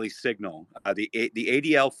on Daily Signal. The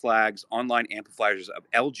ADL flags online amplifiers of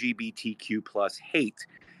LGBTQ plus hate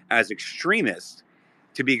as extremists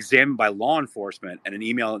to be examined by law enforcement, and an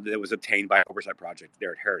email that was obtained by Oversight Project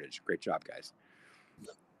there at Heritage. Great job, guys.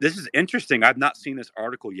 This is interesting. I've not seen this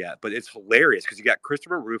article yet, but it's hilarious because you got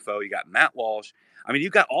Christopher Rufo, you got Matt Walsh. I mean, you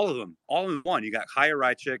got all of them, all in one. You got Chaya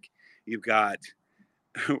Raichik, you've got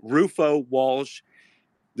Rufo, Walsh.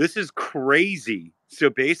 This is crazy. So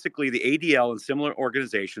basically, the ADL and similar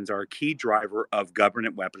organizations are a key driver of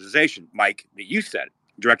government weaponization. Mike, that you said,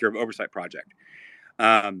 director of Oversight Project,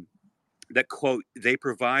 that, quote, they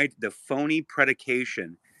provide the phony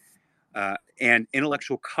predication and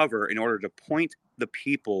intellectual cover in order to point the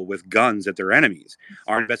people with guns at their enemies.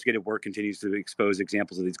 Our investigative work continues to expose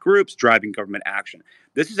examples of these groups driving government action.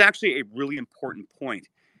 This is actually a really important point.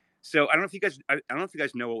 So I don't know if you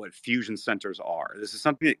guys know what fusion centers are. This is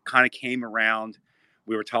something that kind of came around.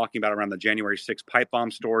 We were talking about around the January 6th pipe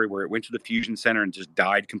bomb story, where it went to the fusion center and just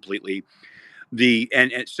died completely.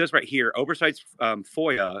 And it says right here, Oversight's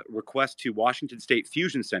FOIA request to Washington State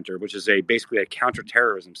Fusion Center, which is basically a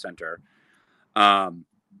counterterrorism center,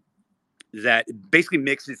 that basically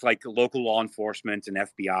mixes like local law enforcement and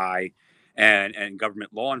FBI and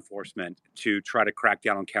government law enforcement to try to crack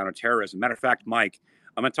down on counterterrorism. Matter of fact, Mike,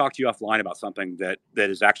 I'm going to talk to you offline about something that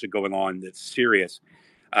is actually going on that's serious.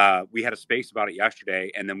 We had a space about it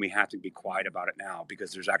yesterday, and then we have to be quiet about it now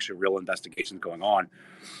because there's actually real investigations going on.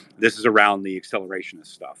 This is around the accelerationist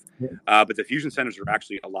stuff. But the fusion centers are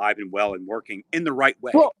actually alive and well and working in the right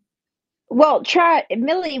way. Well,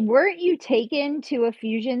 Millie, weren't you taken to a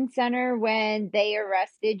fusion center when they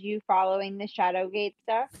arrested you following the Shadowgate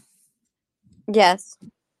stuff? Yes.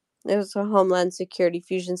 It was a Homeland Security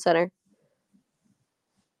Fusion Center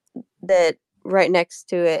that right next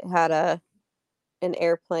to it had an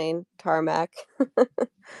airplane tarmac.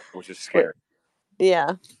 Which is scary.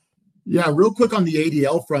 Yeah. Yeah, real quick on the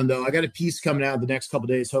ADL front, though, I got a piece coming out the next couple of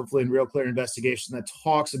days, hopefully in Real Clear Investigation, that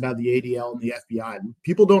talks about the ADL and the FBI.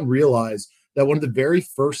 People don't realize that one of the very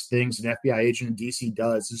first things an FBI agent in D.C.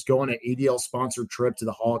 does is go on an ADL-sponsored trip to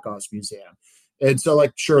the Holocaust Museum. And so,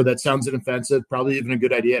 like, sure, that sounds inoffensive, probably even a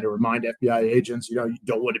good idea to remind FBI agents, you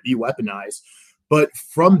don't want to be weaponized. But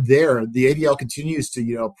from there, the ADL continues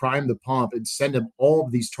to, prime the pump and send them all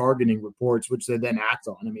of these targeting reports, which they then act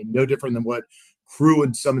on. I mean, no different than what Crew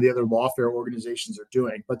and some of the other lawfare organizations are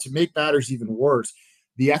doing. But to make matters even worse,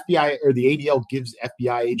 the FBI or the ADL gives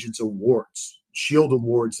FBI agents awards, shield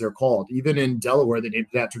awards, they're called. Even in Delaware, they named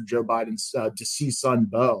it after Joe Biden's deceased son,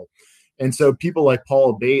 Beau. And so people like Paul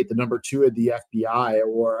Abate, the number 2 at the FBI,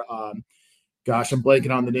 or I'm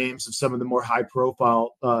blanking on the names of some of the more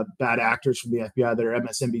high-profile bad actors from the FBI that are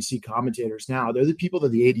MSNBC commentators now. They're the people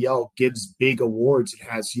that the ADL gives big awards and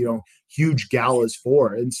has, huge galas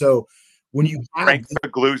for. And so when you have Frank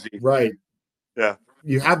Figluzzi. Right. Yeah.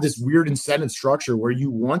 You have this weird incentive structure where you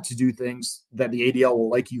want to do things that the ADL will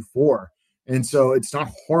like you for. And so it's not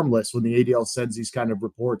harmless when the ADL sends these kind of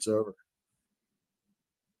reports over.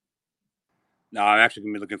 No, I'm actually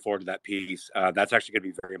going to be looking forward to that piece. That's actually going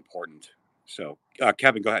to be very important. So,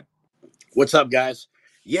 Kevin, go ahead. What's up, guys?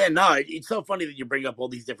 Yeah, no, it's so funny that you bring up all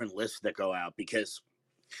these different lists that go out, because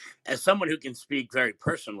as someone who can speak very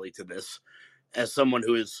personally to this, as someone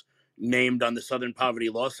who is named on the Southern Poverty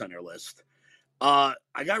Law Center list, I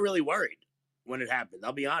got really worried when it happened.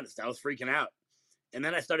 I'll be honest, I was freaking out. And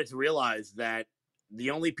then I started to realize that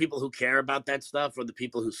the only people who care about that stuff are the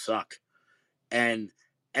people who suck. And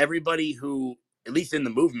everybody who at least in the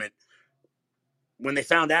movement, when they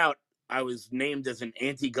found out I was named as an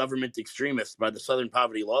anti-government extremist by the Southern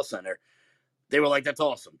Poverty Law Center, they were like, that's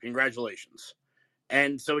awesome. Congratulations.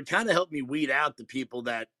 And so it kind of helped me weed out the people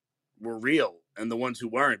that were real and the ones who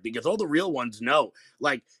weren't, because all the real ones know.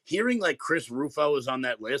 Like, hearing like Chris Rufo is on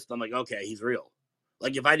that list, I'm like, okay, he's real.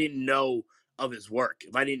 Like, if I didn't know of his work,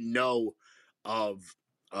 if I didn't know of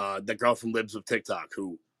the girl from Libs of TikTok,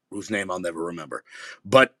 whose name I'll never remember,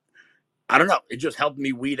 but I don't know, it just helped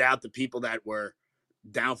me weed out the people that were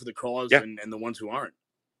down for the cause, Yeah. and the ones who aren't.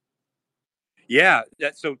 Yeah.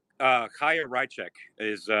 So Chaya Raichek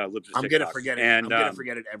is Libs of I'm TikTok. gonna forget it. And, I'm gonna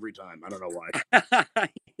forget it every time. I don't know why.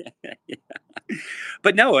 Yeah.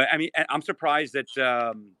 But no, I mean, I'm surprised that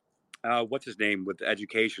what's his name with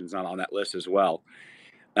education is not on that list as well.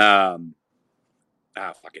 Fuck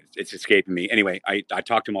it, it's escaping me. Anyway, I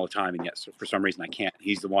talk to him all the time, and yet for some reason I can't.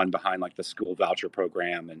 He's the one behind like the school voucher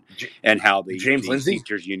program and how James the Lindsay?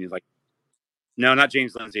 teachers union, like, no, not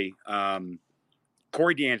James Lindsay.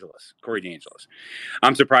 Corey DeAngelis.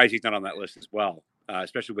 I'm surprised he's not on that list as well,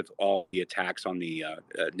 especially with all the attacks on the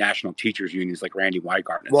national teachers unions like Randy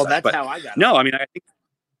Weingarten. Well, that's how I got. No, I mean, I think.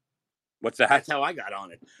 What's that? That's how I got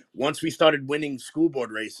on it. Once we started winning school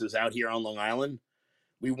board races out here on Long Island,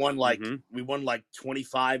 we won like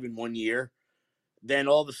 25 in 1 year. Then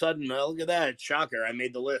all of a sudden, look at that, shocker! I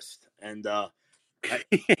made the list, and I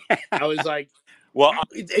was like, well,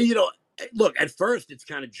 look. At first, it's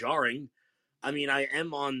kind of jarring. I mean, I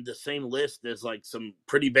am on the same list as like some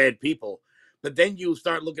pretty bad people, but then you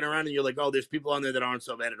start looking around and you're like, oh, there's people on there that aren't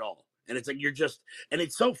so bad at all, and it's like and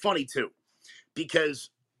it's so funny too,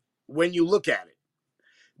 because when you look at it,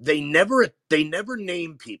 they never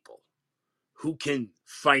name people who can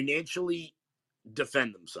financially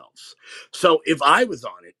defend themselves. So if I was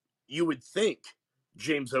on it, you would think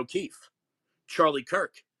James O'Keefe, Charlie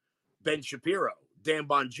Kirk, Ben Shapiro, Dan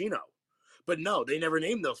Bongino. But no, they never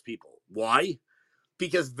name those people. Why?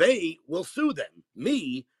 Because they will sue them.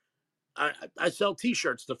 Me, I sell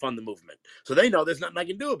T-shirts to fund the movement, so they know there's nothing I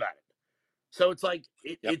can do about it. So it's like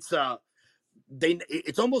it's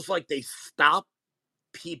almost like they stop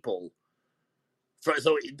people.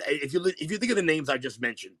 So if you think of the names I just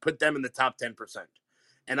mentioned, put them in the top 10%,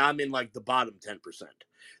 and I'm in like the bottom 10%.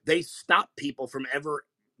 They stop people from ever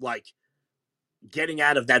like getting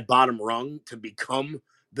out of that bottom rung to become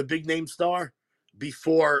the big name star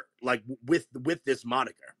before, like, with this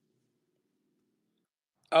moniker.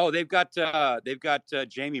 Oh, they've got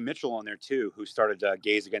Jamie Mitchell on there too, who started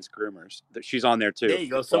Gays Against Groomers. She's on there too. There you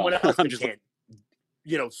go. Someone else that can't,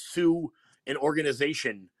 sue an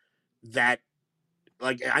organization that,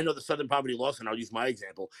 like, I know the Southern Poverty Law Center, I'll use my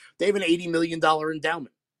example. They have an $80 million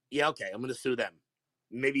endowment. Yeah, okay, I'm going to sue them.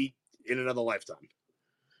 Maybe in another lifetime.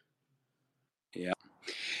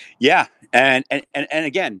 Yeah, and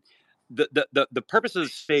again, the purpose of the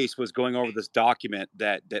space was going over this document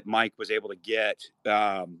that Mike was able to get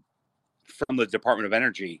from the Department of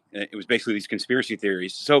Energy. It was basically these conspiracy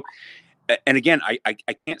theories. So, and again, I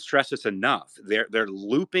can't stress this enough. They're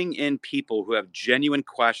looping in people who have genuine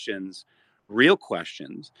questions, real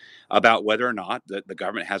questions about whether or not the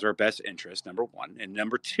government has our best interest, number one. And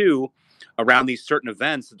number two, around these certain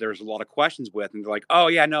events that there's a lot of questions with. And they're like, oh,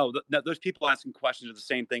 yeah, no, those people asking questions are the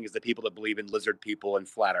same thing as the people that believe in lizard people and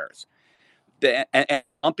flat earth. And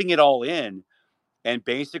lumping it all in and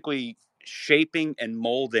basically shaping and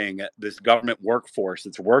molding this government workforce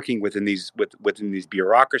that's working within these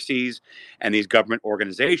bureaucracies and these government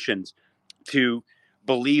organizations to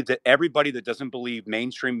believe that everybody that doesn't believe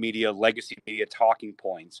mainstream media, legacy media talking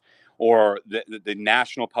points, or the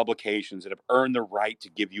national publications that have earned the right to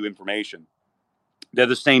give you information, they're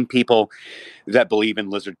the same people that believe in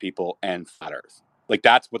lizard people and flat earth. Like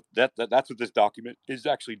that's what this document is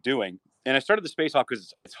actually doing. And I started the space off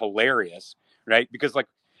because it's hilarious, right? Because like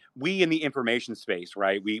we in the information space,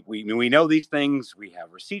 right? We know these things, we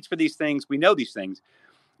have receipts for these things, we know these things,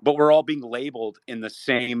 but we're all being labeled in the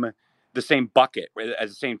same bucket, as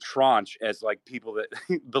the same tranche as like people that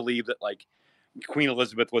believe that like Queen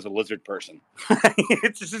Elizabeth was a lizard person.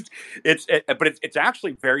 It's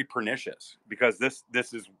actually very pernicious, because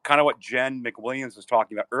this is kind of what Jen McWilliams was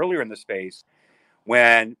talking about earlier in the space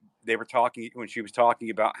when she was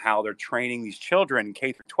talking about how they're training these children in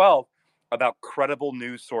K through 12 about credible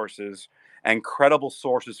news sources and credible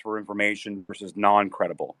sources for information versus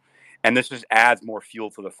non-credible. And this just adds more fuel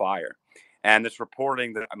to the fire. And this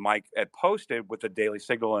reporting that Mike had posted with the Daily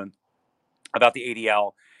Signal and about the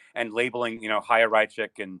ADL and labeling, Chaya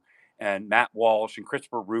Raichek and Matt Walsh and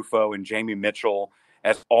Christopher Rufo and Jamie Mitchell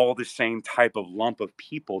as all the same type of lump of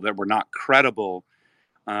people that were not credible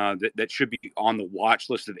that should be on the watch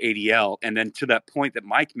list of ADL. And then to that point that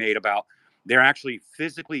Mike made about they're actually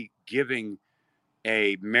physically giving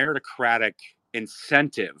a meritocratic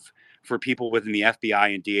incentive for people within the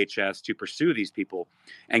FBI and DHS to pursue these people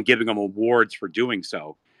and giving them awards for doing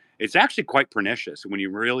so. It's actually quite pernicious when you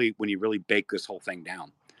really bake this whole thing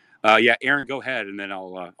down. Yeah, Aaron, go ahead, and then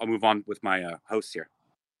I'll move on with my hosts here.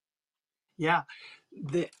 Yeah,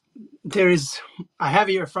 there is. I have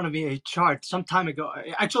here in front of me a chart some time ago.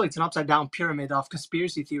 Actually, it's an upside down pyramid of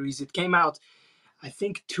conspiracy theories. It came out, I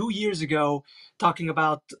think, 2 years ago, talking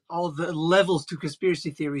about all the levels to conspiracy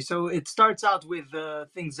theory. So it starts out with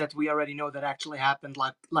things that we already know that actually happened,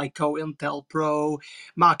 like COINTELPRO,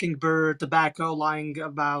 Mockingbird, tobacco, lying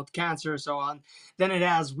about cancer, so on. Then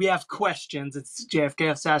we have questions. It's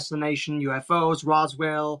JFK assassination, UFOs,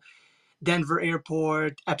 Roswell, Denver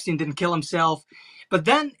airport, Epstein didn't kill himself. But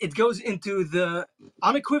then it goes into the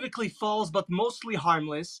unequivocally false, but mostly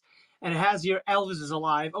harmless. And it has here Elvis is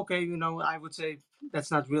alive. Okay, I would say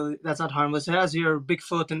that's not harmless. It has here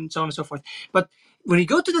Bigfoot and so on and so forth. But when you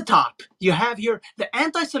go to the top, you have here the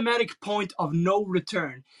anti-Semitic point of no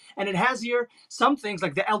return. And it has here some things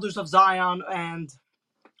like the Elders of Zion and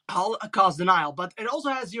Holocaust denial. But it also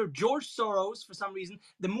has here George Soros, for some reason.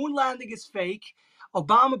 The moon landing is fake.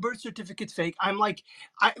 Obama birth certificate fake. I'm like,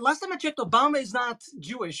 last time I checked, Obama is not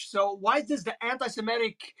Jewish. So why is this the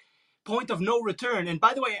anti-Semitic point of no return? And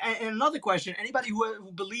by the way, and another question, anybody who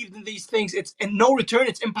believed in these things, it's in no return.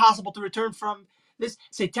 It's impossible to return from this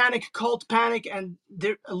satanic cult panic and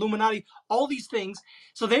the Illuminati, all these things.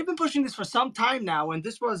 So they've been pushing this for some time now. And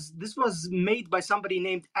this was made by somebody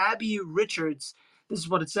named Abby Richards. This is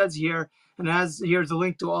what it says here. And it has here the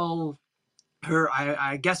link to all her,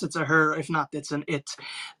 I guess it's a her, if not it's an it,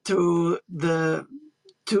 to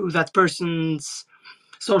that person's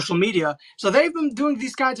social media. So they've been doing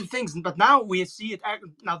these kinds of things, but now we see it.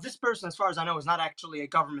 Now this person, as far as I know, is not actually a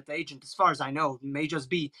government agent. As far as I know, it may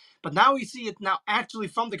just be. But now we see it now actually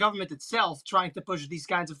from the government itself trying to push these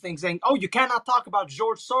kinds of things, saying, oh, you cannot talk about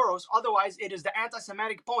George Soros, otherwise it is the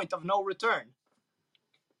anti-Semitic point of no return.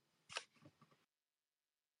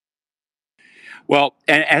 Well,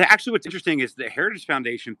 and actually what's interesting is the Heritage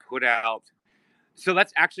Foundation put out, so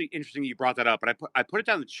that's actually interesting you brought that up, and I put it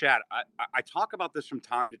down in the chat. I talk about this from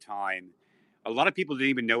time to time. A lot of people didn't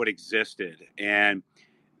even know it existed. And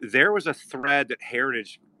there was a thread that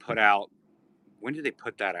Heritage put out. When did they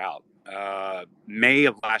put that out? May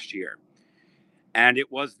of last year. And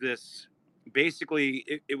it was this,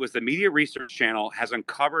 basically, it was the Media Research Channel has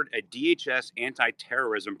uncovered a DHS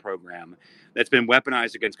anti-terrorism program that's been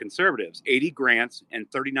weaponized against conservatives. 80 grants and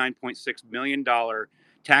 $39.6 million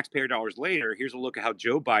taxpayer dollars later, here's a look at how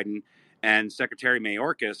Joe Biden and Secretary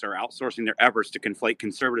Mayorkas are outsourcing their efforts to conflate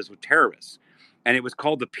conservatives with terrorists. And it was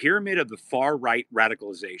called the Pyramid of the Far-Right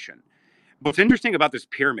Radicalization. What's interesting about this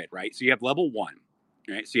pyramid, right? So you have level one,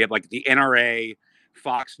 right? So you have like the NRA,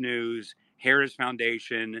 Fox News, Heritage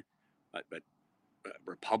Foundation,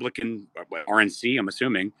 Republican, RNC, I'm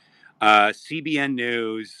assuming, CBN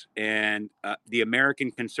News, and the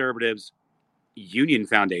American Conservatives Union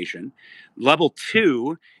Foundation. Level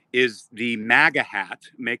two is the MAGA hat,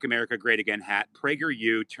 Make America Great Again hat,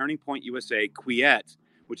 PragerU, Turning Point USA, Quiet,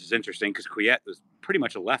 which is interesting because Quiet was pretty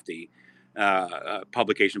much a lefty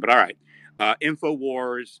publication, but all right.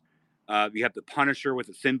 InfoWars, you have the Punisher with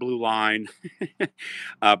the thin blue line,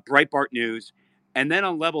 Breitbart News. And then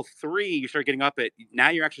on level three, you start getting up at, now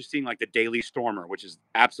you're actually seeing like the Daily Stormer, which is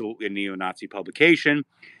absolutely a neo-Nazi publication,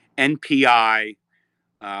 NPI,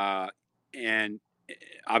 and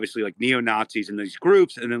obviously like neo-Nazis in these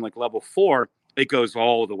groups. And then like level four, it goes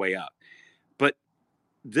all the way up. But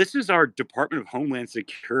this is our Department of Homeland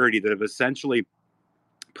Security that have essentially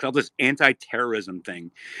put out this anti-terrorism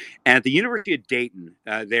thing. And at the University of Dayton,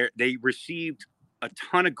 they received a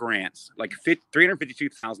ton of grants, like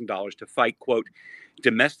 $352,000 to fight, quote,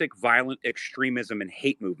 domestic violent extremism and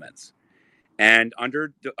hate movements. And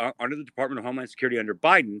under the Department of Homeland Security under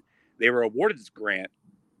Biden, they were awarded this grant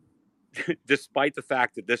despite the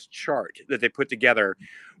fact that this chart that they put together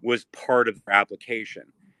was part of their application.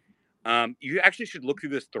 You actually should look through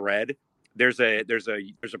this thread. There's a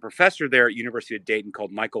professor there at University of Dayton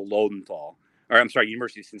called Michael Lowenthal, or I'm sorry,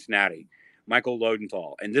 University of Cincinnati, Michael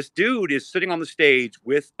Lowenthal. And this dude is sitting on the stage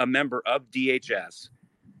with a member of DHS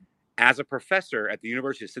as a professor at the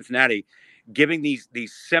University of Cincinnati, giving these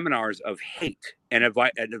seminars of hate and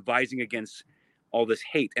advising against all this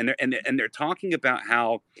hate. And they're talking about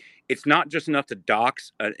how it's not just enough to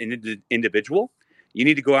dox an individual. You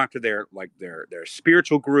need to go after their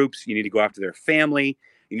spiritual groups. You need to go after their family.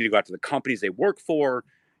 You need to go after the companies they work for.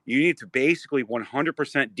 You need to basically 100%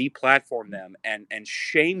 deplatform them and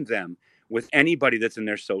shame them with anybody that's in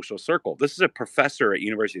their social circle. This is a professor at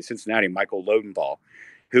University of Cincinnati, Michael Lodenthal,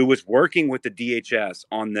 who was working with the DHS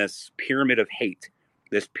on this pyramid of hate,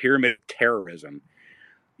 this pyramid of terrorism.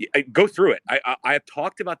 Go through it. I have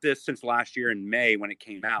talked about this since last year in May when it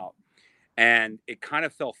came out, and it kind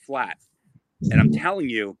of fell flat. And I'm telling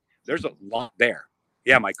you, there's a lot there.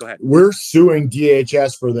 Yeah, Mike, go ahead. We're suing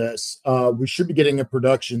DHS for this. We should be getting a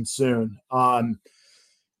production soon.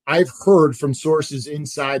 I've heard from sources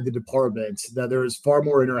inside the department that there is far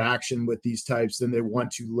more interaction with these types than they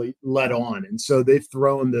want to let on. And so they've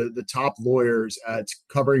thrown the top lawyers at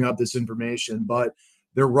covering up this information, but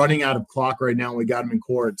they're running out of clock right now. And we got them in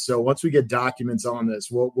court. So once we get documents on this,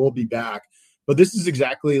 we'll be back. But this is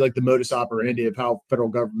exactly like the modus operandi of how federal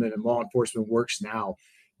government and law enforcement works now.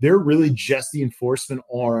 They're really just the enforcement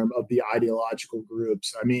arm of the ideological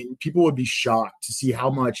groups. I mean, people would be shocked to see how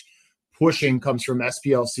much pushing comes from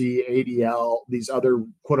SPLC, ADL, these other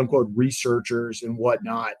quote unquote researchers and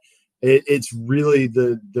whatnot. It's really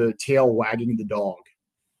the tail wagging the dog.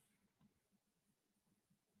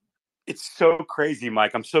 It's so crazy,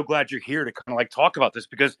 Mike. I'm so glad you're here to kind of like talk about this,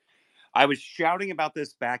 because I was shouting about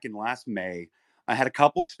this back in last May. I had a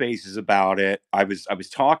couple of spaces about it. I was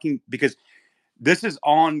talking because this is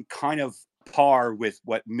on kind of par with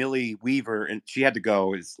what Millie Weaver, and she had to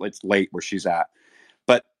go. It's late where she's at,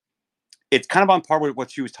 but it's kind of on par with what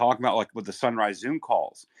she was talking about, like with the Sunrise Zoom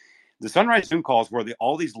calls. The Sunrise Zoom calls were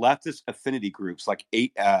all these leftist affinity groups like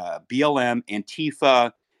BLM,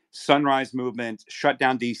 Antifa, Sunrise Movement, Shut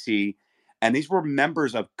Down DC. And these were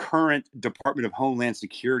members of current Department of Homeland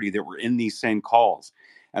Security that were in these same calls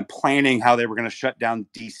and planning how they were going to shut down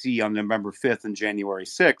DC on November 5th and January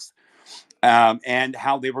 6th, and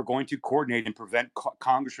how they were going to coordinate and prevent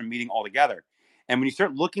Congress from meeting altogether. And when you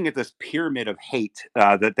start looking at this pyramid of hate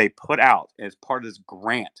that they put out as part of this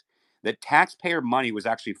grant that taxpayer money was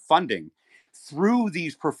actually funding through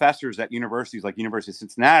these professors at universities like University of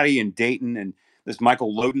Cincinnati and Dayton, and this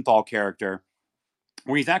Michael Lodenthal character,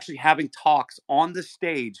 where he's actually having talks on the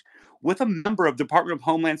stage with a member of Department of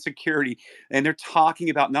Homeland Security, and they're talking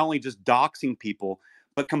about not only just doxing people,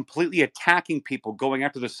 but completely attacking people, going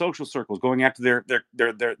after the social circles, going after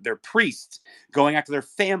their priests, going after their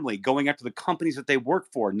family, going after the companies that they work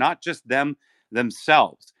for, not just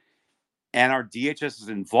themselves. And our DHS is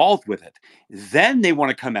involved with it. Then they want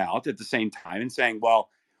to come out at the same time and saying, well,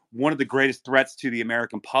 one of the greatest threats to the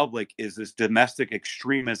American public is this domestic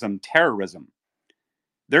extremism, terrorism.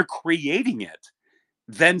 They're creating it,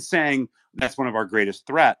 then saying that's one of our greatest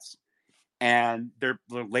threats. And they're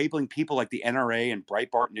labeling people like the NRA and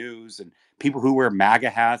Breitbart News and people who wear MAGA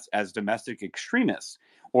hats as domestic extremists,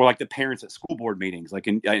 or like the parents at school board meetings, like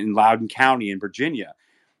in Loudoun County in Virginia.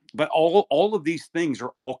 But all of these things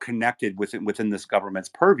are all connected within this government's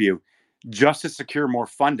purview, just to secure more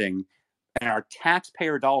funding, and our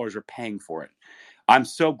taxpayer dollars are paying for it. I'm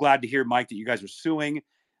so glad to hear, Mike, that you guys are suing.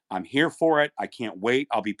 I'm here for it. I can't wait.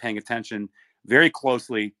 I'll be paying attention very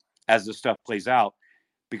closely as this stuff plays out,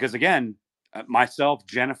 because again, myself,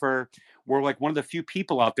 Jennifer, we're like one of the few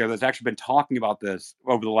people out there that's actually been talking about this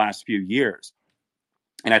over the last few years.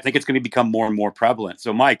 And I think it's going to become more and more prevalent.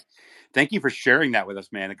 So, Mike, thank you for sharing that with us,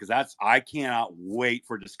 man, because I cannot wait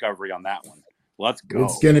for discovery on that one. Let's go.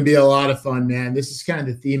 It's going to be a lot of fun, man. This is kind of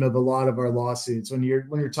the theme of a lot of our lawsuits. When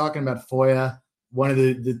you're talking about FOIA, one of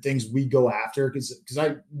the things we go after, because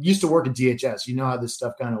I used to work at DHS, you know how this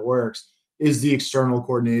stuff kind of works, is the external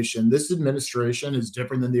coordination. This administration is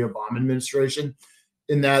different than the Obama administration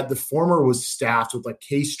in that the former was staffed with like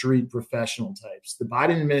K Street professional types. The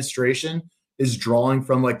Biden administration is drawing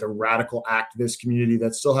from like the radical activist community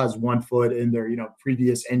that still has one foot in their,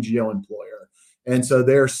 previous NGO employer. And so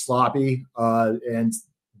they're sloppy and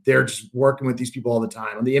they're just working with these people all the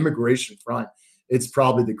time. On the immigration front, it's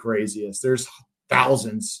probably the craziest. There's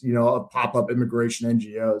thousands, of pop-up immigration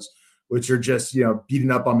NGOs, which are just,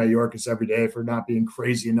 beating up on Mayorkas every day for not being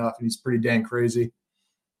crazy enough. And he's pretty dang crazy.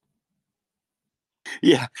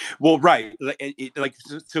 Yeah, well, right.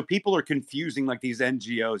 So people are confusing like these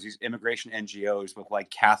NGOs, these immigration NGOs, with like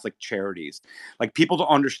Catholic charities. Like, people don't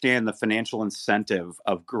understand the financial incentive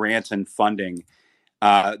of grants and funding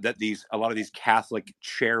that a lot of these Catholic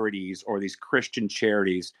charities or these Christian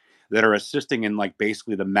charities that are assisting in like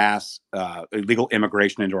basically the mass illegal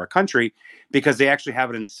immigration into our country, because they actually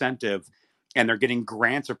have an incentive and they're getting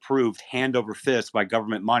grants approved hand over fist by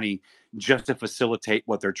government money just to facilitate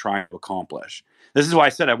what they're trying to accomplish. This is why I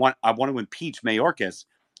said I want to impeach Mayorkas,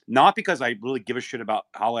 not because I really give a shit about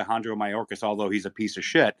Alejandro Mayorkas, although he's a piece of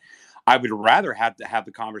shit. I would rather have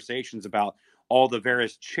the conversations about all the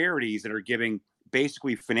various charities that are giving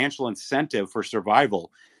basically financial incentive for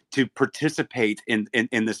survival to participate in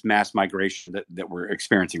this mass migration that we're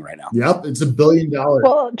experiencing right now. Yep, it's $1 billion.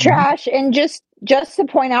 Well, Trash, and just to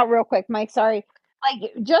point out real quick, Mike, sorry.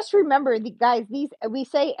 Like, just remember, the guys, these, we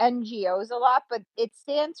say NGOs a lot, but it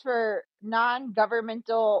stands for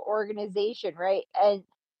non-governmental organization, right? And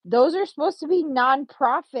those are supposed to be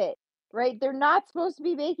non-profit, right? They're not supposed to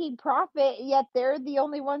be making profit, yet they're the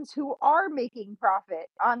only ones who are making profit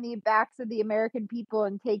on the backs of the American people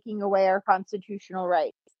and taking away our constitutional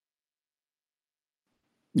rights.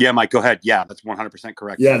 Yeah, Mike, go ahead. Yeah, that's 100%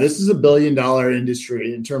 correct. Yeah, this is $1 billion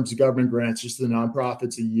industry in terms of government grants, just the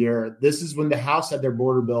nonprofits a year. This is when the House had their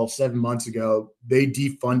border bill 7 months ago. They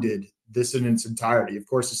defunded this in its entirety. Of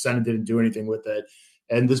course, the Senate didn't do anything with it.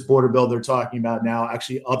 And this border bill they're talking about now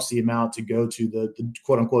actually ups the amount to go to the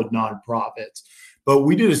quote unquote nonprofits. But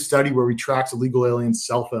we did a study where we tracked illegal aliens'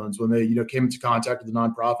 cell phones when they came into contact with the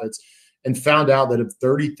nonprofits, and found out that of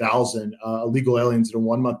 30,000 illegal aliens in a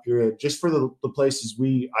 1 month period, just for the places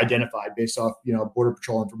we identified based off, Border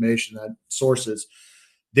Patrol information, that sources,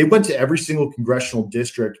 they went to every single congressional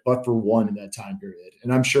district, but for one in that time period.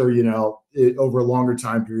 And I'm sure, over a longer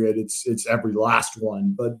time period, it's every last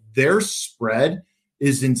one, but their spread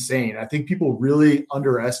is insane. I think people really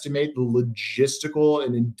underestimate the logistical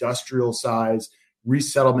and industrial size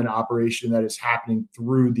resettlement operation that is happening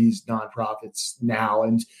through these nonprofits now.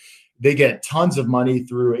 And they get tons of money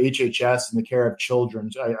through HHS and the care of children.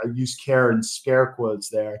 I use care and scare quotes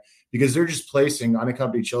there because they're just placing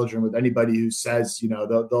unaccompanied children with anybody who says,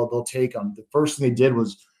 they'll take them. The first thing they did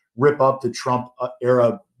was rip up the Trump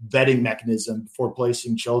era vetting mechanism before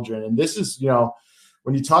placing children. And this is,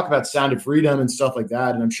 when you talk about Sound of Freedom and stuff like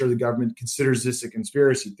that, and I'm sure the government considers this a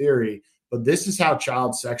conspiracy theory, but this is how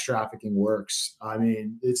child sex trafficking works. I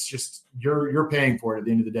mean, it's just you're paying for it at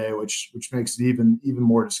the end of the day, which makes it even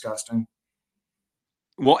more disgusting.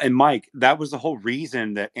 Well, and Mike, that was the whole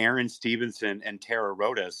reason that Aaron Stevenson and Tara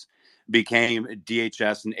Rodas became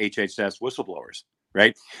DHS and HHS whistleblowers,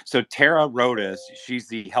 right? So Tara Rodas, she's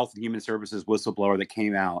the Health and Human Services whistleblower that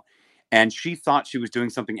came out, and she thought she was doing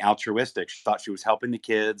something altruistic. She thought she was helping the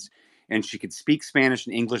kids, and she could speak Spanish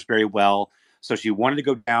and English very well. So she wanted to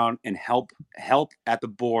go down and help at the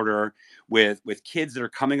border with kids that are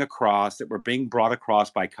coming across, that were being brought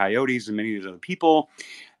across by coyotes and many of other people.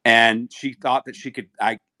 And she thought that she could.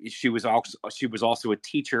 She was also a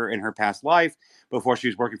teacher in her past life before she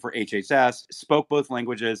was working for HHS. Spoke both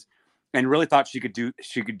languages, and really thought she could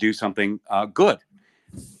do something good.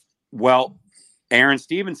 Well, Aaron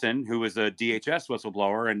Stevenson, who was a DHS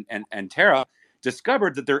whistleblower, and Tara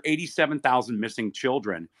discovered that there are 87,000 missing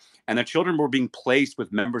children, and the children were being placed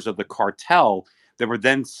with members of the cartel that were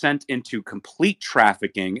then sent into complete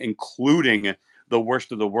trafficking, including the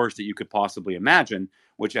worst of the worst that you could possibly imagine,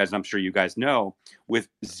 which, as I'm sure you guys know, with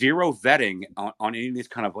zero vetting on any of these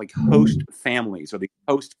kind of like host families or the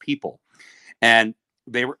host people. And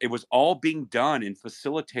it was all being done and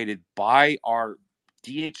facilitated by our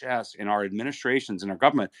DHS and our administrations and our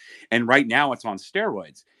government. And right now it's on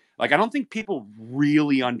steroids. Like, I don't think people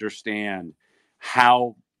really understand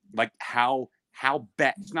how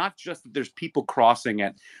bad. It's not just that there's people crossing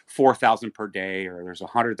at 4,000 per day, or there's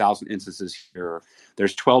 100,000 instances here, or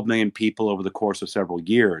there's 12 million people over the course of several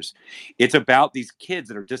years. It's about these kids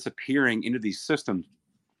that are disappearing into these systems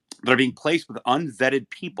that are being placed with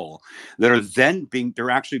unvetted people that are then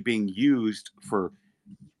they're actually being used for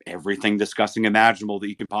everything disgusting imaginable that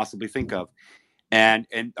you can possibly think of. And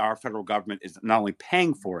our federal government is not only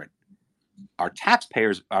paying for it, our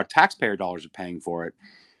taxpayer dollars are paying for it,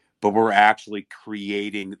 but we're actually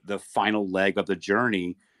creating the final leg of the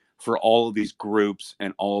journey for all of these groups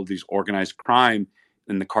and all of these organized crime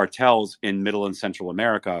and the cartels in Middle and Central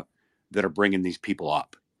America that are bringing these people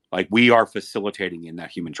up. Like, we are facilitating in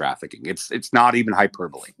that human trafficking. It's not even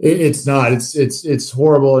hyperbole. It's not. It's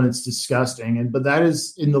horrible and it's disgusting. But that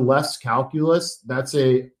is, in the left's calculus, that's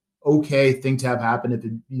a okay thing to have happen if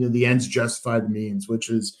the ends justify the means,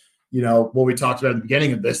 which is what we talked about at the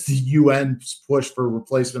beginning of this, the UN's push for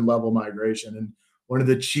replacement level migration. And one of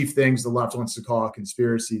the chief things the left wants to call a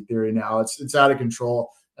conspiracy theory now, it's out of control.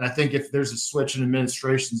 And I think if there's a switch in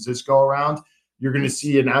administrations this go around, you're going to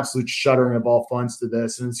see an absolute shuttering of all funds to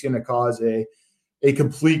this. And it's going to cause a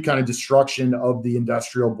complete kind of destruction of the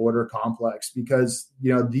industrial border complex, because,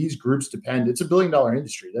 these groups depend. It's $1 billion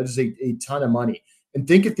industry. That is a ton of money. And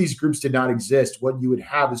think if these groups did not exist, what you would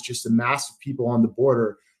have is just a mass of people on the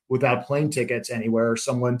border without plane tickets anywhere or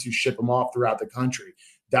someone to ship them off throughout the country.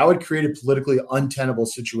 That would create a politically untenable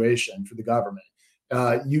situation for the government.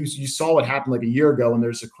 You saw what happened like a year ago when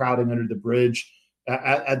there's a crowding under the bridge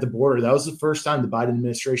at the border. That was the first time the Biden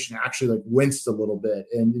administration actually like winced a little bit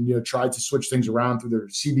and tried to switch things around through their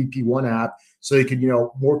CBP1 app so they could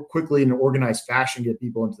more quickly in an organized fashion get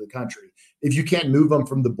people into the country. If you can't move them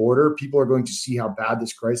from the border, people are going to see how bad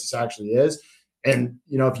this crisis actually is. And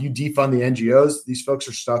if you defund the NGOs, these folks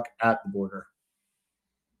are stuck at the border.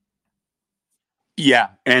 Yeah,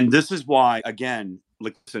 and this is why, again,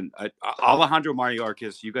 listen, Alejandro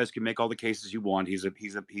Mayorkas, you guys can make all the cases you want. He's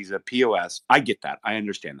a POS. I get that. I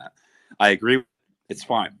understand that. I agree. It's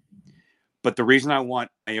fine. But the reason I want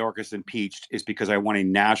Mayorkas impeached is because I want a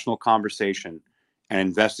national conversation and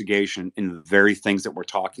investigation in the very things that we're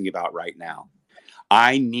talking about right now.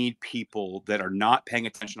 I need people that are not paying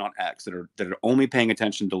attention on X, that are only paying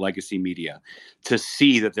attention to legacy media, to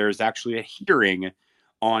see that there is actually a hearing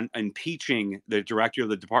on impeaching the director of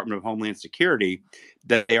the Department of Homeland Security,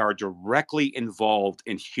 that they are directly involved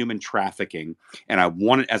in human trafficking. And I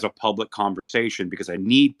want it as a public conversation because I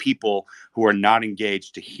need people who are not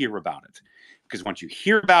engaged to hear about it. Because once you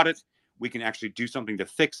hear about it, we can actually do something to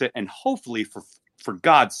fix it. And hopefully, for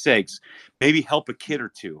God's sakes, maybe help a kid or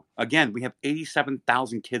two. Again, we have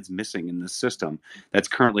 87,000 kids missing in this system that's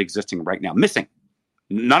currently existing right now. Missing,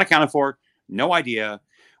 not accounted for, no idea.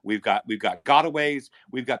 We've got gotaways.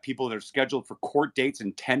 We've got people that are scheduled for court dates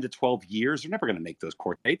in 10 to 12 years. They're never going to make those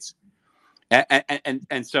court dates.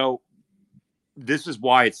 And so this is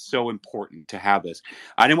why it's so important to have this.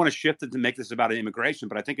 I didn't want to shift it to make this about immigration,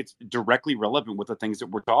 but I think it's directly relevant with the things that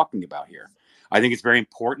we're talking about here. I think it's very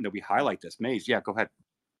important that we highlight this. Maze, yeah, go ahead.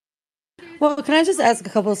 Well, can I just ask a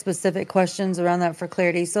couple of specific questions around that for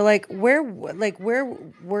clarity? So, where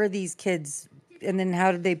were these kids, and then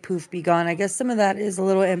how did they poof be gone? I guess some of that is a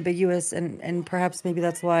little ambiguous, and perhaps maybe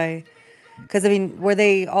that's why. Because were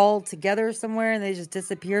they all together somewhere and they just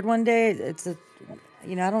disappeared one day?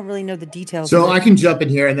 I don't really know the details. So I can jump in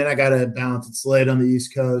here, and then I got to balance it slate on the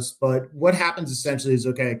East Coast. But what happens essentially is,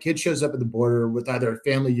 okay, a kid shows up at the border with either a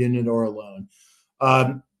family unit or alone.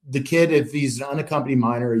 The kid, if he's an unaccompanied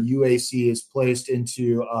minor, a UAC, is placed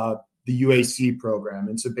into the UAC program.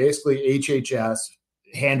 And so basically HHS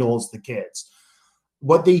handles the kids.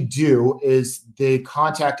 What they do is they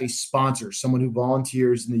contact a sponsor, someone who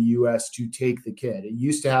volunteers in the U.S. to take the kid. It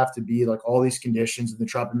used to have to be like all these conditions in the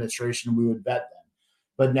Trump administration, we would vet them.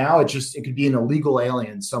 But now it could be an illegal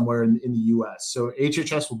alien somewhere in the U.S. So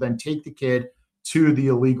HHS will then take the kid to the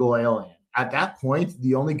illegal alien. At that point,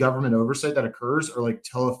 the only government oversight that occurs are like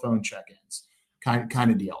telephone check-ins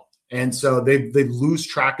kind of deal. And so they lose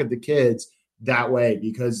track of the kids that way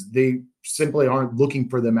because they simply aren't looking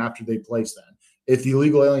for them after they place them. If the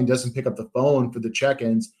illegal alien doesn't pick up the phone for the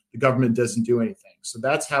check-ins, the government doesn't do anything. So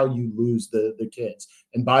that's how you lose the kids.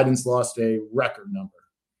 And Biden's lost a record number.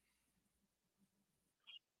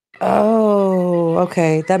 Oh,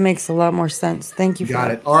 okay. That makes a lot more sense. Thank you for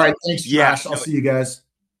Got it. All right. Thanks, Josh. I'll see you guys.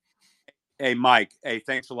 Hey, Mike. Hey,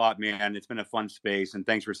 thanks a lot, man. It's been a fun space, and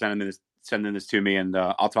thanks for sending this to me. And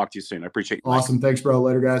I'll talk to you soon. I appreciate it. Awesome. Mike. Thanks, bro.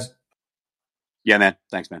 Later, guys. Yeah, man.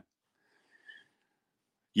 Thanks, man.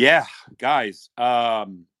 Yeah, guys. I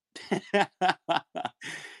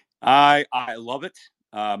love it.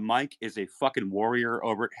 Mike is a fucking warrior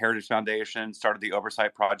over at Heritage Foundation. Started the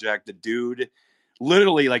Oversight Project. The dude.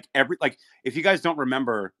 Literally, if you guys don't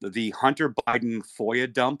remember, the Hunter Biden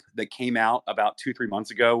FOIA dump that came out about 2-3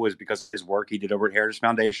 months ago was because of his work he did over at Heritage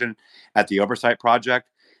Foundation at the Oversight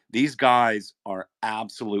Project. These guys are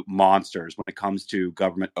absolute monsters when it comes to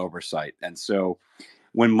government oversight. And so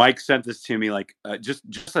when Mike sent this to me,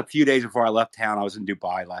 just a few days before I left town, I was in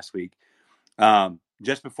Dubai last week.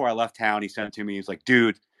 Just before I left town, he sent it to me. He's like,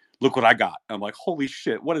 dude, look what I got. I'm like, holy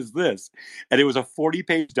shit, what is this? And it was a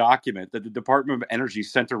 40-page document that the Department of Energy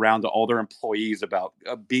sent around to all their employees about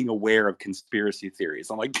being aware of conspiracy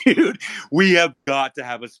theories. I'm like, dude, we have got to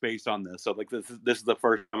have a space on this. So this is the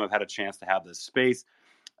first time I've had a chance to have this space.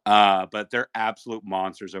 But they're absolute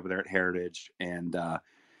monsters over there at Heritage. And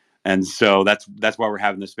so that's why we're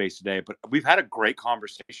having this space today. But we've had a great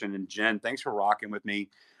conversation. And Jen, thanks for rocking with me.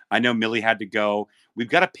 I know Millie had to go. We've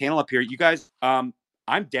got a panel up here. You guys,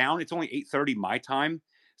 I'm down. It's only 8:30 my time,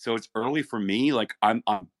 so it's early for me.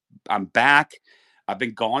 I'm back. I've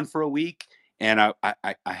been gone for a week, and I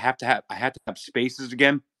have to have spaces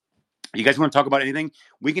again. You guys want to talk about anything?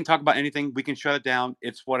 We can talk about anything. We can shut it down.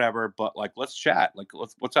 It's whatever. But let's chat.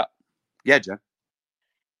 What's up? Yeah, Jen.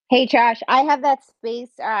 Hey, Josh, I have that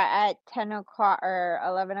space at 10 o'clock or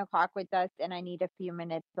 11 o'clock with us, and I need a few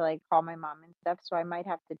minutes to call my mom and stuff, so I might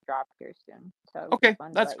have to drop here soon. So okay,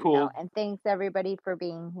 that's cool. And thanks everybody for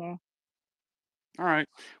being here. All right,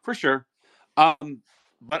 for sure. But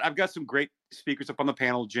I've got some great speakers up on the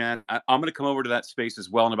panel, Jen. I'm going to come over to that space as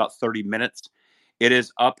well in about 30 minutes. It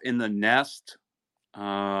is up in the nest.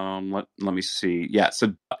 Let me see. Yeah,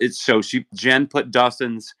 so Jen put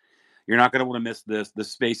Dustin's. You're not going to want to miss this.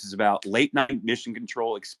 This space is about late night mission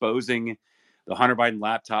control exposing the Hunter Biden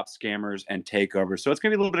laptop scammers and takeovers. So it's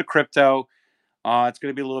going to be a little bit of crypto. It's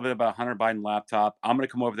going to be a little bit about Hunter Biden laptop. I'm going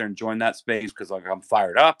to come over there and join that space because like I'm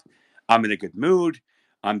fired up. I'm in a good mood.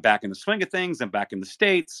 I'm back in the swing of things. I'm back in the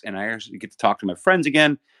States, and I actually get to talk to my friends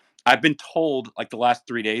again. I've been told like the last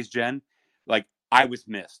 3 days, Jen, like I was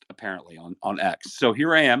missed apparently on X. So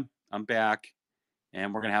here I am. I'm back.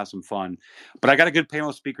 And we're going to have some fun. But I got a good panel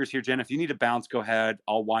of speakers here, Jen. If you need to bounce, go ahead.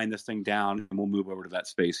 I'll wind this thing down, and we'll move over to that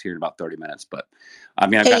space here in about 30 minutes. But, I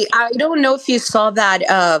mean, Hey, I don't know if you saw that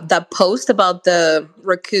that post about the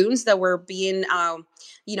raccoons that were being,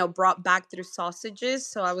 brought back through sausages.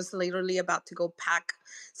 So I was literally about to go pack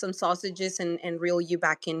some sausages and reel you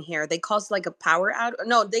back in here. They caused like a power out.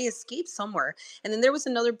 No, they escaped somewhere. And then there was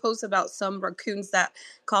another post about some raccoons that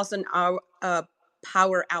caused an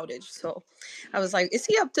power outage. So I was like, is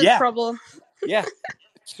he up to trouble? Yeah.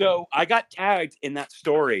 So I got tagged in that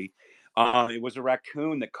story. It was a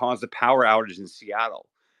raccoon that caused a power outage in Seattle.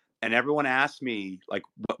 And everyone asked me, like,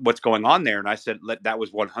 what's going on there? And I said, that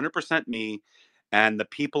was 100% me. And the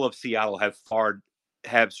people of Seattle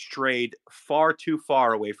have strayed far too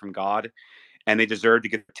far away from God. And they deserve to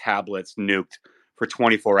get their tablets nuked for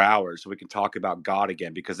 24 hours so we can talk about God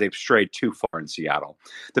again, because they've strayed too far in Seattle.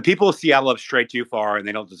 The people of Seattle have strayed too far, and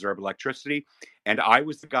they don't deserve electricity. And I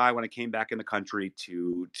was the guy when I came back in the country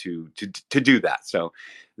to do that. So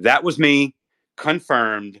that was me,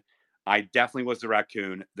 confirmed. I definitely was the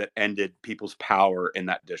raccoon that ended people's power in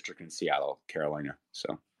that district in Seattle, Carolina.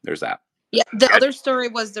 So there's that. Yeah, the other story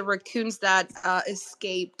was the raccoons that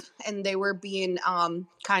escaped, and they were being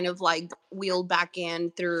kind of like wheeled back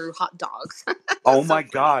in through hot dogs. Oh my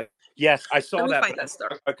God. Yes, I saw Let me that. find that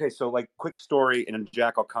story. Okay, so like quick story, and then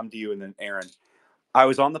Jack, I'll come to you, and then Aaron. I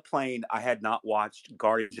was on the plane. I had not watched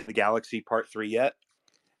Guardians of the Galaxy Part 3 yet.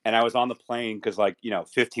 And I was on the plane because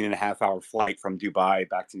 15 and a half hour flight from Dubai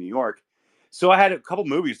back to New York. So I had a couple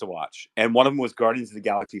movies to watch. And one of them was Guardians of the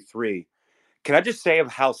Galaxy 3. Can I just say of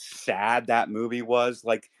how sad that movie was?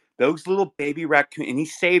 Like those little baby raccoons, and he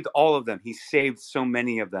saved all of them. He saved so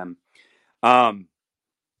many of them.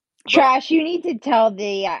 Trash, you need to tell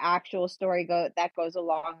the actual story that goes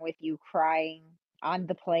along with you crying on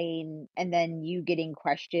the plane and then you getting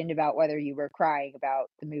questioned about whether you were crying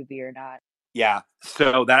about the movie or not. Yeah,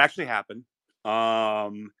 so that actually happened.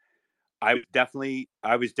 I was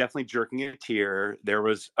definitely jerking a tear. There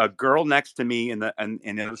was a girl next to me in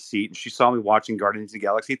the seat, and she saw me watching Guardians of the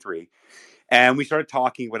Galaxy 3. And we started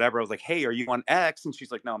talking, whatever. I was like, hey, are you on X? And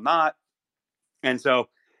she's like, no, I'm not. And so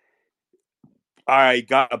I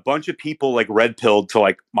got a bunch of people like red pilled to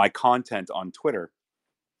like my content on Twitter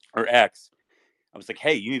or X. I was like,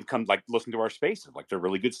 hey, you need to come like listen to our spaces. Like they're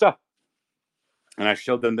really good stuff. And I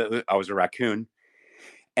showed them that I was a raccoon.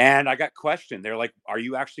 And I got questioned. They're like, are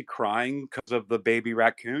you actually crying because of the baby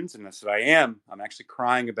raccoons? And I said, I am. I'm actually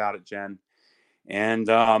crying about it, Jen. And,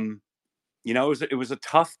 it was a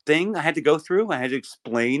tough thing I had to go through. I had to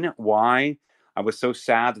explain why I was so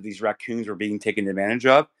sad that these raccoons were being taken advantage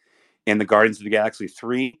of in the Guardians of the Galaxy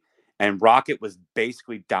 3. And Rocket was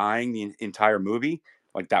basically dying the entire movie.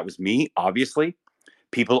 Like that was me, obviously.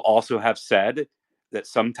 People also have said that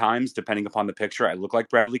sometimes, depending upon the picture, I look like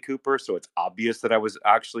Bradley Cooper. So it's obvious that I was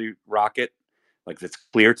actually Rocket. Like it's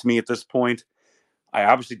clear to me at this point. I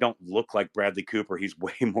obviously don't look like Bradley Cooper. He's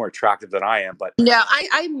way more attractive than I am. But yeah,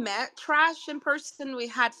 I met Trash in person. We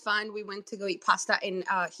had fun. We went to go eat pasta, and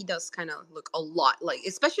he does kind of look a lot like,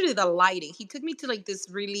 especially the lighting. He took me to like this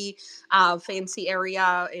really fancy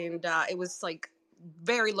area, and it was like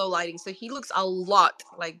very low lighting. So he looks a lot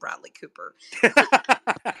like Bradley Cooper.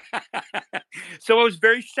 So I was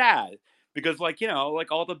very sad because like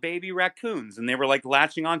all the baby raccoons, and they were like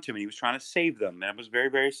latching onto me. He was trying to save them, and it was very,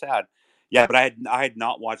 very sad. Yeah, but I had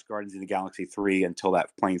not watched Guardians of the Galaxy 3 until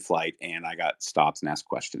that plane flight, and I got stopped and asked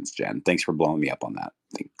questions, Jen. Thanks for blowing me up on that.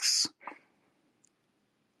 Thanks.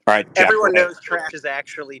 All right, Jack, everyone knows Trash is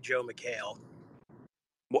actually Joe McHale.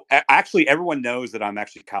 Well, actually, everyone knows that I'm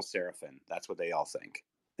actually Kyle Seraphin. That's what they all think.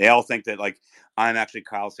 They all think that like I'm actually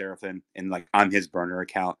Kyle Seraphin, and like I'm his burner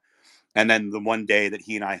account. And then the one day that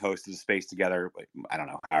he and I hosted a space together, like, I don't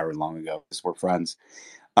know, however long ago, because we're friends,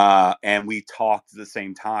 and we talked at the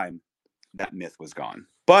same time, that myth was gone.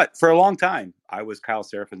 But for a long time, I was Kyle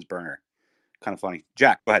Seraphin's burner. Kind of funny.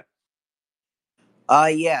 Jack, go ahead.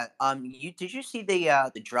 Yeah. Did you see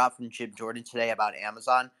the drop from Jim Jordan today about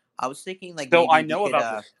Amazon? I was thinking like So maybe I know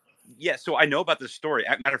about this. Yeah, so I know about this story.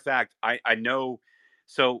 Matter of fact, I know.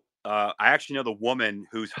 So I actually know the woman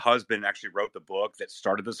whose husband actually wrote the book that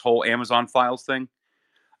started this whole Amazon Files thing.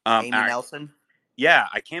 Amy Nelson. Yeah,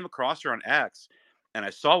 I came across her on X, and I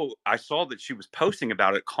saw that she was posting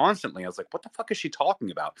about it constantly. I was like, "What the fuck is she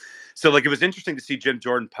talking about?" So like, it was interesting to see Jim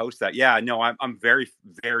Jordan post that. Yeah, no, I'm very,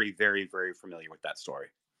 very, very, very familiar with that story.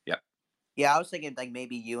 Yep. Yeah, I was thinking like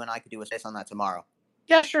maybe you and I could do a space on that tomorrow.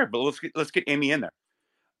 Yeah, sure, but let's get Amy in there.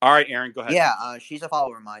 All right, Aaron, go ahead. Yeah, she's a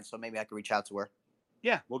follower of mine, so maybe I could reach out to her.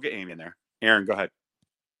 Yeah, we'll get Amy in there. Aaron, go ahead.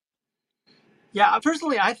 Yeah,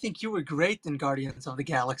 personally, I think you were great in Guardians of the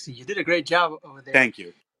Galaxy. You did a great job over there. Thank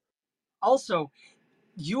you. Also,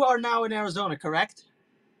 you are now in Arizona, correct?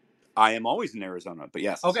 I am always in Arizona, but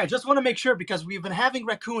yes. Okay, I just want to make sure because we've been having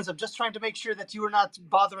raccoons. I'm just trying to make sure that you are not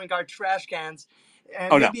bothering our trash cans.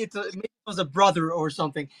 And maybe it was a brother or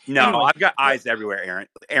something. No, anyway, I've got eyes everywhere, Aaron.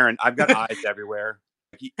 Aaron, I've got eyes everywhere.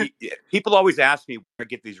 People always ask me where I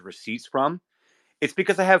get these receipts from. It's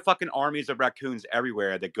because I have fucking armies of raccoons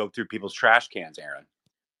everywhere that go through people's trash cans, Aaron.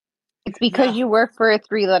 It's because you work for a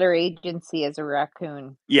 3-letter agency as a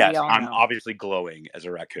raccoon. Yes, I'm obviously glowing as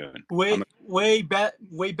a raccoon. Way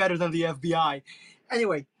better than the FBI.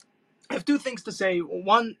 Anyway, I have two things to say.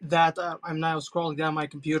 One, that I'm now scrolling down my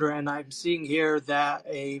computer and I'm seeing here that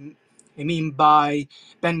a meme by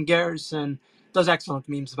Ben Garrison, does excellent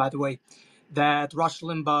memes, by the way, that Rush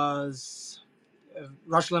Limbaugh,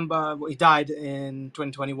 he died in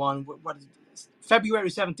 2021, February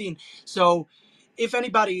 17. So if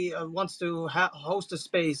anybody wants to host a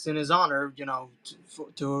space in his honor,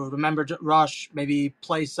 to remember Rush, maybe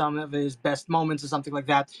play some of his best moments or something like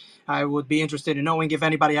that, I would be interested in knowing if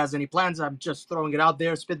anybody has any plans. I'm just throwing it out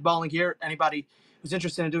there, spitballing here. Anybody who's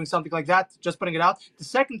interested in doing something like that, just putting it out. The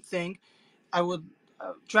second thing,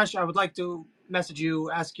 Trash, I would like to message you,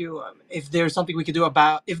 ask you if there's something we can do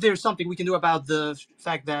about the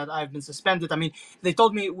fact that I've been suspended. I mean, they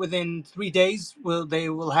told me within 3 days they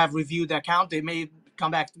will have reviewed the account. They may come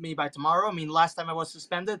back to me by tomorrow. I mean, last time I was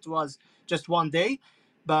suspended was just 1 day,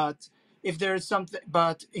 but if there is something,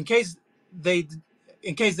 but in case they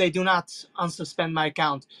do not unsuspend my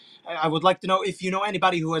account, I would like to know if you know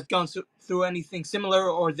anybody who has gone through anything similar,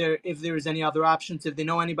 or if there is any other options, if they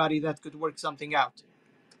know anybody that could work something out.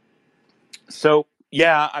 So,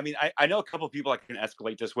 yeah, I mean, I know a couple of people I can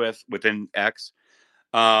escalate this within X.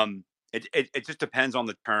 It just depends on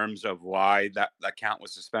the terms of why that account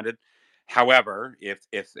was suspended. However, if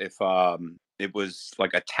it was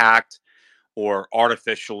like attacked or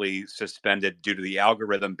artificially suspended due to the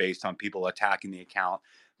algorithm based on people attacking the account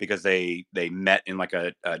because they met in like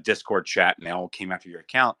a Discord chat and they all came after your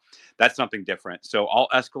account, that's something different. So I'll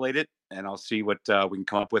escalate it and I'll see what we can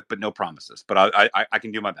come up with, but no promises. But I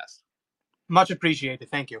can do my best. Much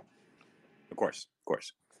appreciated. Thank you. Of course.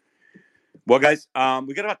 Well, guys,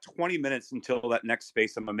 we got about 20 minutes until that next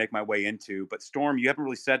space I'm going to make my way into. But Storm, you haven't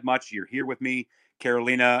really said much. You're here with me,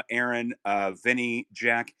 Carolina, Aaron, Vinny,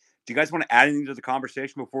 Jack. Do you guys want to add anything to the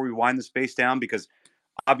conversation before we wind the space down? Because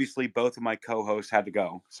obviously both of my co-hosts had to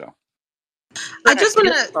go. So I just want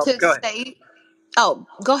to say, oh,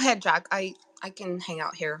 go ahead, Jack. I can hang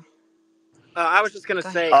out here. I was just going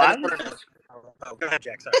to say, go ahead,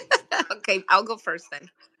 Jack. Sorry. Okay, I'll go first then.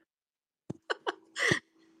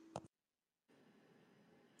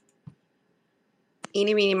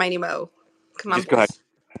 Eeny, meeny, miny, mo. Come on, just go ahead.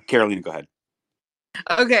 Carolina, go ahead.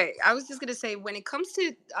 Okay, I was just going to say, when it comes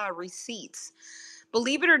to receipts,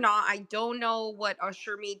 believe it or not, I don't know what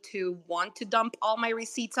ushered me to want to dump all my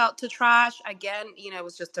receipts out to trash. Again, it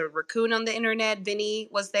was just a raccoon on the internet. Vinny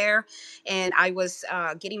was there, and I was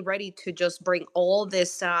getting ready to just bring all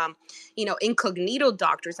this, incognito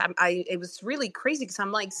doctors. It was really crazy because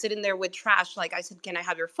I'm like sitting there with trash. Like I said, can I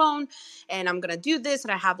have your phone? And I'm going to do this.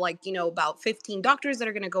 And I have about 15 doctors that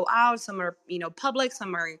are going to go out. Some are, public,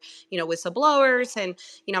 some are, whistleblowers. And,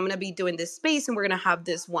 I'm going to be doing this space, and we're going to have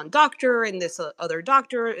this one doctor and this other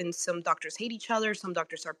doctor, and some doctors hate each other. Some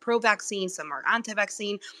doctors are pro-vaccine, some are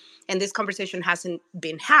anti-vaccine, and this conversation hasn't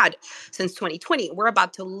been had since 2020. We're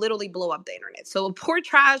about to literally blow up the internet. So poor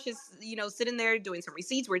Trash is, sitting there doing some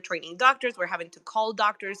receipts. We're training doctors. We're having to call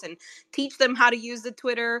doctors and teach them how to use the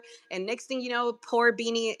Twitter. And next thing you know, poor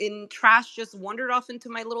Beanie in Trash just wandered off into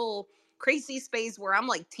my little crazy space where I'm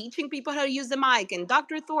like teaching people how to use the mic, and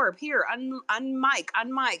Dr. Thorpe here, unmic,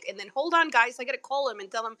 and then hold on guys, I gotta call him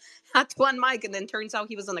and tell him how to unmic, and then turns out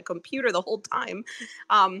he was on the computer the whole time.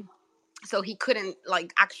 so he couldn't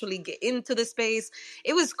like actually get into the space.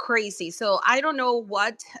 It was crazy. So I don't know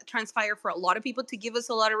what transpired for a lot of people to give us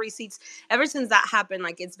a lot of receipts. Ever since that happened,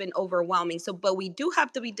 like it's been overwhelming. So but we do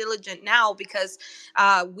have to be diligent now, because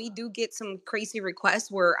we do get some crazy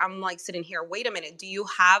requests where I'm like sitting here, wait a minute, do you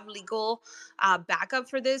have legal backup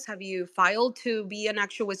for this? Have you filed to be an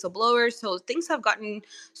actual whistleblower? So things have gotten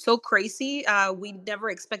so crazy. We never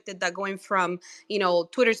expected that, going from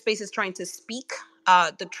Twitter Spaces trying to speak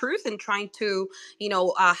the truth and trying to,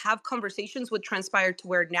 have conversations would transpire to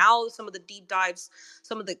where now some of the deep dives,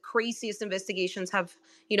 some of the craziest investigations have,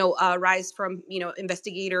 rise from,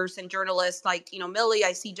 investigators and journalists like, Millie.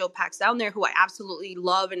 I see Joe Pax down there, who I absolutely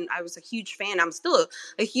love. And I was a huge fan. I'm still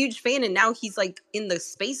a huge fan. And now he's like in the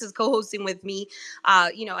spaces co-hosting with me.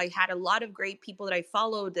 I had a lot of great people that I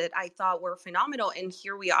followed that I thought were phenomenal. And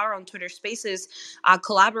here we are on Twitter Spaces,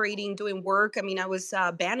 collaborating, doing work. I mean,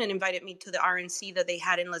 Bannon invited me to the RNC that they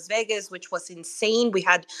had in Las Vegas, which was insane. We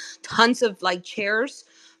had tons of like chairs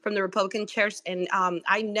from the Republican chairs. And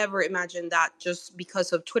I never imagined that, just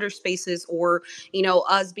because of Twitter Spaces, or,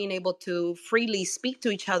 us being able to freely speak to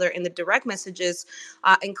each other in the direct messages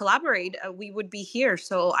and collaborate, we would be here.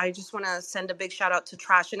 So I just want to send a big shout out to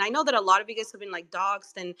Trash. And I know that a lot of you guys have been like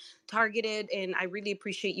doxxed and targeted, and I really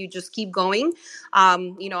appreciate you. Just keep going.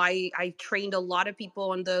 I trained a lot of people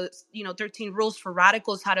on the 13 rules for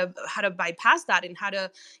radicals, how to bypass that, and how to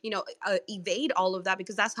evade all of that,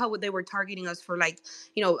 because that's how they were targeting us for, like,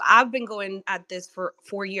 I've been going at this for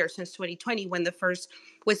 4 years, since 2020, when the first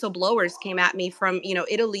whistleblowers came at me from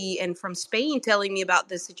Italy and from Spain, telling me about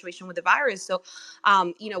this situation with the virus. So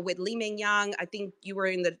with Li Meng Yang, I think you were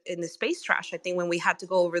in the space Trash, I think, when we had to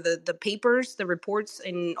go over the papers, the reports,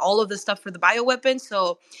 and all of the stuff for the bioweapons.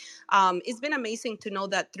 So it's been amazing to know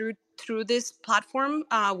that through this platform,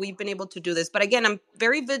 we've been able to do this. But again, I'm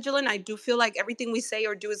very vigilant. I do feel like everything we say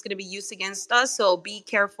or do is going to be used against us. So be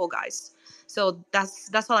careful, guys. So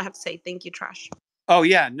that's all I have to say. Thank you, Trash. Oh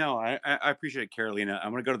yeah, no, I appreciate it, Carolina.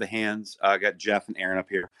 I'm gonna go to the hands. I got Jeff and Aaron up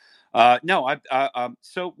here.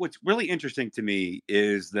 So what's really interesting to me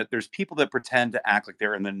is that there's people that pretend to act like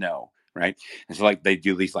they're in the know, right? And so like they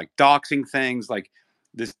do these like doxing things. Like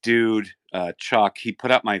this dude, Chuck, he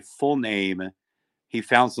put out my full name. He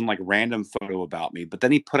found some like random photo about me, but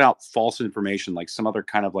then he put out false information, like some other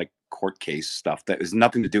kind of like court case stuff that has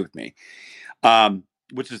nothing to do with me,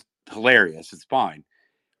 which is hilarious. It's fine.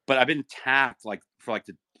 But I've been attacked for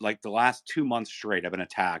the last 2 months straight. I've been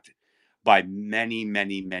attacked by many,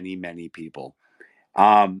 many, many, many people.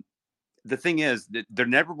 The thing is that they're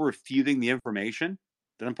never refuting the information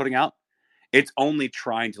that I'm putting out. It's only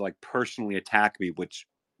trying to like personally attack me, which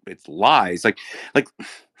it's lies. Like,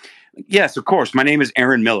 yes, of course. My name is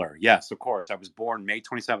Aaron Miller. Yes, of course. I was born May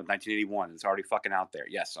 27th, 1981. It's already fucking out there.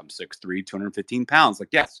 Yes, I'm 6'3", 215 pounds. Like,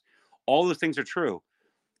 yes, all those things are true.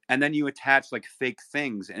 And then you attach like fake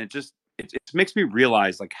things, and it makes me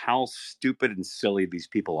realize like how stupid and silly these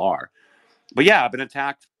people are. But yeah, I've been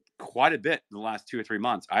attacked quite a bit in the last 2 or 3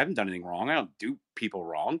 months. I haven't done anything wrong. I don't do people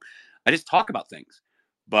wrong. I just talk about things.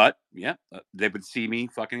 But yeah, they would see me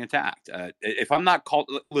fucking attacked. If I'm not called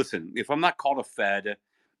a Fed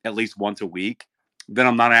at least once a week, then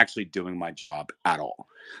I'm not actually doing my job at all.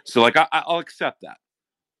 So like I'll accept that.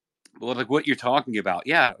 But like what you're talking about,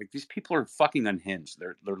 yeah, like these people are fucking unhinged.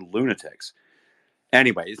 They're lunatics.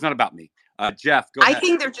 Anyway, it's not about me. Jeff, go ahead. I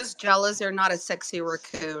think they're just jealous they're not a sexy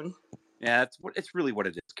raccoon. Yeah, it's really what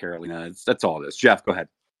it is, Carolina. That's all it is. Jeff, go ahead.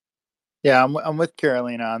 Yeah, I'm with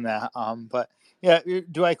Carolina on that. But yeah,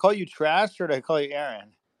 do I call you Trash or do I call you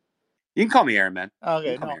Aaron? You can call me Aaron, man.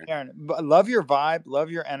 Okay, no, Aaron. But love your vibe, love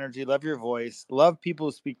your energy, love your voice, love people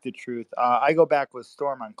who speak the truth. I go back with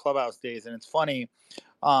Storm on Clubhouse days, and it's funny.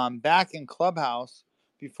 Back in Clubhouse,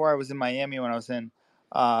 before I was in Miami, when I was in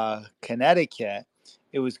Connecticut,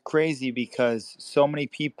 it was crazy because so many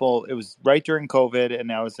people. It was right during COVID,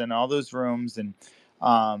 and I was in all those rooms, and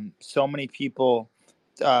so many people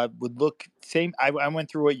would look same. I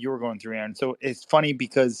went through what you were going through, Aaron. So it's funny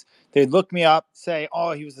because they'd look me up, say,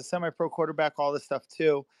 "Oh, he was a semi-pro quarterback," all this stuff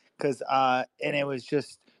too. Because and it was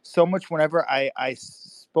just so much. Whenever I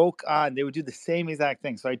spoke on, they would do the same exact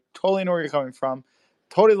thing. So I totally know where you're coming from.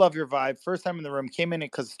 Totally love your vibe. First time in the room, came in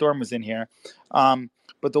it because Storm was in here.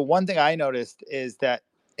 But the one thing I noticed is that,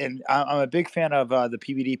 and I'm a big fan of the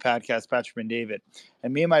PBD podcast, Patrick and David.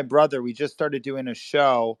 And me and my brother, we just started doing a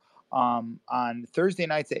show on Thursday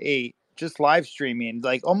nights at 8, just live streaming,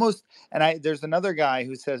 like almost. And there's another guy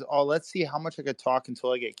who says, "Oh, let's see how much I could talk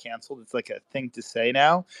until I get canceled." It's like a thing to say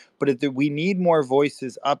now, but we need more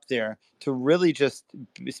voices up there to really just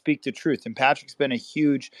speak the truth. And Patrick's been a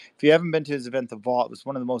huge. If you haven't been to his event, The Vault, it was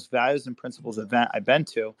one of the most values and principles event I've been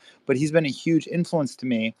to. But he's been a huge influence to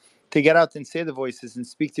me to get out and say the voices and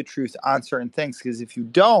speak the truth on certain things. Because if you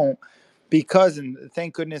don't, and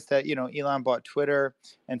thank goodness that, Elon bought Twitter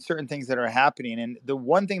and certain things that are happening. And the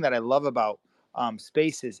one thing that I love about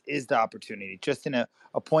Spaces is the opportunity. Just in a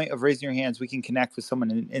point of raising your hands, we can connect with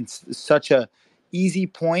someone in such a easy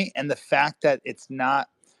point. And the fact that it's not,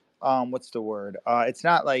 what's the word? It's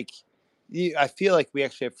not like, I feel like we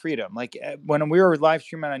actually have freedom. Like when we were live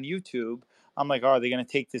streaming on YouTube, I'm like, are they going to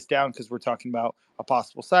take this down because we're talking about a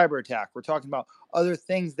possible cyber attack? We're talking about other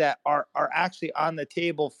things that are actually on the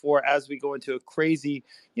table for as we go into a crazy,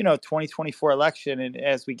 2024 election. And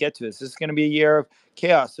as we get to this is going to be a year of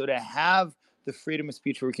chaos. So to have the freedom of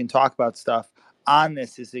speech where we can talk about stuff on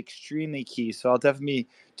this is extremely key. So I'll definitely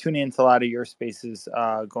tune into a lot of your spaces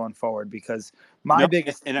going forward, because my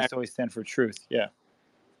biggest thing is to always stand for truth. Yeah.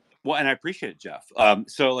 Well, and I appreciate it, Jeff.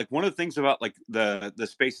 So like one of the things about like the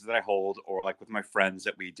spaces that I hold, or like with my friends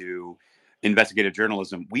that we do investigative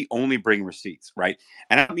journalism, we only bring receipts, right?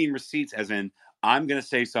 And I don't mean receipts as in I'm going to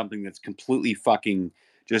say something that's completely fucking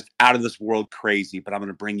just out of this world crazy, but I'm going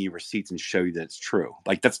to bring you receipts and show you that it's true.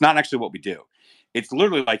 Like that's not actually what we do. It's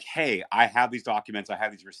literally like, hey, I have these documents, I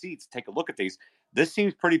have these receipts, take a look at these. This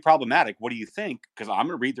seems pretty problematic. What do you think? Because I'm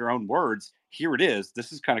going to read their own words. Here it is.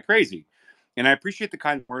 This is kind of crazy. And I appreciate the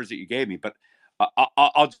kind of words that you gave me, but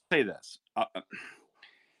I'll just say this.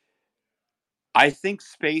 I think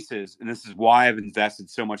Spaces, and this is why I've invested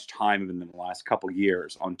so much time in the last couple of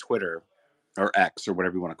years on Twitter or X or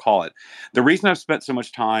whatever you want to call it. The reason I've spent so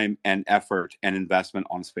much time and effort and investment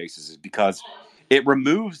on Spaces is because it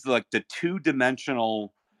removes like the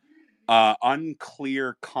two-dimensional,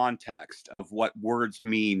 unclear context of what words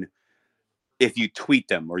mean if you tweet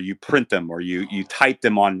them or you print them or you type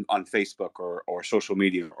them on Facebook or social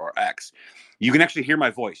media or X. You can actually hear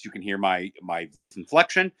my voice. You can hear my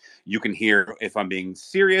inflection. You can hear if I'm being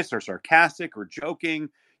serious or sarcastic or joking.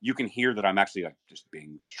 You can hear that I'm actually like just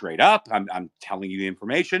being straight up. I'm telling you the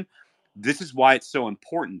information. This is why it's so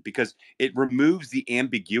important, because it removes the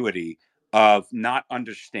ambiguity of not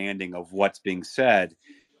understanding of what's being said,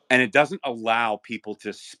 and it doesn't allow people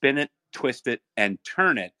to spin it, twist it, and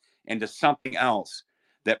turn it into something else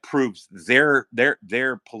that proves their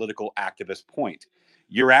political activist point.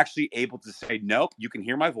 You're actually able to say, nope, you can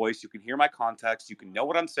hear my voice, you can hear my context, you can know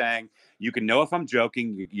what I'm saying, you can know if I'm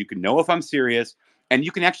joking, you can know if I'm serious, and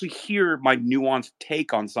you can actually hear my nuanced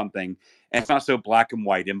take on something, and it's not so black and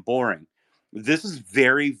white and boring. This is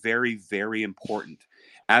very, very, very important.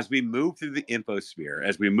 As we move through the infosphere,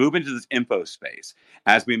 as we move into this info space,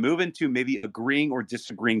 as we move into maybe agreeing or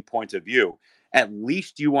disagreeing points of view, at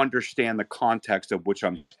least you understand the context of which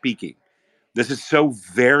I'm speaking. This is so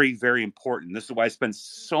very, very important. This is why I spend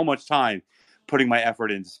so much time putting my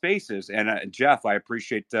effort into Spaces. And Jeff, I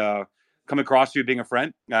appreciate coming across you, being a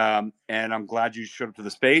friend. And I'm glad you showed up to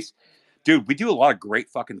the space. Dude, we do a lot of great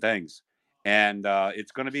fucking things. And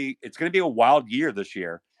it's gonna be a wild year this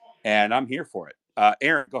year. And I'm here for it.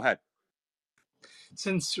 Aaron, go ahead.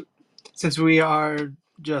 Since we are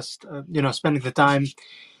just spending the time,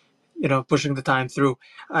 pushing the time through,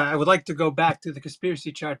 I would like to go back to the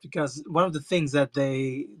conspiracy chart, because one of the things that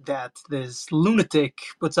this lunatic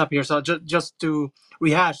puts up here, so just to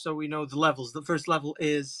rehash so we know the levels. The first level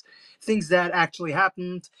is things that actually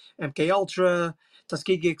happened: MK Ultra,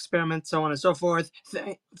 Tuskegee experiment, so on and so forth.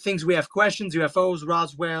 Things we have questions: UFOs,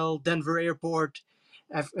 Roswell, Denver airport,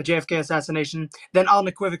 JFK assassination. Then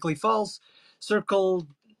unequivocally false: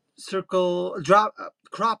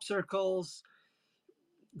 crop circles,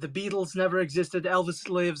 the Beatles never existed, Elvis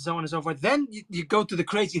lives, so on and so forth. Then you go to the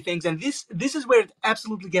crazy things, and this is where it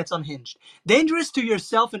absolutely gets unhinged. Dangerous to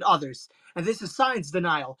yourself and others, and this is science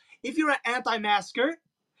denial. If you're an anti-masker,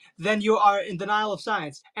 then you are in denial of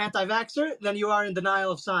science. Anti-vaxxer, then you are in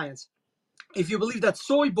denial of science. If you believe that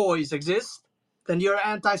soy boys exist, then you're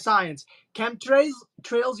anti-science. Chemtrails,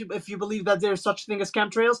 if you believe that there's such thing as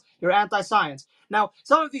chemtrails, you're anti-science. Now,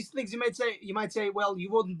 some of these things you might say, well,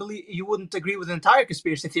 you wouldn't agree with the entire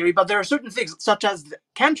conspiracy theory, but there are certain things, such as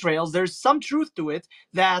chemtrails, there's some truth to it,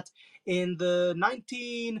 that in the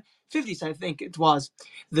 1950s, I think it was,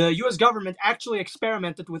 the U.S. government actually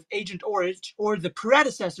experimented with Agent Orange, or the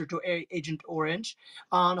predecessor to Agent Orange,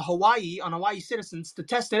 on Hawaii citizens to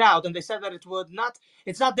test it out, and they said that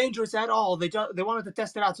it's not dangerous at all. They wanted to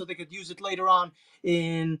test it out so they could use it later on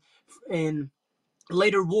in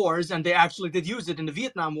later wars, and they actually did use it in the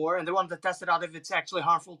Vietnam War, and they wanted to test it out if it's actually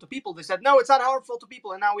harmful to people. They said, no, it's not harmful to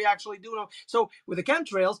people, and now we actually do know. So with the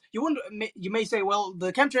chemtrails, you may say, well,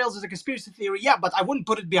 the chemtrails is a conspiracy theory. Yeah, but I wouldn't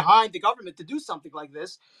put it behind the government to do something like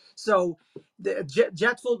this. So the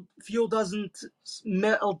jet fuel doesn't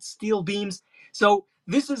melt steel beams. So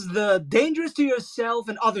this is the dangerous to yourself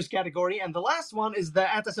and others category. And the last one is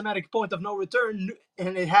the anti-Semitic point of no return,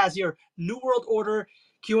 and it has your New World Order,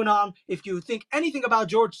 QAnon. If you think anything about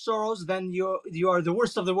George Soros, then you are the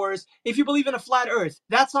worst of the worst. If you believe in a flat Earth,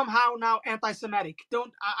 that's somehow now anti-Semitic.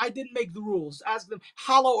 I didn't make the rules. Ask them.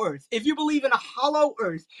 Hollow Earth. If you believe in a hollow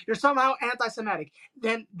Earth, you're somehow anti-Semitic.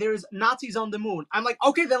 Then there's Nazis on the moon. I'm like,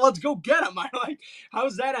 okay, then let's go get them. I'm like, how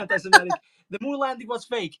is that anti-Semitic? The moon landing was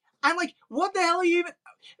fake. I'm like, what the hell are you even?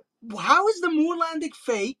 How is the moon landing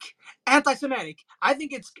fake anti-Semitic? I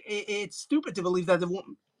think it's stupid to believe that the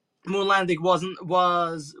moon landing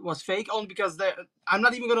was fake, only because I'm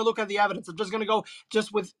not even going to look at the evidence. I'm just going to go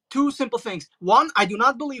just with two simple things. One, I do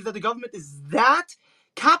not believe that the government is that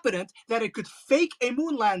competent that it could fake a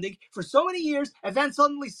moon landing for so many years, and then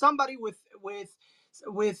suddenly somebody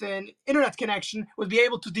with an internet connection would be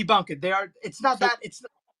able to debunk it. It's not So, that.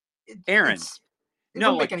 Aaron, It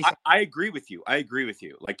no, wouldn't make like any sense. I agree with you. I agree with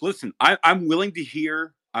you. Like, listen, I'm willing to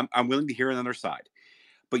hear. I'm willing to hear another side.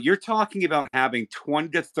 But you're talking about having 20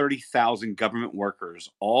 to 30,000 government workers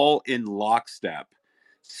all in lockstep,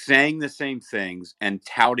 saying the same things and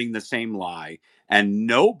touting the same lie, and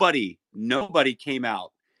nobody came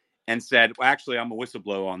out and said, well, actually, I'm a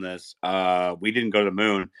whistleblower on this. We didn't go to the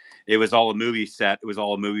moon. It was all a movie set. It was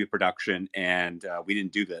all a movie production, and we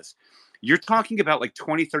didn't do this. You're talking about like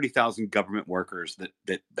 20, 30,000 government workers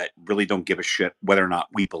that really don't give a shit whether or not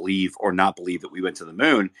we believe or not believe that we went to the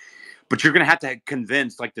moon. But you're going to have to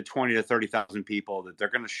convince like the 20 to 30,000 people that they're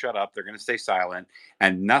going to shut up. They're going to stay silent,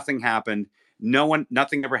 and nothing happened.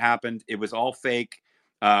 Nothing ever happened. It was all fake.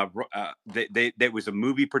 It was a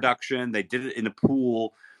movie production. They did it in a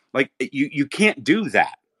pool. Like you can't do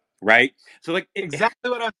that, right? So like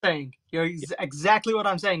exactly what I'm saying. Exactly what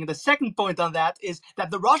I'm saying. And the second point on that is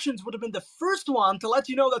that the Russians would have been the first one to let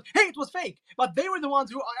you know that, hey, it was fake. But they were the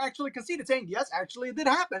ones who actually conceded, saying, yes, actually it did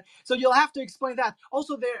happen. So you'll have to explain that.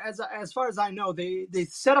 Also, there, as far as I know, they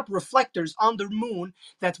set up reflectors on the moon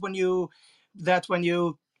that when you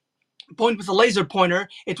point with a laser pointer,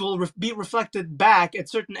 it will be reflected back at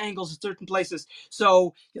certain angles at certain places.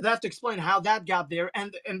 So you'll have to explain how that got there.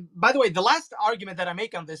 And by the way, the last argument that I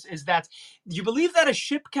make on this is that you believe that a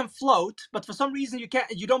ship can float, but for some reason you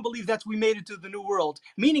don't believe that we made it to the new world.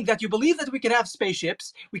 Meaning that you believe that we can have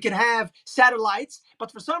spaceships, we can have satellites,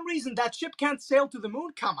 but for some reason that ship can't sail to the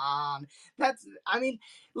moon. Come on.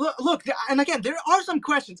 Look, and again, there are some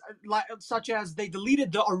questions, such as they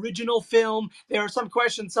deleted the original film. There are some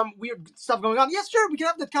questions, some weird stuff going on. Yes, sure, we can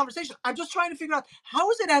have that conversation. I'm just trying to figure out, how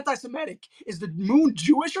is it anti-Semitic? Is the moon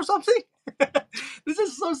Jewish or something? This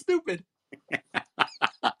is so stupid.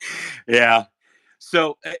 Yeah.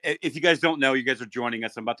 So if you guys don't know, you guys are joining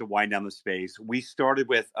us. I'm about to wind down the space. We started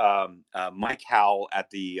with Mike Howell at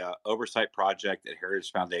the Oversight Project at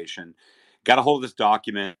Heritage Foundation. Got a hold of this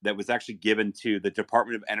document that was actually given to the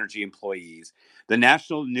Department of Energy employees. The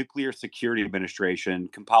National Nuclear Security Administration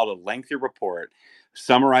compiled a lengthy report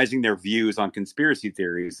summarizing their views on conspiracy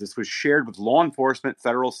theories. This was shared with law enforcement,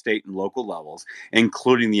 federal, state, and local levels,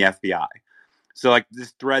 including the FBI. So like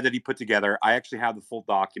this thread that he put together, I actually have the full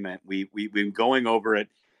document. We've been going over it,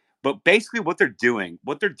 but basically what they're doing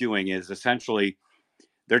is essentially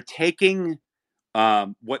they're taking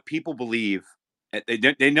what people believe.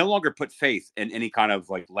 They no longer put faith in any kind of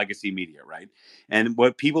like legacy media, right? And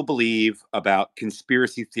what people believe about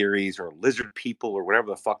conspiracy theories or lizard people or whatever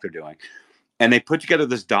the fuck they're doing. And they put together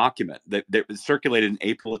this document that was circulated in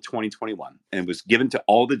April of 2021 and was given to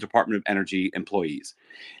all the Department of Energy employees.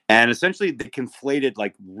 And essentially, they conflated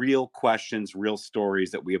like real questions, real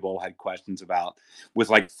stories that we have all had questions about with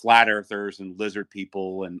like flat earthers and lizard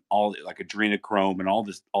people and all like adrenochrome and all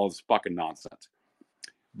this fucking nonsense.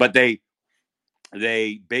 But they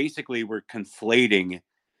basically were conflating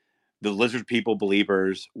the lizard people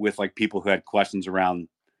believers with like people who had questions around,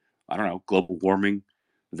 I don't know, global warming,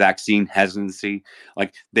 vaccine hesitancy.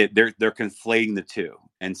 Like they're conflating the two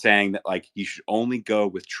and saying that like you should only go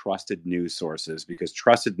with trusted news sources because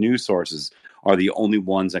trusted news sources are the only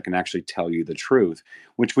ones that can actually tell you the truth,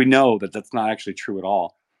 which we know that that's not actually true at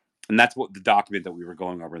all. And that's what the document that we were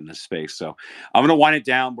going over in this space. So I'm going to wind it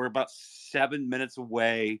down. We're about 7 minutes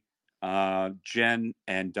away. Jen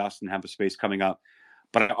and Dustin have a space coming up.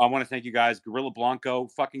 But I want to thank you guys. Gorilla Blanco,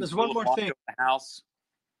 fucking There's Gorilla one more Blanco thing. in the house.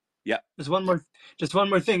 Yeah. Just one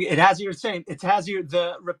more thing. It has here saying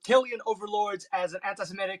the reptilian overlords as an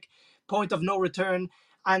anti-Semitic point of no return.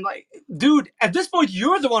 I'm like, dude, at this point,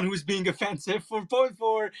 you're the one who's being offensive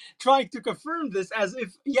for trying to confirm this as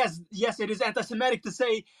if, yes, it is anti-Semitic to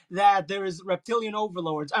say that there is reptilian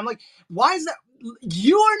overlords. I'm like, why is that?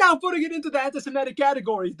 You are now putting it into the anti-Semitic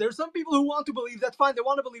category. There's some people who want to believe that, fine, they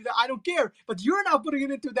want to believe that, I don't care. But you're now putting it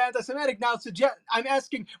into the anti-Semitic. Now, I'm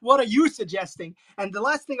asking, what are you suggesting? And the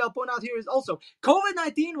last thing I'll point out here is also,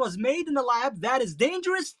 COVID-19 was made in a lab that is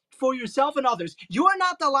dangerous for yourself and others. You are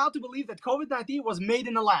not allowed to believe that COVID-19 was made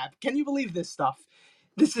in a lab. Can you believe this stuff?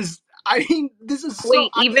 This is so,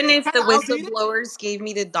 Wait, even if kind the of outdated. whistleblowers gave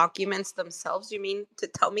me the documents themselves, you mean to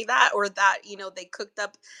tell me that? Or that, they cooked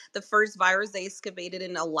up the first virus they excavated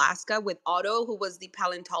in Alaska with Otto, who was the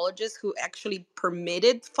paleontologist who actually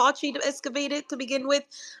permitted Fauci to excavate it to begin with?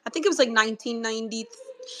 I think it was like 1990,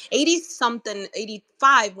 80 something,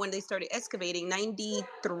 85 when they started excavating,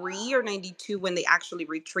 93 or 92 when they actually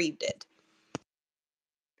retrieved it.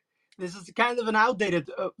 This is kind of an outdated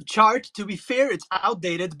chart. To be fair, it's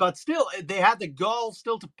outdated, but still, they had the gall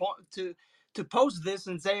still to post this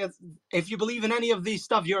and say, if you believe in any of these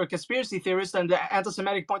stuff, you're a conspiracy theorist and the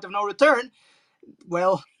anti-Semitic point of no return.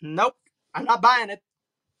 Well, nope, I'm not buying it.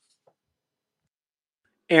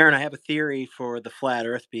 Aaron, I have a theory for the flat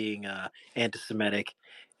Earth being anti-Semitic.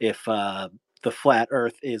 If the flat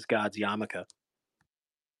Earth is God's yarmulke.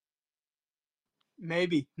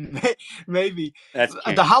 Maybe. That's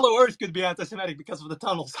The hollow Earth could be anti-Semitic because of the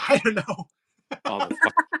tunnels. I don't know. Oh, the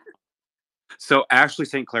fuck. So Ashley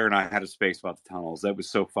St. Clair and I had a space about the tunnels. That was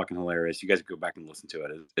so fucking hilarious. You guys go back and listen to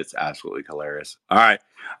it. It's absolutely hilarious. All right.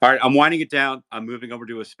 I'm winding it down. I'm moving over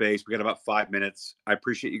to a space. We got about 5 minutes. I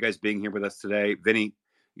appreciate you guys being here with us today. Vinny,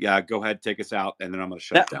 yeah, go ahead, take us out, and then I'm going to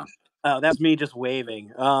shut it down. Oh, that's me just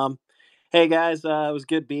waving. Hey guys, it was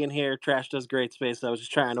good being here. Trash does great space. I was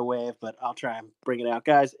just trying to wave, but I'll try and bring it out.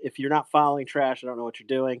 Guys, if you're not following Trash, I don't know what you're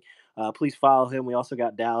doing. Please follow him. We also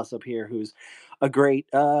got Dallas up here, who's a great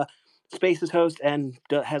Spaces host and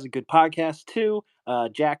has a good podcast too.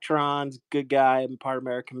 Jack Tron's good guy, part of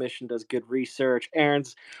American Mission, does good research.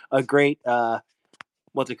 Aaron's a great what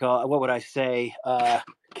would I say?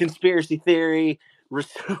 Conspiracy theory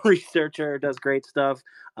researcher, does great stuff.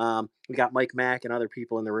 We got Mike Mack and other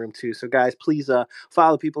people in the room too. So guys, please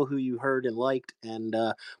follow people who you heard and liked, and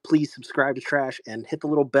please subscribe to Trash and hit the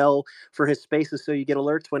little bell for his spaces so you get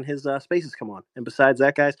alerts when his spaces come on. And besides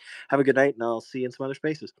that, guys, have a good night, and I'll see you in some other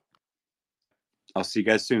spaces. I'll see you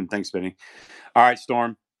guys soon. Thanks, Vinny. All right,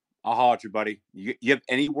 Storm. I'll holler at you, buddy. You have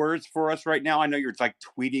any words for us right now? I know you're like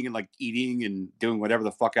tweeting and like eating and doing whatever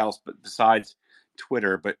the fuck else, but besides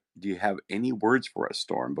Twitter. But do you have any words for us,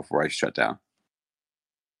 Storm, before I shut down?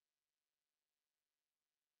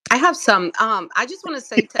 I have some. I just want to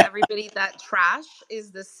say to everybody that Trash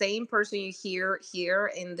is the same person you hear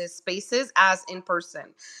here in this spaces as in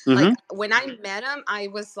person. Mm-hmm. Like when I met him, I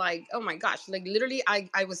was like, oh my gosh, like literally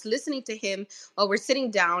I was listening to him while we're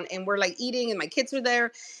sitting down and we're like eating and my kids were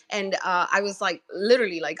there. And I was like,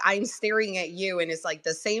 literally like I'm staring at you and it's like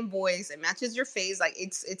the same voice. It matches your face. Like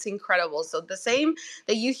it's incredible. So the same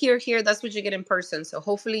that you hear here, that's what you get in person. So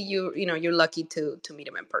hopefully you're lucky to meet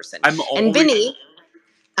him in person. And Vinny.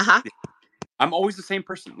 Uh-huh. I'm always the same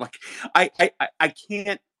person. Like I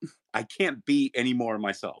can't be any more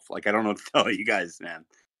myself. Like I don't know what to tell you guys, man.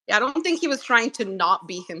 Yeah, I don't think he was trying to not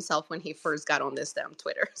be himself when he first got on this damn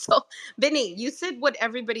Twitter. So, Vinny, you said what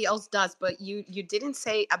everybody else does, but you didn't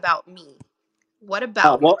say about me. What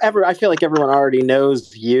about me? I feel like everyone already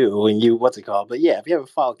knows you and you. What's it called? But yeah, if you haven't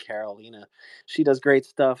followed Carolina, she does great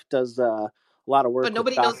stuff. Does a lot of work. But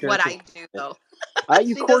nobody knows what I do, though.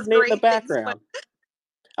 You coordinate in the background.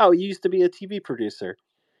 Oh, you used to be a TV producer.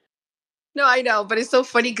 No, I know, but it's so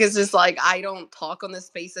funny because it's like I don't talk on the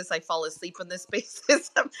spaces. I fall asleep on the spaces.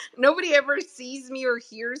 Nobody ever sees me or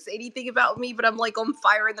hears anything about me, but I'm like on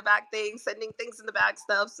fire in the back thing, sending things in the back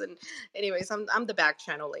stuffs. And anyways, I'm the back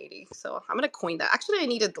channel lady. So I'm gonna coin that. Actually, I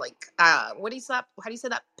needed like what is that? How do you say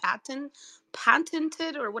that?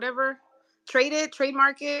 Patented or whatever?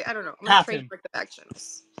 Trademark it. I don't know. I'm gonna trademark the back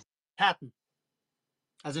channels. Patent,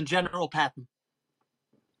 as in general patent.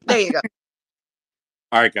 There you go.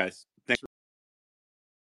 All right, guys.